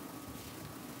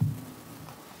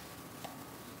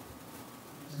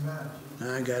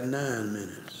 I got 9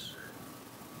 minutes.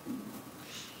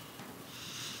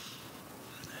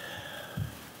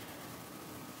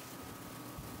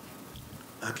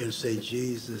 I can say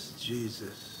Jesus,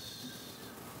 Jesus,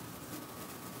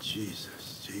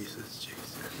 Jesus, Jesus,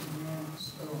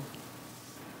 Jesus.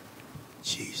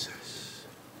 Jesus.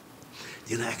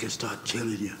 Then I can start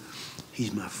telling you,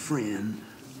 he's my friend.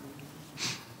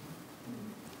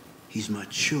 He's my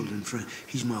children friend.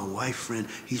 He's my wife friend.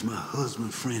 He's my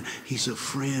husband friend. He's a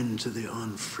friend to the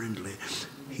unfriendly.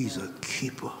 He's a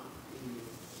keeper.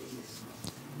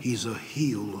 He's a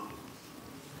healer.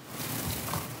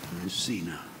 Let's see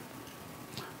now.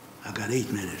 I got 8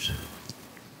 minutes.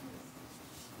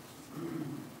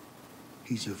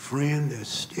 He's a friend that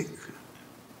stick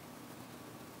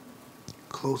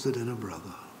closer than a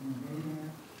brother.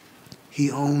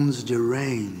 He owns the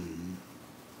rain.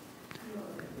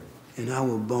 And I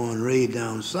was born and raised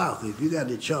down south. If you got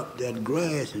to chop that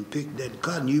grass and pick that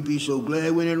cotton, you be so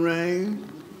glad when it rains.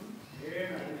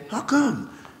 How come?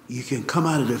 You can come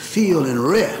out of the field and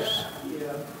rest.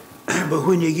 But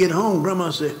when you get home,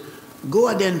 Grandma said, go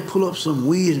out there and pull up some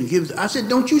weeds and give it. I said,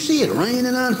 don't you see it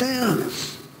raining out there?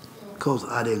 Because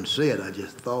I didn't say it, I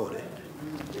just thought it.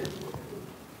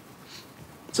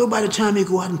 So by the time you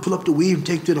go out and pull up the weed and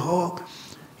take to the hog,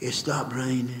 it stopped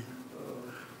raining.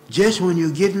 Just when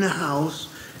you get in the house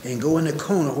and go in the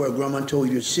corner where Grandma told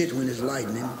you to sit when it's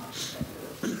lightning,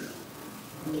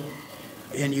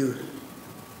 and you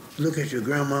look at your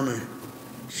grandmama,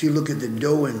 she look at the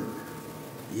door and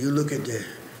you look at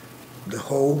the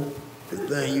hole, the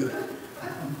thing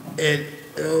and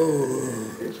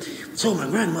so my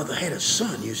grandmother had a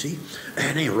son, you see,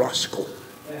 named Roscoe.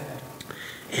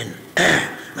 And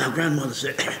my grandmother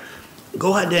said,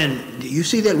 go out there and, you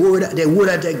see that wood out there,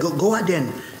 go out there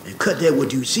and cut that wood.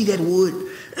 Do you see that wood?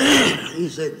 He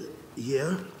said,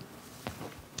 yeah.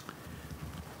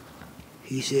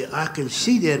 He said, I can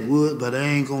see that wood, but I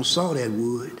ain't gonna saw that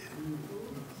wood.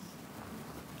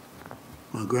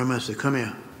 My grandma said, come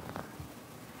here.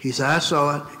 He said, I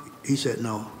saw it. He said,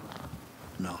 no,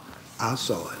 I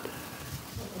saw it.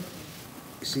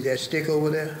 You see that stick over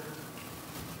there?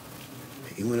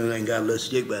 He went in there and got a little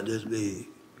stick about this big.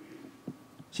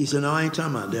 She said, no, I ain't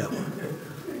talking about that one.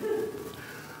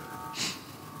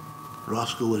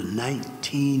 Roscoe was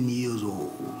 19 years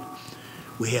old.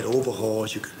 We had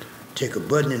overhauls. You could take a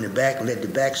button in the back and let the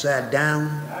backside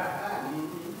down.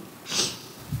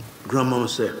 Grandmama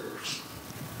said,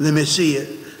 let me see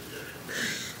it.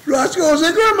 Roscoe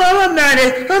said, Grandma, I'm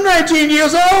 19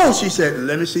 years old. She said,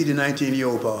 let me see the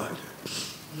 19-year-old part.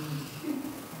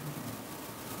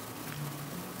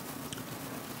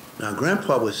 Now,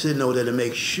 Grandpa was sitting over there to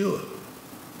make sure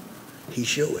he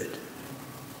showed it.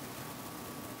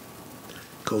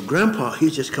 Because Grandpa, he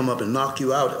just come up and knock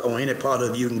you out on any part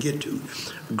of you can get to.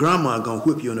 Grandma gonna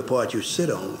whip you on the part you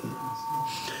sit on.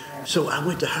 So I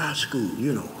went to high school,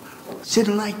 you know,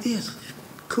 sitting like this.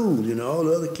 Cool, you know, all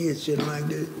the other kids sitting like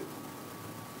this.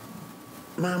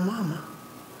 My mama,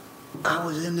 I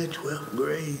was in the 12th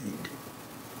grade.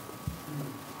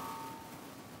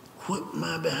 Whipped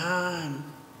my behind.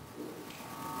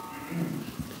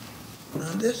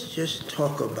 Now let's just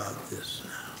talk about this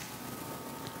now.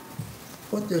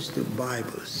 What does the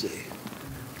Bible say?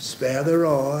 Spare the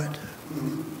rod.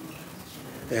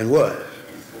 And what?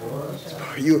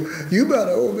 You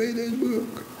better obey this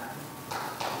book.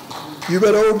 You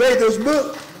better obey this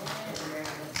book.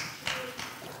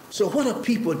 So what are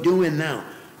people doing now?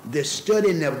 They're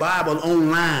studying the Bible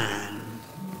online.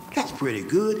 That's pretty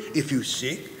good. If you're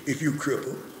sick, if you're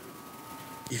crippled,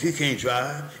 if you can't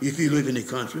drive, if you live in the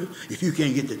country, if you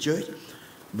can't get to church.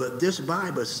 But this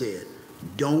Bible said,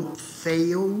 don't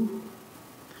fail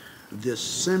the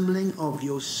assembling of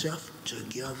yourself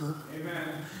together.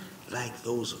 Amen. Like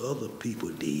those other people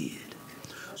did.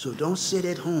 So don't sit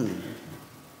at home.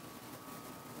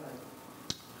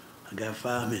 I got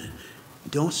 5 minutes.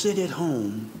 Don't sit at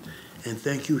home and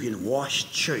think you can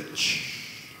wash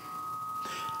church.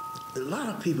 A lot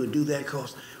of people do that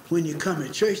because when you come to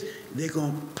church, they're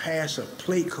going to pass a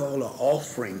plate called an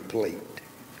offering plate.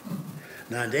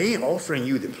 Now, they ain't offering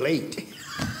you the plate.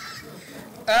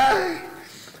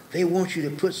 They want you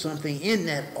to put something in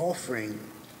that offering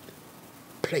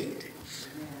plate.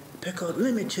 Because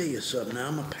let me tell you something. Now,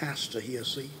 I'm a pastor here,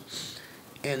 see?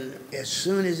 And as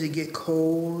soon as it get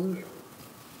cold,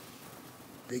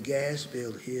 the gas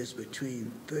bill here is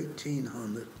between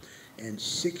 $1,300 and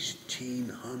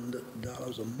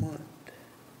 $1,600 a month.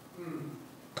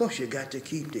 Of course, you got to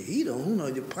keep the heat on. Who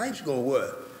knows, the pipe's going to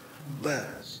work.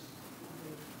 Buzz.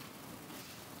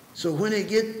 So when it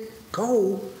get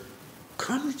cold,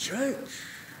 come to church.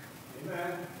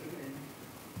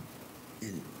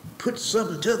 And put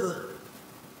something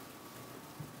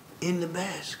in the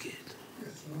basket.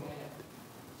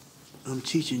 I'm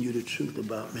teaching you the truth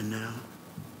about me now.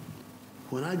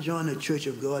 When I join the Church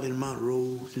of God in Mount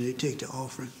Rose and they take the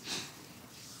offering,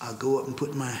 I go up and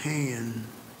put my hand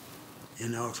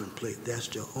in the offering plate. That's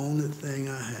the only thing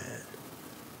I had,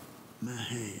 my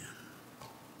hand.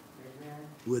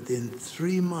 Within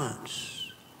 3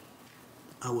 months,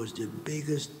 I was the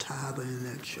biggest tither in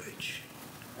that church.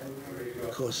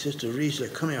 Because Sister Reese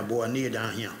said, come here, boy, kneel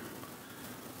down here.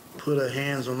 Put her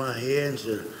hands on my head and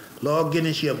said, Lord, get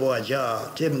this here boy a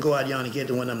job. Tell him to go out yonder and get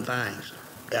to one of them things,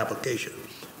 application.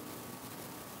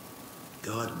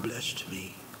 God blessed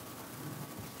me.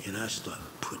 And I started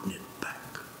putting it back.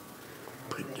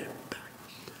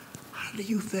 How do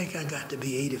you think I got to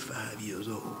be 85 years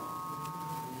old?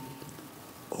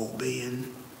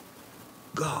 Obeying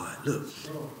God. Look,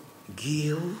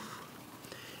 give,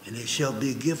 and it shall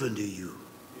be given to you.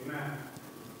 Amen.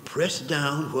 Pressed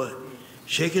down, what?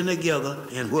 Shaken together,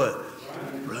 and what?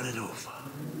 Running over.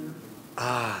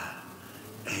 I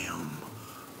am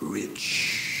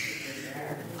rich.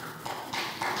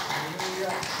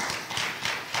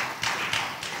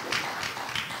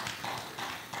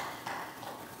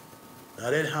 Now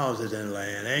that house is in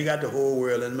land. I ain't got the whole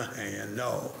world in my hand,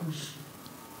 no.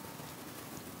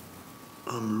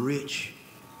 I'm rich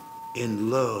in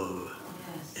love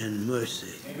and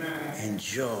mercy and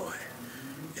joy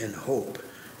and hope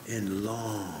and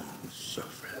long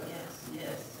suffering.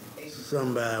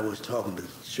 Somebody was talking to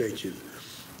the church and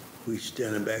we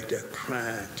standing back there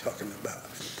crying, talking about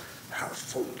how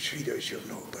folk treat us, you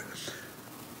know, but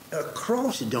a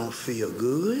cross don't feel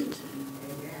good.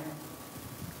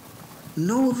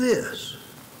 Know this,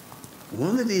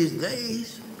 one of these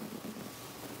days,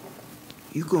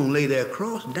 you're going to lay that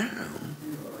cross down.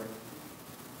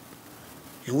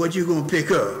 And what you going to pick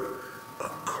up? A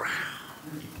crown.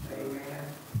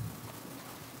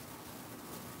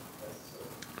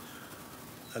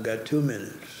 I got 2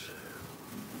 minutes.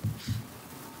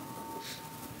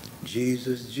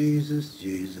 Jesus, Jesus,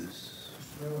 Jesus.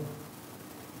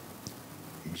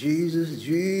 Jesus,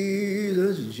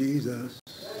 Jesus, Jesus.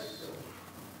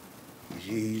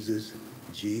 Jesus,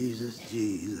 Jesus,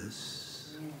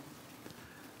 Jesus.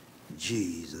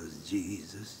 Jesus,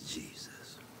 Jesus,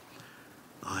 Jesus.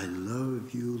 I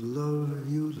love you,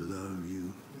 love you, love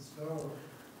you.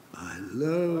 I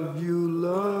love you,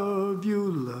 love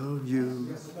you, love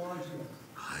you.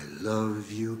 I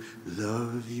love you,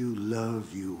 love you,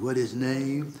 love you. What is his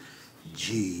name?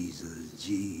 Jesus,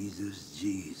 Jesus,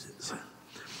 Jesus.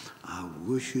 I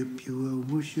worship you,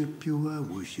 I worship you, I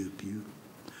worship you.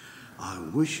 I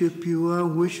worship you, I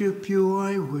worship you,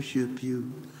 I worship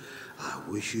you. I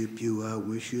worship you, I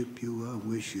worship you, I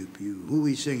worship you. Who are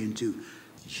we singing to?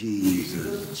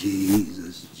 Jesus,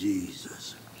 Jesus,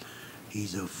 Jesus.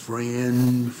 He's a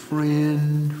friend,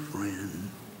 friend, friend.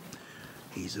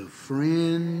 He's a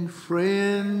friend,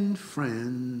 friend,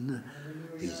 friend.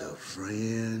 He's a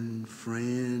friend,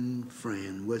 friend,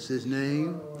 friend. What's his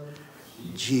name?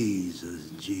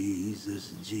 Jesus,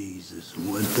 Jesus, Jesus.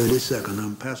 1:32.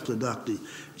 I'm Pastor Dr.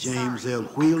 James L.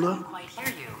 Wheeler. I couldn't quite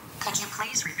hear you. Could you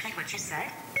please repeat what you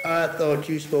said? I thought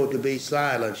you were supposed to be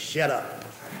silent. Shut up.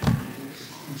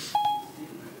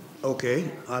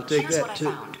 Okay, I'll take Here's that what I too.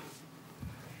 found.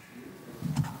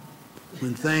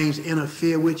 When things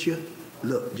interfere with you,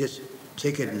 look, just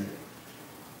take it and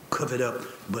cover it up,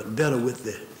 but better with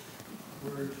the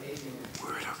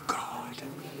Word of God.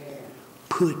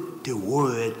 Put the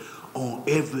Word on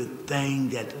everything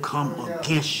that come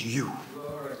against you.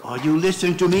 Are you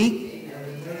listening to me?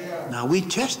 Now, we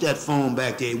test that phone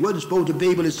back there. It wasn't supposed to be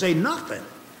able to say nothing.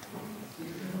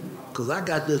 Because I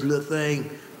got this little thing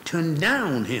turned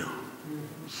down here.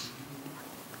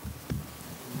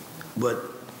 But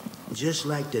just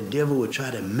like the devil would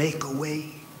try to make a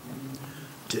way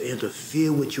to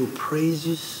interfere with your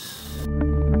praises,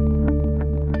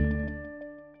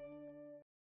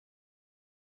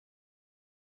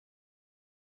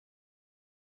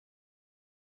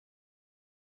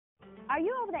 Are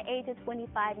you over the age of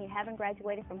 25 and you haven't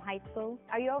graduated from high school?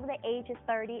 Are you over the age of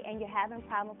 30 and you're having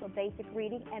problems with basic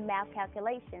reading and math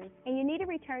calculations? And you need to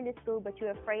return to school, but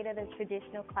you're afraid of the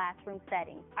traditional classroom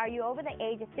setting? Are you over the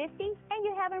age of 50 and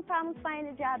you're having problems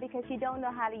finding a job because you don't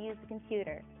know how to use the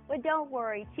computer? Well, don't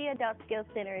worry, Chi Adult Skills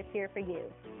Center is here for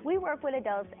you. We work with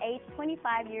adults aged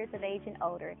 25 years of age and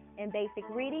older in basic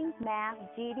reading, math,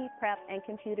 GED prep, and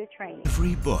computer training.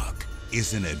 Every book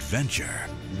is an adventure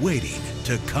waiting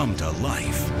to come to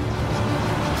life.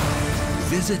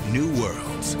 Visit new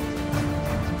worlds.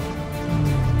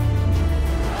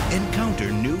 Encounter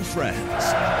encounter new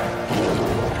friends,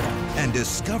 and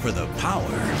discover the power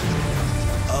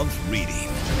of reading.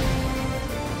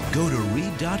 Go to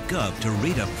read.gov to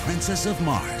read A Princess of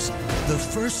Mars, the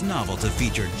first novel to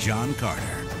feature John Carter.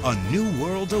 A new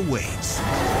world awaits.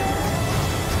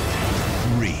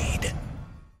 Read.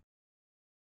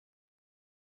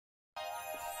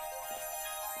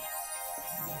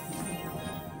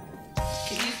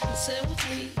 Can you consent with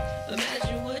me?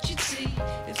 Imagine what you'd see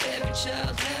if every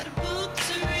child had a book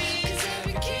to read. 'Cause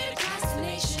every kid across the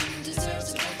nation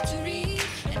deserves a book to read,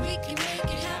 and we can make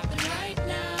it happen right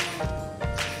now.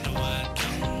 No, I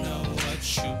don't know what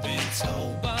you've been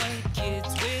told, but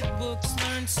kids with books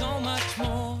learn so much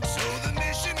more. So the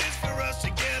mission is for us to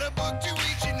get a book to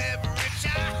each and every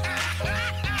child.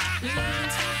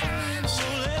 So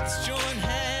let's join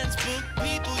hands, book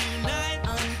people unite,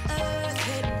 Unearth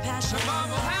hidden passion. come on,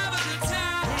 we'll have a good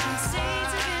time. Planting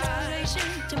seeds of inspiration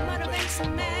to motivate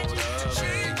some magic. To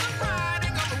change the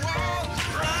writing on the wall,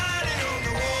 writing on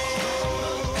the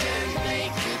wall. And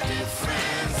make a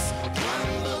difference.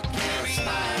 One book can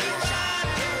inspire a child.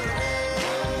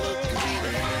 One book can be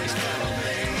the first little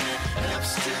thing that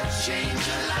helps to change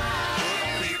a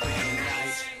life. People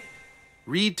unite.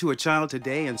 Read to a child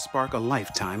today and spark a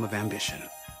lifetime of ambition.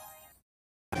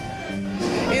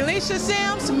 Elisha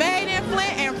Sims, made in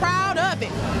Flint and proud of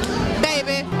it.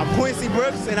 Baby. I'm Quincy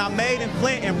Brooks, and I'm made in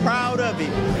Flint and proud of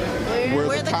it.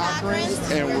 We're the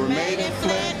Cochrans, and we're made in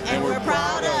Flint, and we're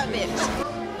proud of it.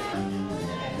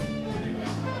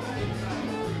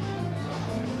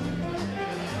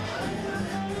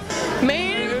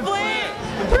 Made in Flint,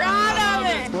 proud of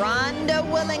it. Rhonda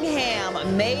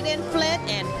Willingham, made in Flint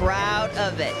and proud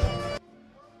of it.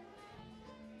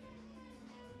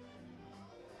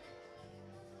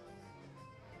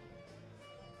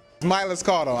 Milas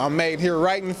Carter, I'm made here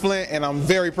right in Flint, and I'm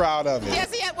very proud of it.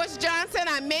 Jesse Edwards Johnson,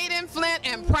 I'm made in Flint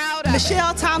and proud of it.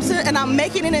 Michelle Thompson, and I'm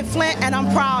making it in Flint, and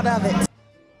I'm proud of it.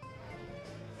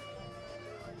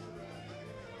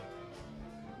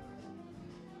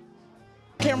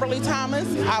 Kimberly Thomas,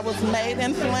 I was made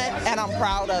in Flint and I'm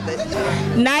proud of it.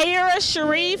 Naira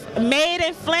Sharif, made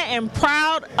in Flint and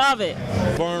proud of it.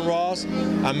 Vern Ross,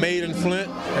 I'm made in Flint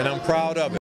and I'm proud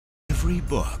of it. Every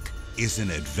book is an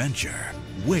adventure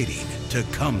waiting to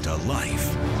come to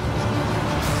life.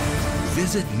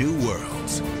 Visit new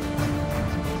worlds.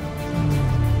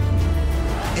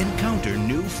 Encounter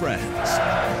new friends.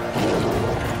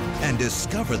 And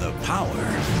discover the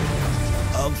power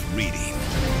of reading.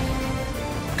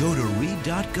 Go to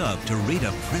read.gov to read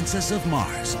A Princess of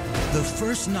Mars, the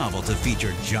first novel to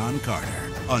feature John Carter.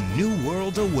 A new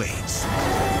world awaits.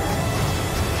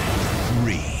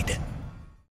 Read.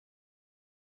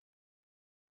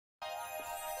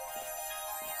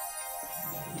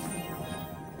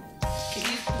 Can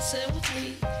you consent with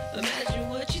me? Imagine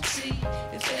what you'd see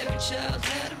if every child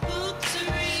had a book to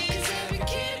read. 'Cause every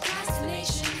kid across the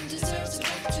nation deserves a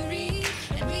book to read,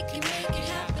 and we can make it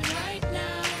happen right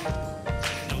now.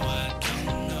 No, I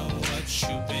don't know what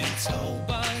you've been told,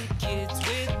 but kids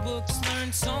with books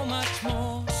learn so much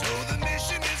more. So the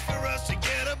mission is for us to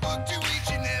get a book to each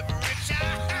and every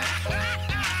child.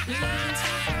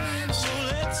 So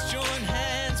let's join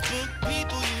hands, book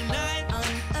people unite,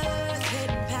 Unearth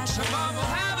hidden passion. come on,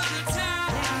 we'll have a good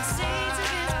time. Planting seeds of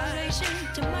inspiration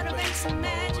to motivate some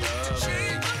magic. To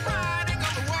change the writing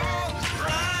on the wall,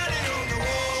 writing on the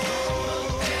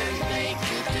wall. And make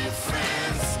a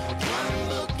difference. One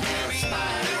book can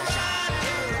inspire a child.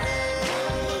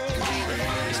 One book can be the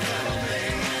first little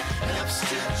thing that helps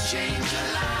to change a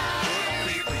life.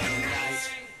 People unite.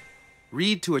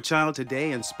 Read to a child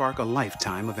today and spark a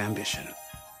lifetime of ambition.